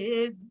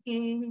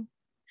blazing.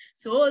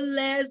 So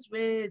let's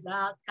raise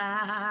our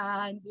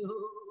candles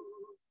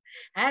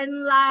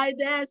and light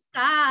the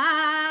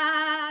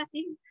sky,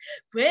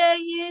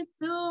 praying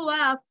to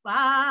our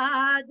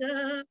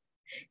Father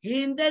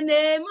in the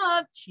name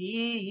of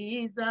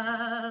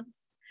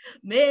Jesus.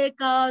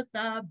 Make us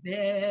a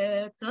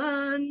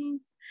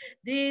beacon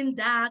in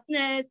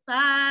darkness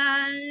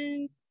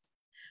times.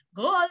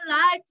 Go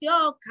light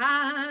your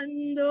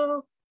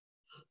candle,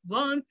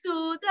 run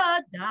to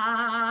the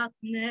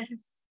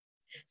darkness,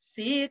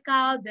 seek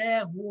out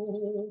the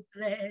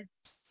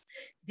hopeless,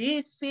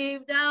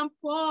 deceived and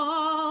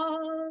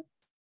poor.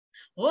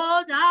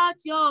 Hold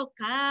out your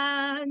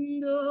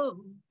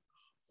candle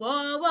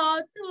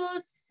forward to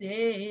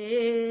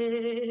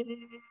say.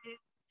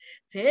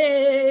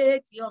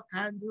 Take your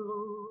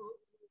candle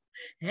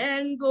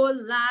and go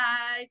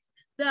light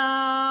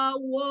the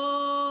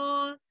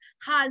world.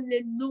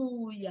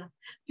 Hallelujah.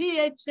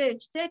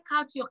 PHH, take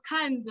out your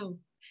candle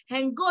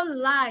and go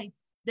light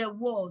the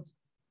world.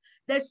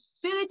 The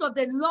Spirit of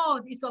the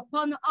Lord is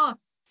upon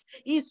us.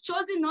 He's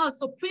chosen us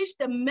to preach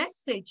the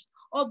message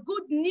of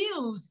good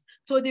news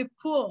to the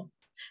poor.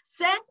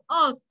 Sent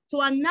us to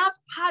announce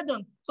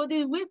pardon to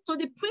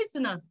the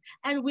prisoners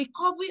and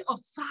recovery of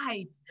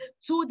sight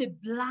to the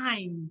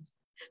blind.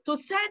 To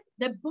set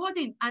the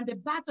burdened and the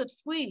battered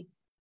free.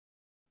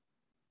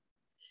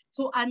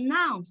 To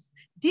announce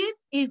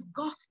this is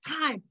God's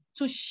time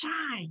to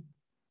shine.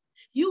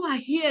 You are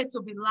here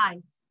to be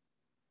light.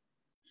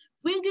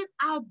 Bringing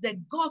out the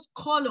God's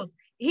colors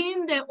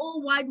in the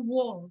whole wide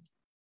world.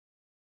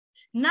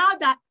 Now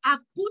that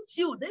I've put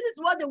you, this is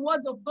what the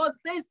word of God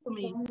says to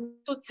me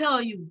to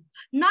tell you.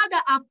 Now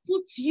that I've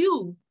put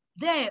you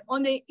there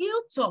on the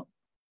hilltop,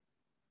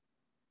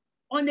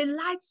 on the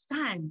light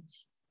stand,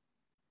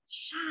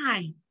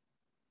 shine.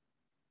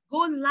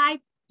 Go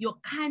light your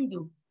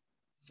candle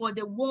for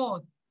the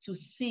world to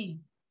see.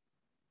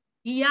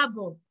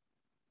 Iyabo,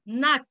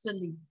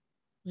 Natalie,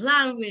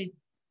 Lanre,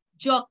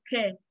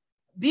 Joke,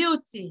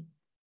 Beauty,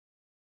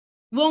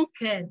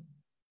 Ronke,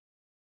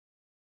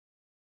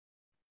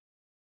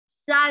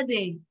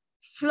 Shade,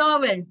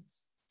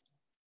 Florence,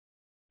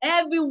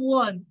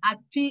 everyone at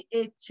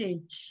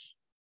PHH,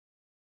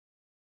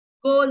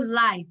 go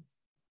light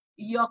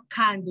your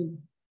candle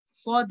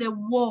for the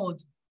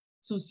world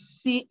to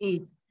see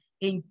it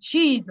in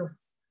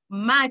Jesus'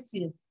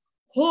 mightiest,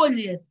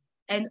 holiest,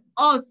 and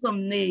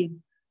awesome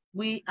name.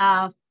 We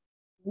have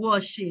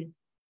worshipped.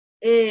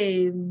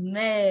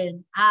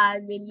 Amen.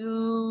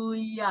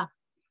 Hallelujah.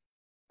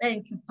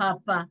 Thank you,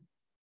 Papa.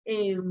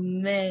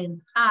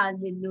 Amen.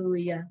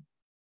 Hallelujah.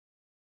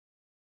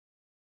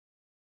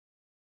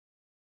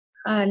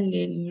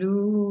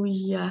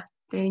 Hallelujah.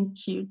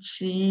 Thank you,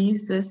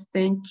 Jesus.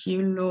 Thank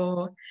you,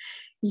 Lord.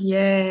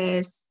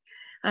 Yes,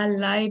 I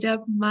light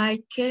up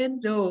my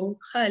candle.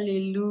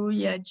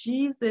 Hallelujah.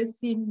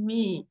 Jesus in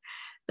me,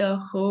 the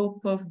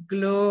hope of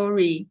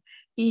glory.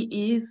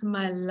 He is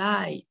my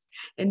light.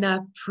 And I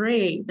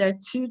pray that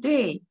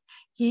today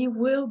he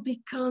will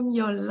become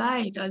your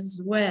light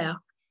as well,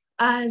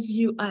 as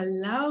you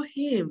allow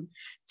him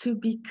to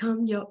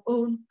become your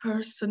own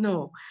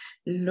personal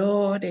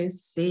Lord and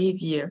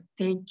Savior.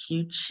 Thank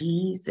you,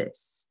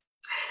 Jesus.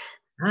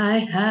 I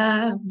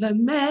have a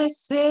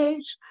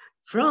message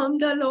from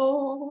the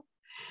Lord.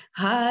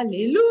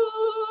 Hallelujah.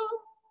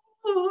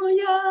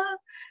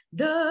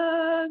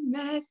 The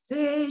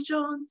message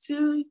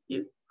unto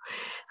you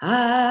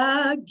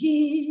I give.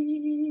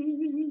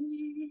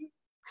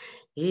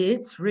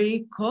 It's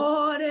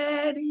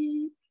recorded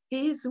in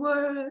his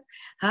word.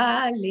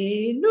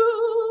 Hallelujah.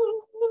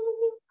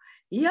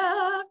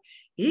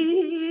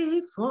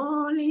 if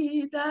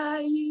only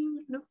that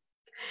you look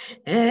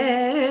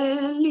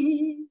and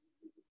leave.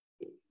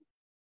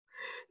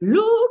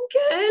 Look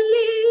and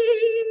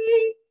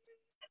leave,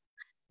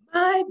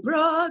 my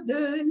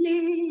brother,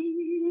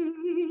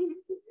 leave.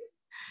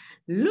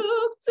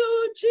 Look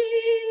to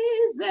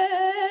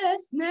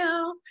Jesus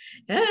now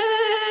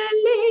and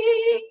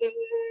live.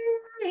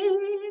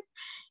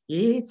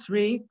 It's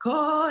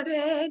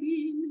recorded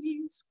in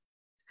his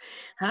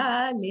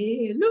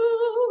hallelujah.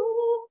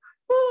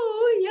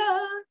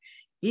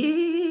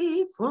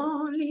 If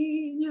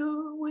only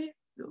you will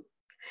look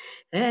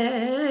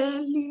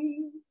and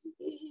live.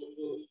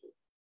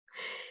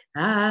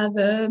 Have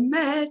a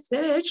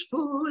message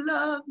full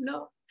of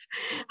love.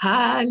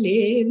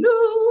 Hallelujah.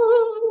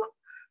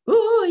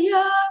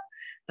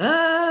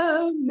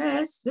 A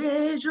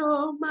message,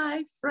 oh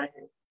my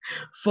friend,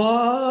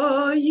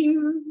 for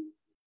you.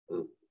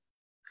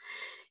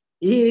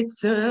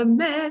 It's a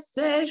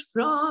message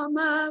from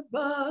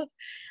above.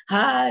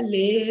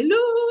 Hallelujah.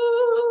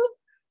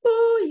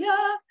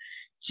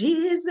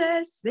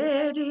 Jesus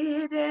said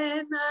it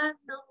and I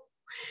know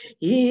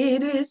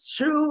it is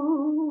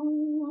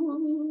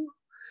true.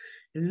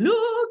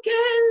 Look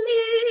and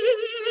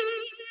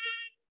live,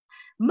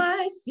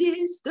 my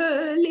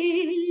sister,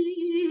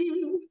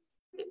 live.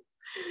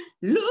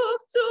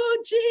 Look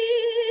to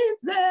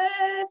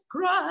Jesus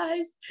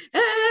Christ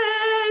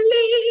and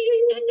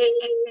live.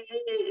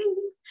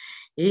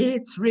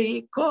 It's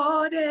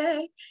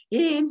recorded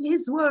in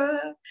his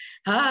word.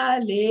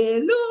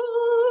 Hallelujah.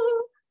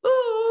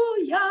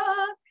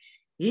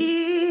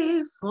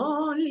 If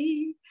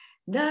only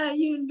that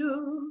you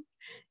look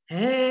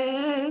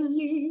and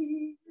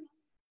live.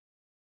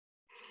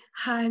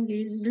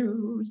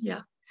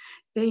 Hallelujah.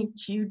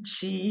 Thank you,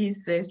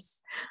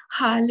 Jesus.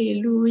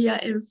 Hallelujah.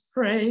 And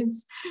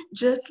friends,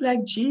 just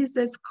like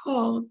Jesus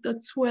called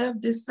the 12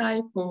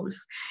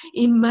 disciples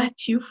in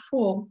Matthew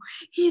 4,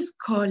 he's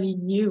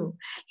calling you.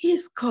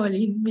 He's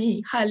calling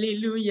me,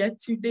 hallelujah,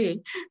 today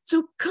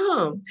to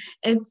come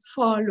and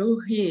follow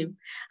him.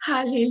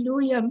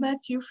 Hallelujah.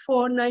 Matthew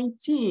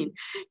 4:19,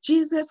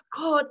 Jesus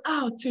called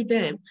out to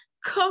them,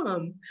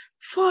 come,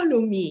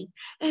 follow me,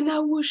 and I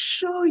will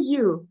show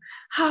you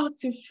how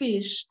to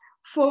fish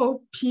for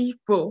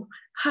people.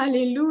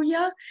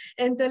 Hallelujah.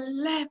 And they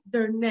left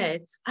their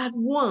nets at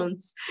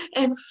once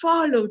and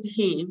followed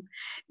him.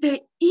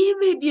 They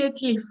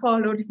immediately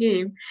followed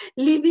him,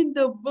 leaving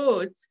the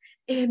boats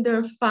and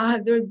their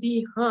father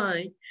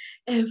behind.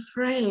 And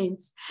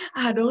friends,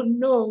 I don't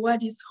know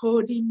what is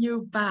holding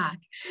you back,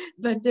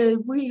 but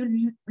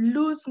we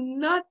lose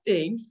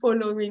nothing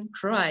following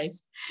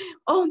Christ.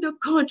 On the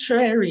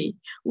contrary,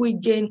 we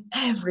gain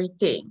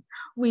everything.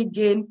 We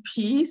gain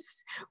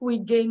peace, we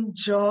gain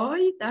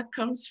joy that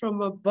comes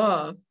from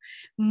above.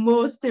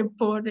 Most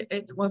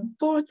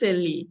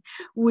importantly,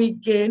 we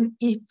gain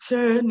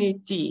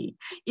eternity,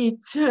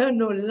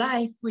 eternal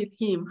life with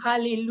him.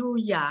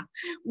 Hallelujah.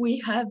 We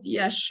have the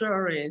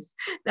assurance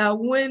that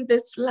when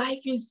this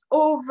life is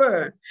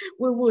over,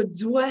 we will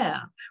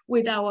dwell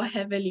with our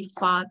Heavenly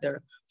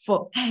Father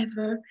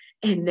forever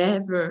and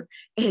ever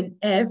and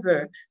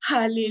ever.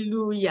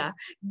 Hallelujah.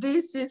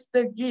 This is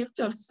the gift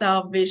of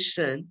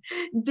salvation.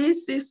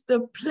 This is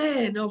the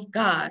plan of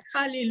God.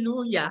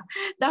 Hallelujah.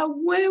 That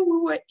when we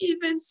were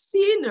even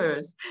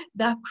sinners,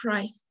 that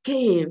Christ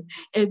came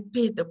and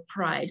paid the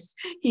price.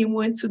 He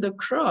went to the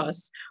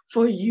cross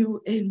for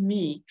you and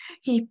me.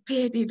 He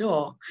paid it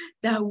all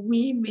that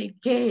we may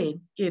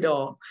gain it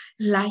all.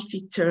 Life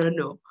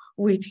eternal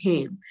with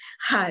him.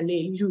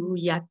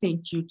 Hallelujah.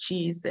 Thank you,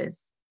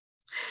 Jesus.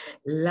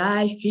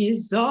 Life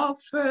is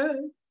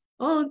offered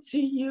unto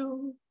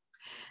you.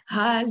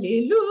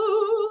 Hallelujah.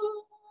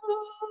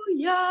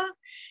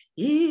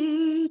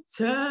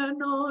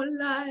 Eternal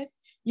life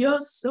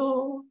your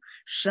soul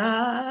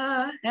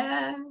shall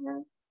have.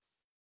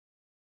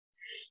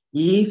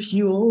 If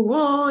you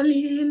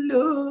only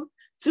look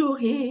to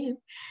him.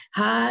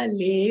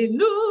 Hallelujah.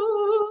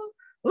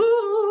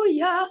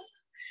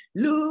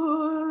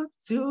 Look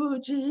to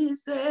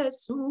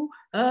Jesus who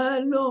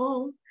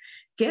alone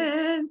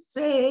can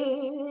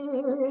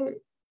save.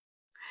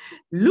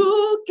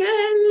 Look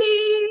and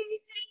live,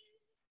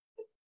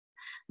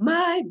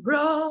 my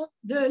brother,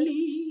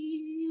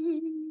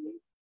 live.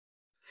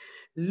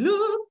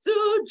 Look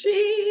to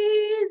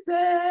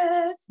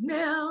Jesus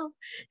now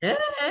and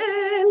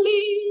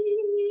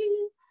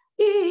live.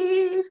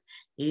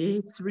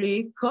 It's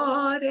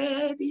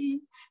recorded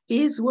in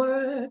his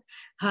word.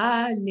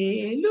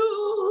 Hallelujah.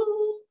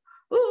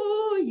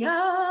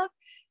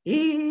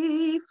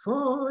 If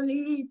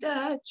only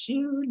that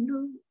you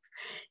look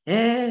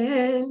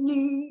and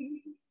live.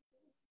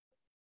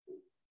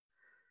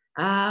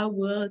 I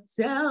will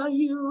tell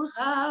you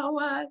how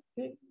I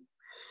think.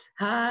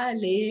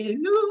 Hallelujah.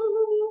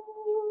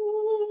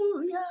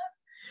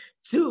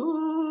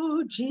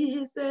 To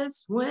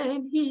Jesus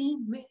when he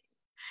made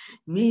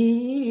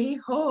me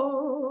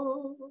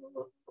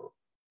whole.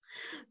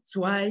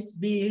 Twice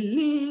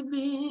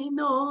believing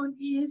on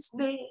his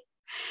name.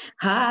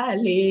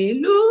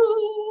 Hallelujah.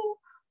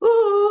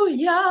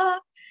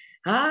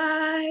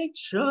 I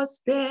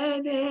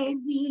trusted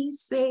and he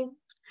saved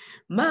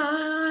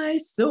my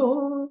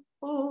soul.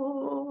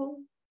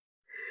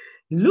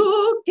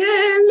 Look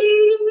and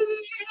live,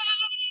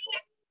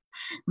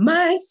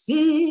 my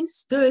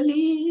sister,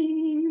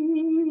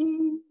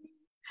 live.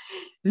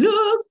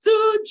 Look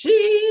to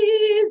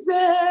Jesus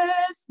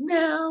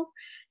now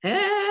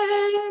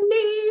and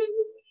live.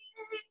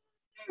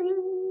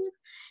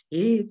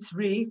 It's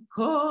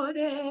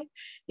recorded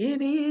in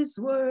his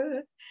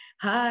word.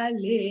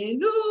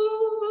 Hallelujah.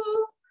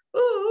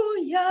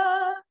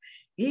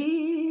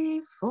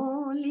 If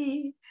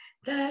only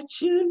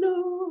that you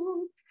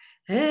look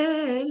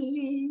and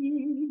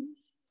live.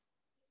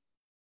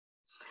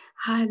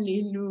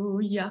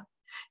 Hallelujah.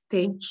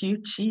 Thank you,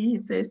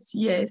 Jesus.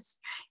 Yes,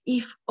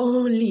 if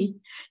only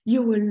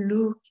you will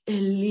look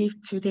and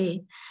live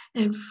today.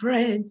 And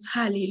friends,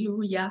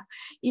 hallelujah,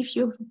 if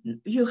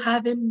you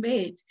haven't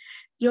made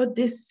your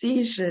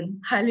decision,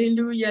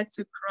 hallelujah,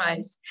 to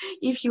Christ,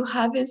 if you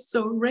haven't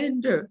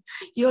surrendered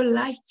your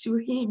life to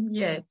him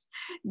yet,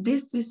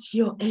 this is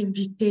your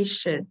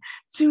invitation.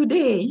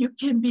 Today, you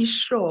can be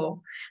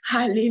sure,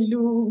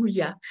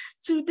 hallelujah,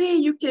 today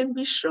you can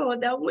be sure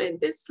that when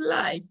this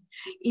life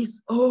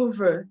is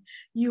over,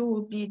 you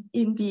will be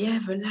in the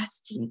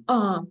everlasting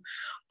arm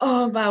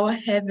of our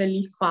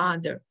Heavenly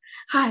Father.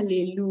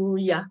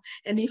 Hallelujah.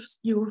 And if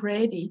you're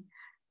ready,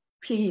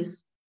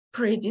 please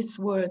pray this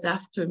word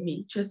after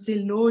me. Just say,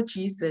 Lord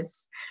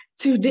Jesus,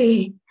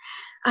 today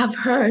I've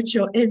heard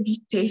your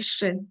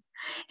invitation,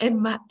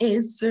 and my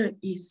answer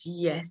is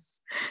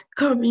yes.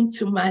 Come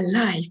into my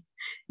life.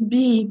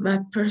 Be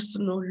my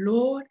personal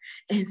Lord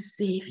and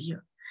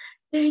Savior.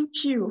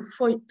 Thank you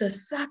for the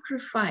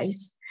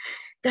sacrifice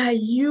that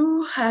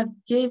you have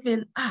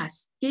given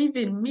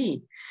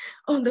me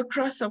on the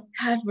cross of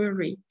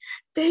Calvary.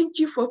 Thank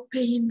you for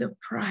paying the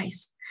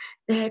price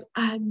that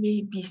I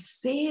may be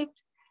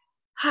saved.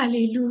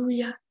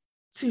 Hallelujah.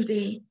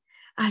 Today,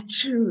 I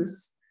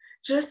choose,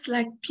 just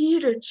like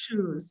Peter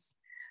chose,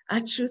 I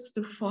choose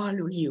to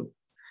follow you.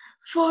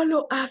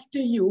 Follow after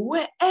you.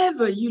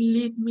 Wherever you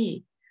lead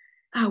me,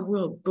 I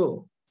will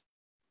go.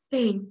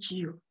 Thank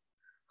you.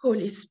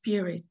 Holy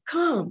Spirit,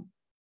 come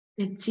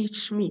and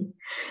teach me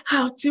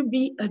how to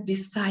be a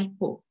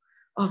disciple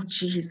of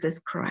Jesus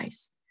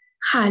Christ.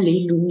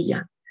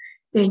 Hallelujah.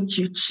 Thank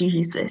you,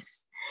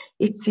 Jesus.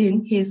 It's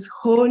in his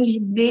holy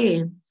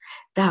name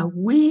that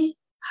we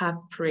have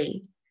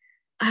prayed.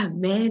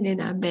 Amen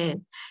and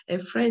amen.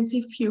 And friends,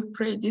 if you've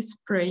prayed this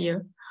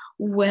prayer,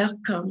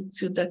 welcome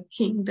to the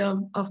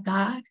kingdom of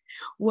God,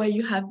 where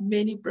you have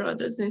many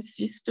brothers and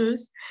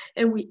sisters.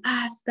 And we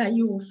ask that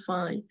you will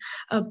find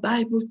a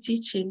Bible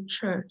teaching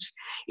church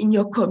in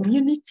your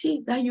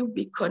community, that you'll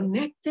be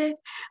connected.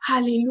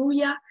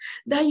 Hallelujah.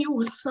 That you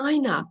will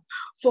sign up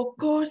for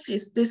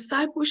courses,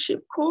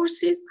 discipleship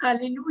courses.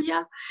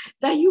 Hallelujah.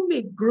 That you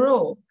may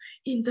grow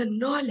in the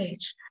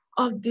knowledge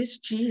of this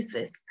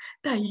Jesus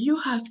that you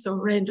have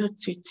surrendered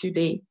to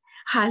today.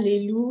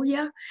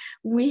 Hallelujah.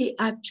 We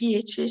at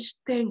PHH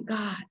thank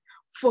God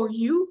for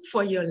you,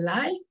 for your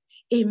life.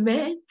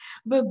 Amen.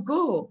 But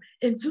go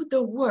and do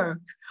the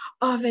work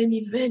of an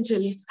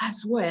evangelist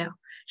as well.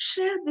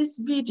 Share this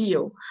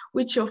video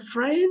with your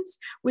friends,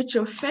 with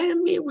your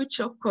family, with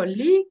your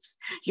colleagues,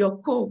 your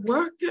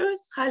co-workers.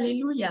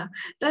 Hallelujah.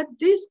 That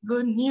this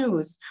good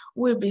news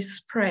will be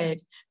spread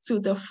to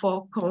the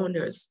four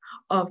corners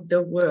of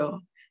the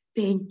world.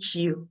 Thank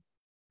you.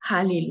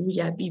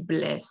 Hallelujah. Be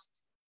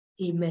blessed.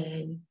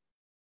 Amen.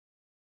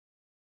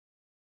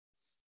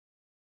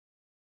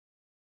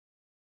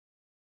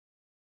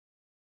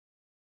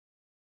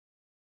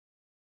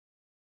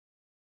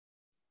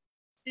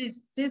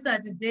 These are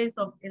the days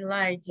of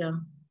Elijah.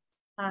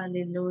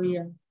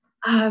 Hallelujah.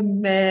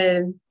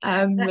 Amen.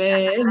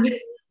 Amen.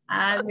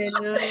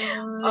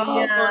 Hallelujah.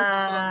 Almost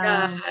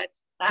forgot.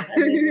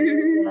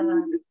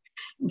 Hallelujah.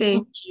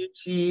 Thank you,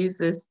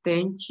 Jesus.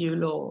 Thank you,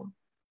 Lord.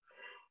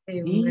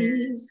 Amen.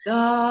 These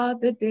are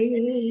the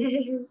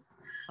days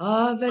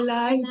of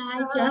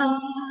Elijah,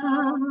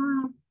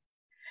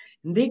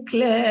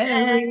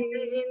 declaring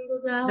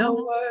the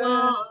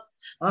word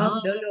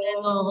of the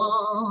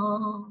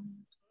Lord.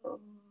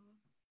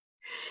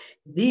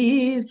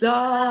 These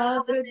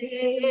are the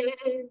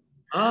days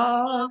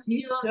of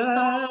his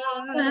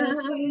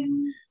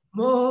son,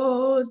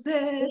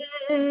 Moses,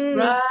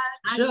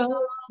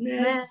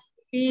 righteousness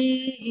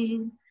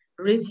being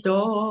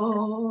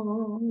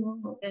restored.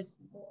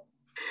 Yes.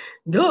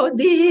 Though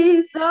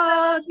these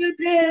are the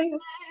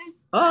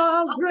days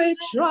of great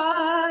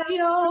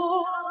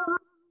trial,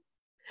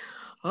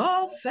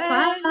 of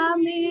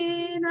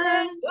famine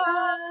and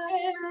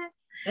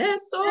darkness and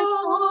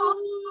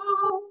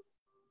sorrow,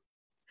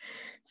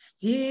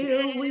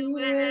 still we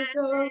hear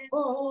the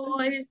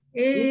voice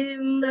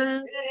in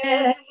the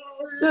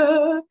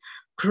desert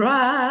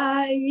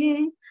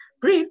crying,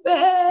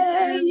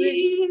 prepare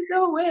ye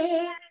the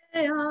way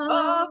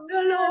of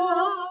the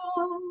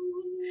Lord.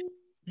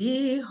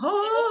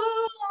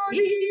 Behold,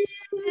 he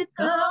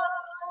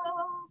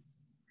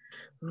comes,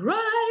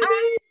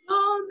 riding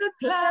on the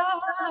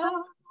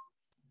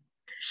clouds,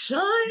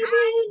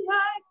 shining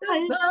like the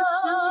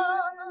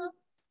sun,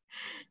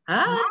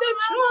 and the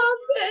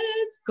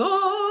trumpets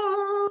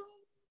go.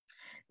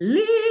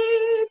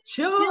 Lift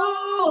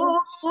your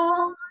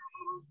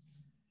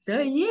voice,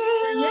 the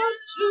year of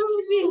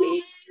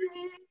Jubilee.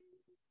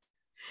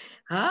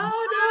 Out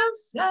of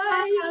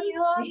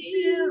Zion's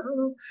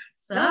hill,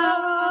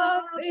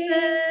 salvation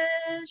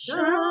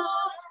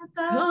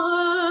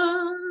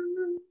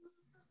comes.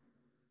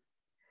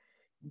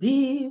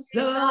 These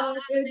are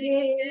the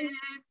days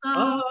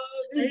of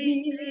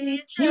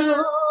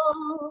Ezekiel.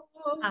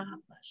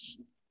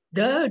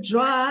 The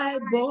dry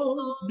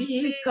bones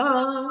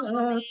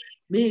becoming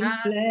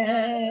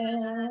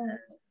flesh.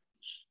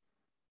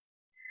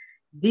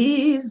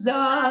 These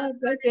are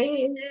the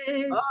days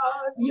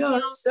of your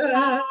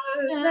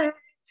servant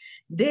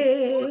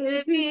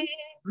David,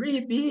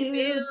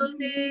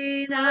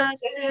 rebuilding a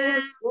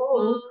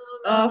temple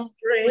of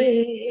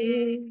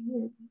praise.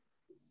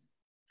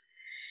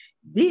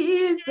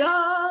 These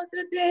are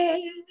the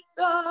days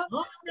of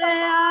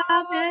the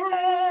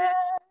harvest.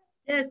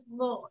 Yes,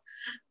 Lord.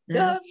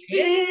 The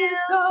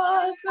fields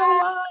are so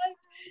wide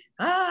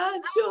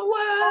as your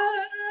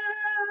word,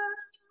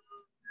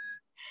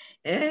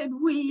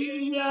 and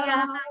we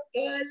are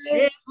the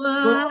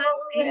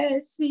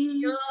laborers in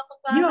your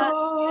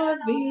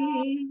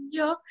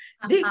vineyard,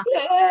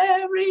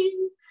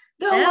 declaring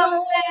the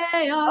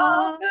way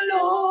of the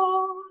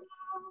Lord.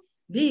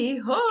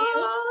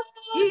 Behold,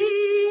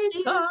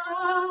 he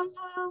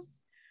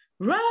comes,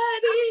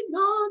 riding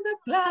on the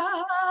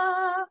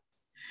cloud,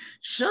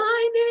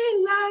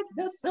 shining like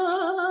the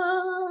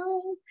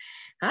sun,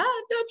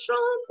 and the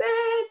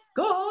trumpets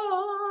go.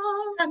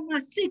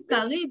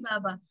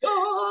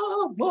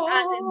 Your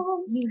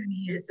voice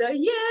is the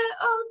year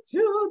of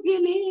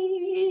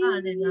Jubilee.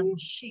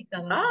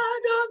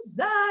 Out of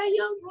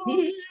Zion's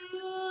hill,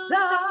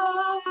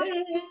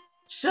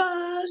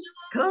 salvation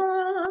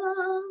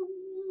comes.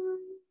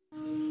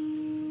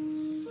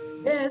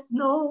 There's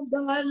no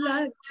God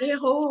like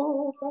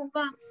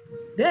Jehovah.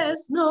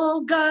 There's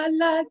no God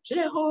like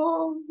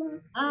Jehovah.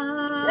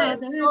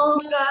 There's no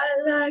God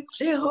like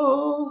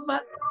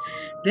Jehovah.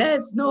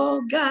 There's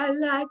no God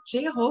like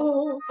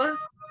Jehovah.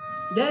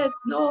 There's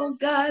no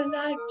God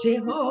like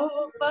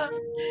Jehovah.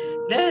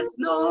 There's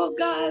no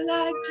God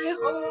like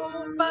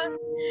Jehovah.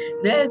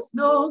 There's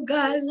no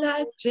God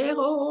like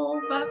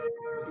Jehovah.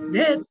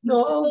 There's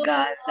no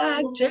God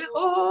like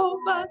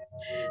Jehovah.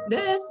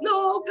 There's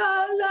no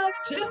God like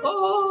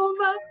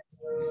Jehovah.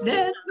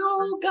 There's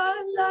no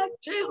God like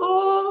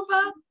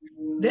Jehovah.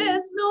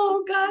 There's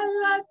no God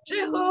like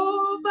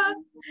Jehovah.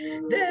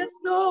 There's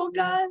no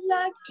God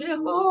like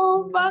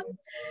Jehovah.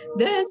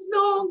 There's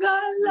no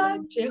God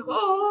like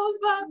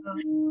Jehovah.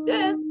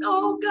 There's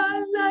no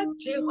God like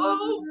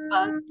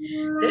Jehovah.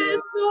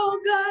 There's no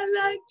God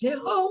like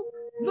Jehovah.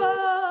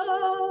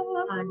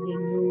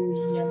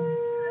 Hallelujah.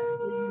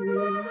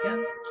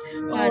 Hallelujah.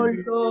 Oh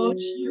Lord,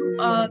 you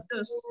are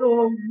the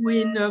soul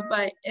winner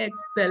by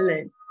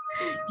excellence.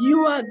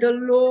 You are the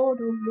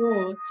Lord of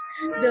Lords,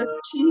 the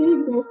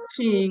King of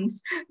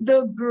Kings,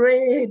 the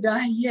great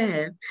I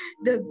am,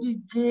 the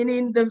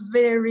beginning, the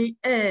very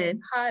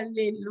end.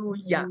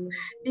 Hallelujah.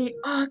 The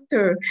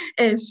author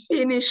and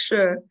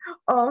finisher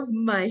of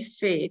my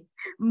faith,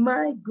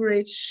 my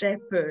great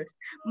shepherd,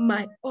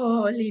 my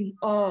all in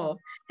all,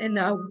 and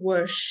I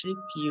worship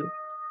you.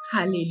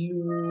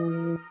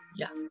 Hallelujah.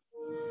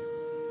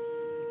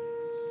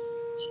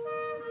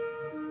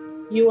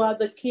 You are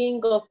the King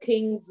of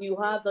Kings. You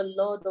are the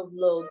Lord of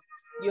Lords.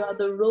 You are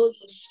the Rose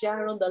of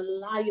Sharon, the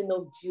Lion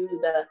of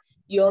Judah.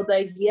 You're the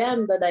I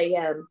am that I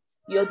am.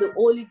 You're the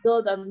only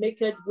God that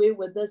maketh way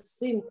where there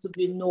seems to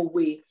be no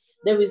way.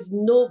 There is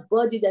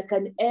nobody that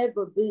can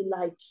ever be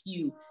like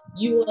you.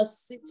 You are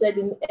seated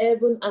in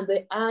heaven and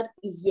the earth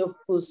is your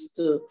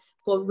footstool.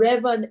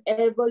 Forever and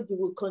ever, you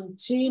will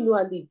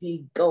continually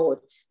be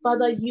God.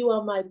 Father, you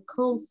are my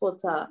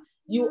comforter.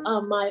 You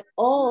are my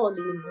all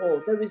in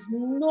all. There is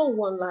no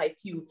one like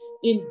you.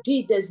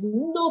 Indeed, there's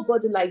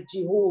nobody like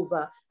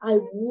Jehovah. I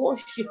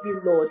worship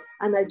you, Lord,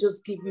 and I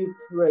just give you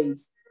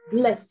praise.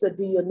 Blessed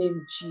be your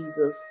name,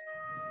 Jesus.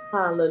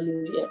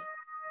 Hallelujah.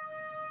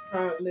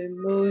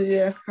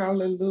 Hallelujah,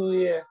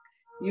 hallelujah.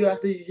 You are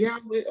the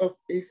Yahweh of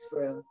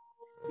Israel.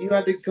 You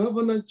are the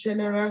Governor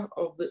General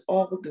of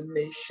all the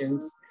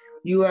nations.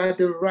 You are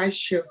the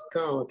righteous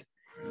God,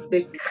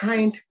 the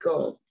kind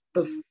God,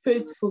 the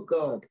faithful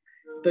God,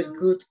 the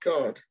good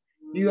God.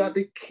 You are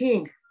the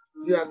King.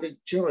 You are the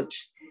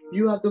Judge.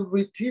 You are the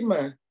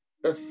Redeemer,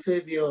 the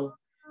Savior.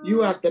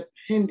 You are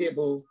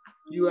dependable.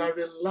 You are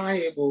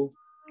reliable.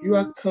 You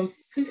are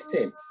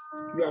consistent.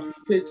 You are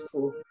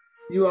faithful.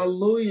 You are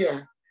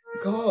loyal.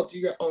 God,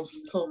 you are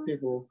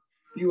unstoppable.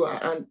 You are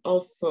an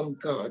awesome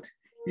God.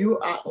 You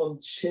are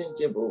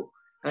unchangeable,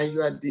 and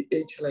you are the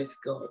ageless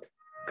God.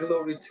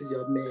 Glory to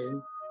your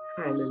name.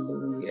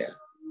 Hallelujah.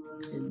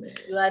 Amen.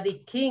 You are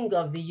the King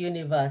of the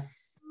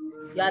universe.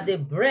 You are the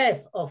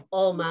breath of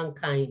all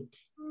mankind.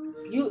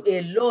 You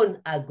alone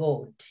are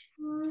God.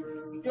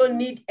 You don't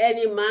need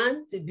any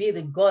man to be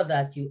the God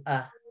that you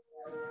are.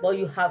 but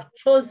you have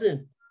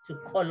chosen to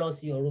call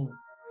us your own.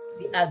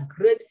 We are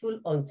grateful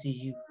unto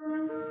you.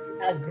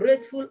 We are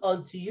grateful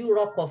unto you,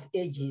 Rock of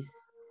Ages.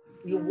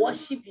 We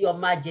worship your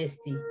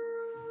majesty.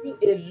 You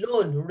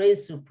alone reign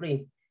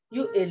supreme.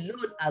 You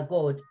alone are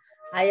God.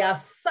 I have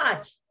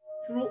searched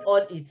through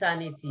all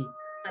eternity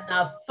and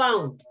have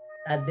found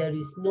that there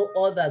is no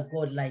other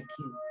God like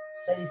you.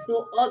 There is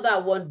no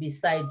other one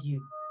beside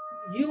you.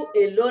 You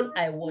alone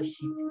I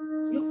worship.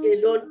 You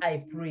alone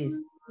I praise.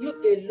 You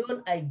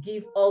alone I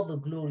give all the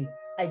glory.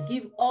 I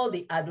give all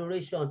the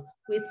adoration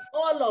with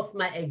all of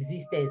my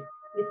existence,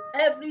 with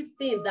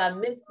everything that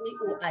makes me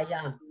who I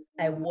am.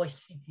 I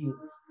worship you.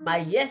 My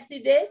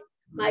yesterday,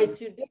 my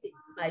today,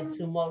 my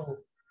tomorrow.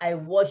 I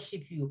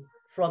worship you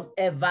from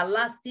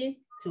everlasting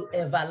to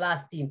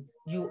everlasting.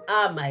 You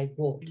are my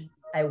God.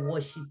 I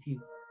worship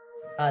you.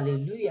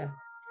 Hallelujah.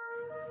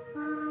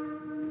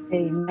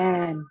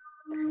 Amen.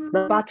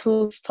 The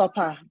battle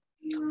stopper,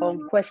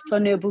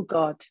 unquestionable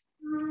God,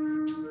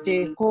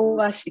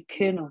 Jehovah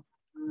Shikeno,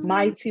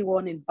 mighty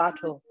one in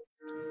battle,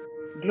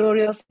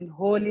 glorious in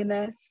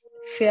holiness,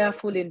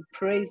 fearful in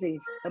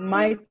praises, the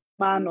mighty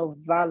man of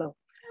valor,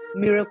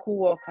 miracle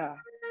worker,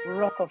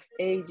 rock of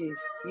ages.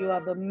 You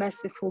are the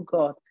merciful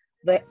God,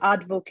 the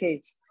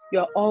advocate.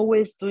 You're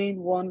always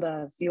doing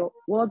wonders. Your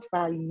words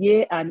are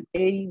yea and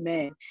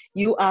amen.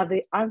 You are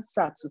the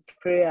answer to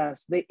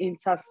prayers, the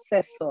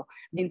intercessor,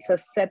 the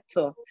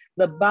interceptor,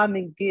 the balm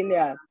in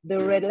Gilead,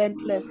 the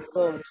relentless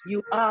God.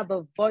 You are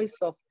the voice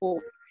of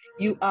hope.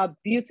 You are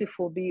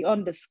beautiful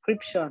beyond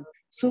description,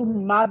 too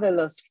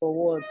marvelous for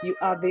words. You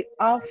are the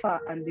Alpha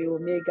and the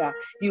Omega.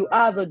 You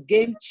are the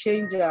game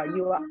changer.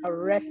 You are a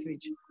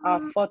refuge,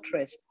 our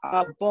fortress,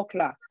 our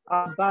buckler,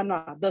 our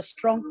banner, the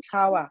strong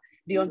tower,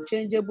 the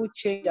unchangeable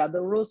changer,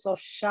 the rose of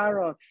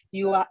Sharon.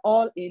 You are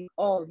all in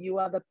all. You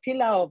are the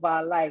pillar of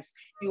our lives.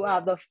 You are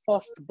the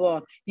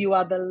firstborn. You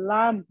are the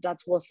lamb that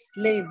was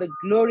slain, the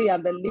glory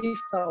and the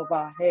lifter of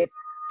our heads.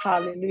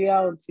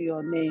 Hallelujah unto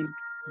your name.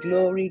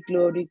 Glory,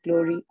 glory,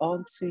 glory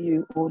unto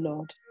you, O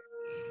Lord.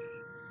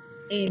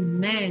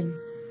 Amen.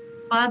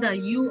 Father,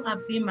 you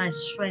have been my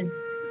strength,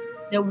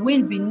 the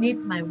wind beneath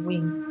my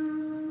wings.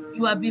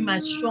 You have been my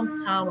strong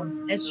tower,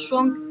 a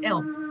strong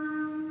help,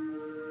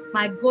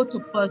 my go-to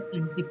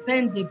person,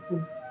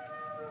 dependable.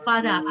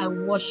 Father, I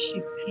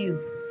worship you.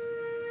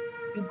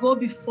 You go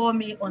before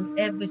me on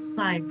every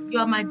side. You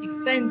are my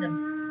defender.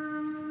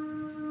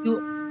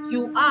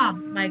 You are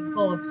my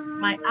God,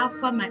 my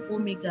Alpha, my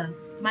Omega,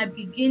 my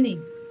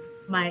beginning,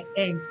 my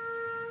end,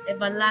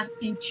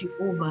 everlasting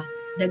Jehovah,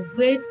 the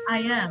great I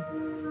am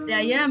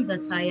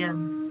that I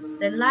am,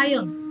 the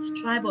Lion, the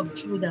tribe of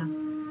Judah.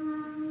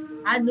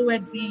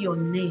 Hallowed be your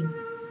name.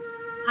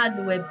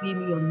 Hallowed be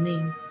your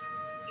name.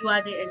 You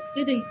are the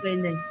exceeding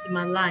greatness in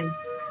my life,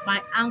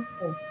 my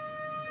anchor,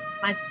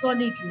 my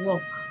solid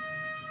rock.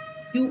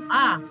 You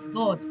are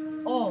God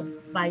all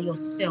by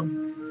yourself.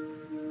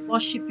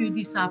 Worship you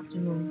this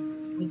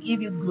afternoon. We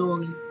give you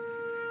glory,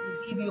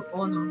 we give you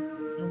honor,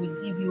 and we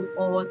give you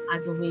all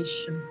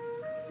adoration.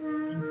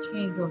 In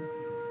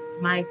Jesus'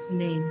 mighty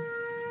name,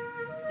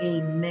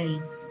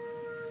 amen.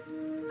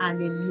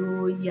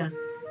 Hallelujah.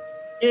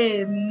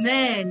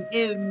 Amen,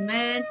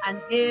 amen,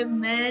 and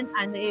amen,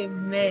 and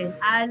amen.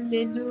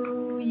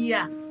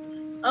 Hallelujah.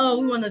 Oh,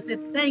 we want to say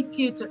thank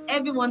you to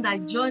everyone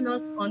that joined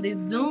us on the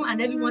Zoom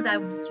and everyone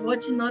that's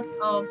watching us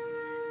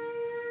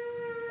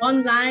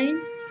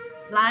online,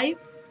 live,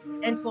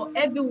 and for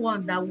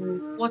everyone that will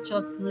watch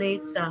us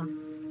later.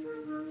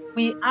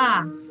 We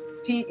are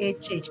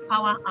PHH,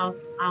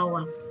 Powerhouse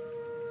Hour,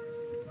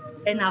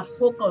 and our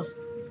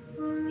focus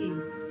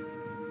is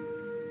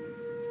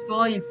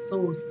drawing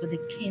souls to the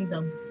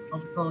kingdom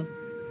of God.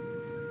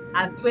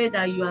 I pray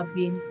that you have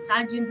been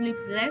tangibly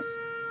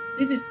blessed.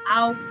 This is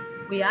how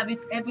we have it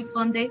every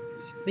Sunday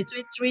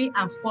between 3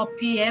 and 4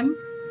 p.m.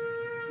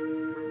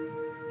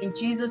 in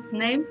Jesus'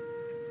 name.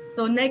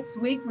 So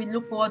next week, we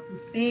look forward to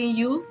seeing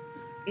you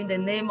in the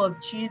name of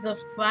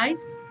Jesus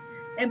Christ.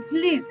 And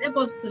please help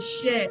us to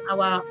share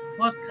our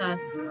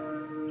broadcast.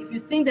 If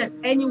you think there's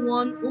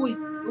anyone who is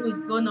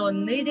going to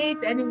need it,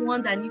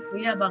 anyone that needs to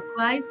hear about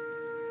Christ,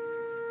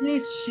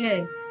 please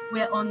share.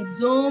 We're on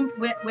Zoom,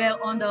 we're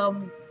on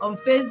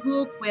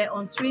Facebook, we're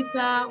on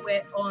Twitter,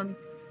 we're on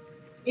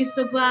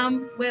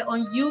Instagram, we're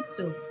on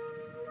YouTube.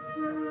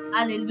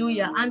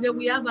 Hallelujah. And then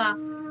we have a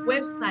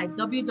website,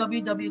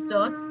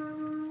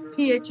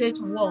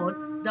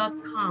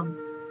 www.phhworld.com.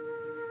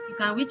 You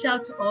can reach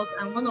out to us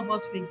and one of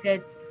us will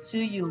get to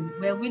you.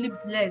 We're really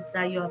blessed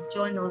that you have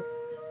joined us.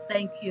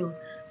 Thank you.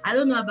 I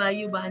don't know about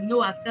you, but I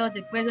know I felt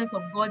the presence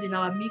of God in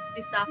our midst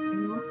this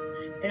afternoon.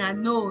 And I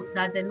know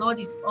that the Lord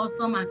is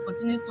awesome and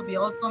continues to be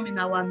awesome in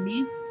our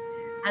midst.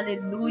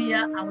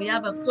 Hallelujah. And we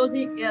have a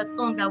closing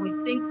song that we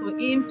sing to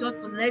him just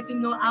to let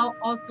him know how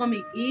awesome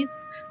he is,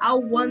 how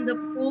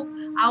wonderful,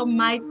 how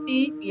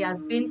mighty he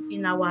has been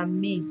in our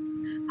midst.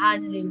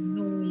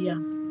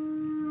 Hallelujah.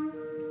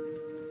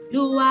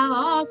 You are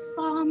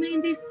awesome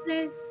in this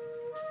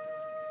place,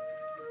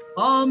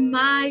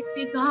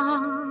 Almighty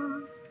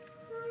God.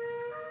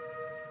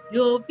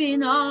 You've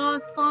been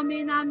awesome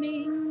in our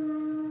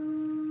midst.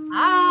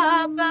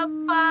 Abba,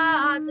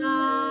 Father,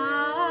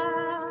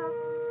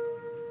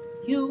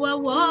 you are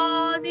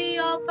worthy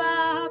of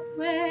our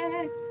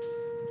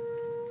praise.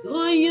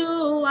 To you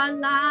our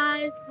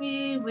lives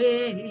we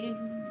raise.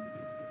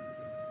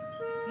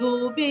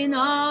 You've been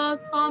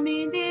awesome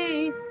in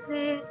this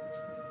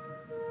place,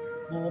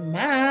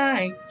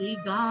 Almighty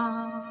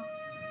God.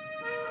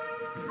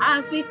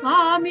 As we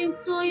come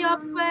into your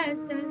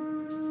presence,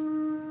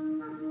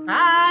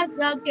 past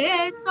the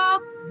gates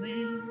of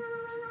grace,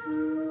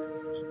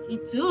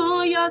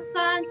 into your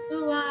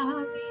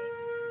sanctuary,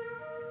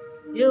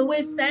 you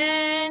will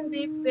stand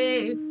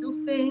face to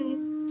face.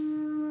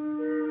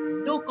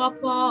 Look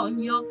upon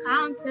your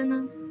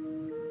countenance,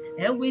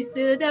 and we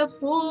see the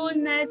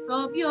fullness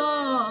of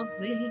your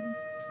grace.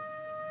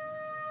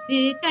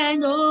 We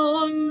can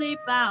only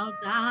bow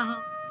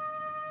down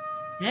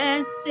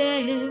and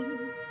say,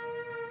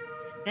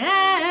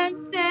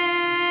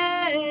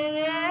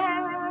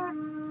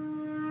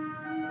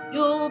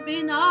 you've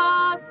been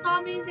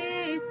awesome in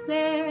this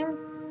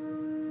place,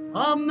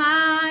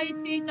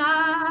 Almighty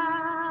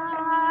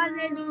God,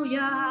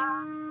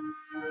 hallelujah.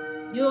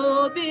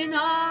 You've been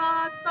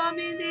awesome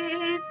in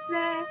this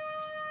place,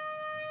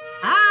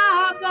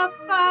 Abba,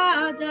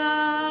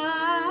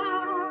 Father.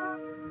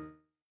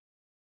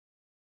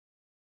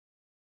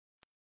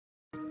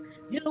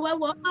 You are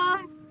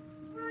wise,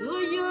 to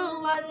you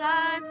our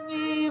lives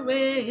we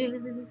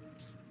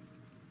raise.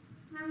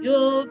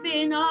 You've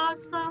been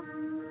awesome,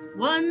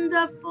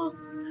 wonderful,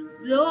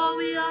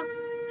 glorious,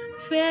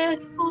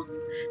 faithful,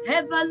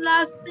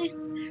 everlasting.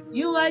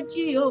 You are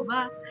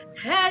Jehovah,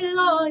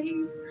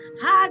 Elohim,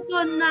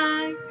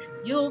 Adonai.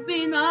 You've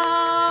been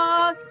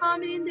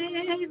awesome in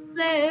this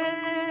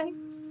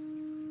place,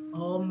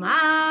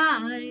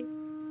 Almighty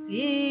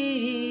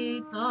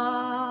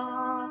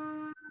God.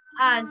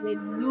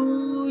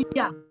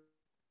 Hallelujah.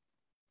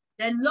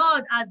 The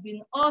Lord has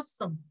been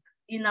awesome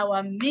in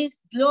our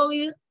midst.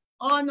 Glory,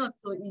 honor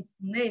to his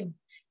name.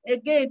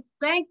 Again,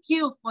 thank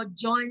you for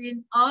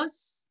joining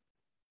us.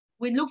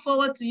 We look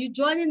forward to you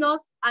joining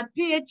us at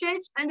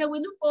PHH, and then we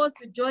look forward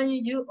to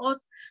joining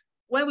us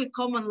when we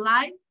come on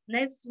live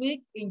next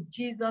week in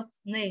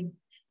Jesus' name.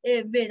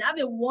 Amen. Have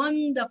a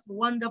wonderful,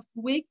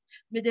 wonderful week.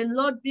 May the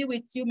Lord be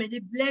with you. May he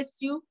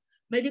bless you.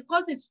 May he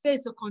cause his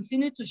face to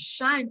continue to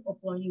shine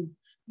upon you.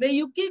 May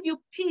you give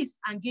you peace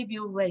and give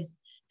you rest.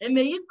 And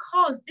may he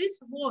cause this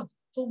word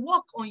to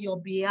work on your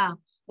behalf.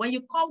 When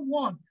you call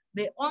one,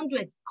 may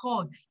 100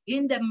 call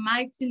in the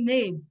mighty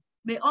name.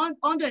 May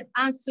 100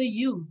 answer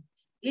you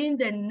in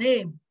the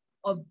name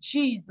of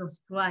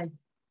Jesus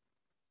Christ,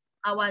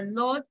 our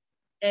Lord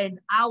and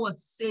our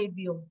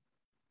Savior.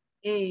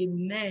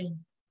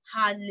 Amen.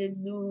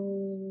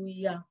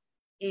 Hallelujah.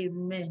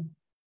 Amen.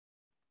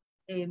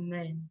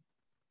 Amen.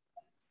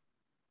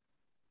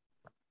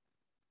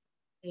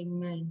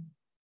 Amen.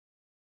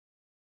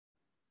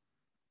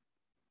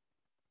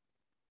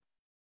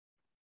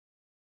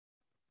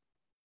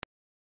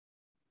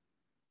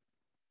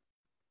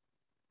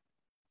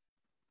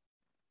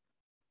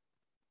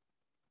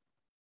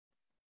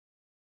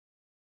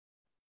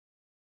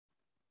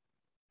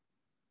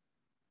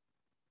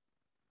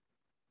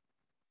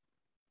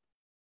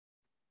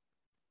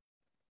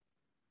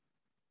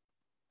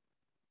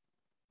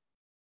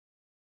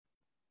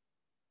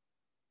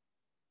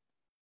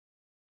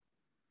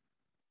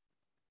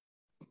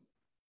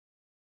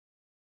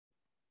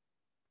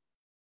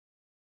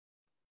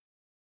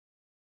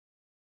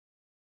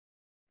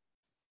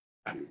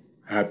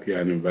 Happy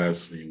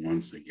anniversary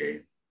once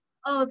again.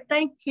 Oh,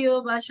 thank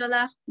you,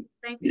 Bashola.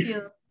 Thank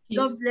you.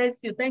 God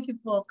bless you. Thank you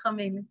for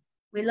coming.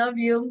 We love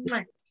you.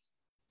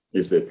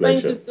 It's a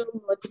pleasure. Thank you so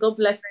much. God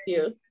bless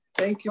you.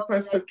 Thank you,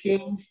 Pastor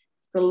King.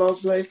 The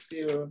Lord bless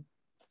you.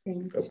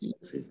 God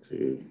bless you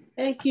too.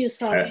 Thank you,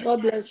 sir.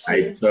 God bless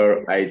you.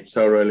 I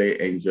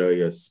thoroughly enjoy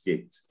your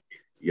skit,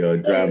 your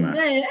drama.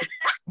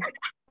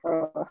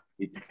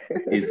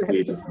 It's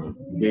beautiful,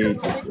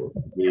 beautiful,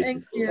 beautiful.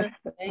 Thank you.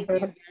 Thank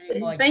you very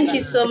much. Thank you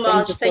so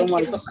much. Thank you so Thank you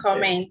much. for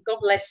coming. God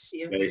bless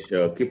you. Very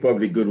sure. Keep up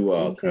the good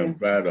work. Thank you. I'm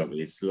proud of it.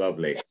 It's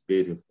lovely. It's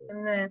beautiful.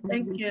 Amen.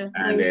 Thank you.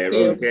 And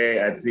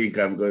Ronke, I think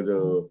I'm going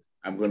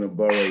to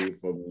borrow you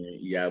from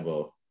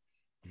Yabo.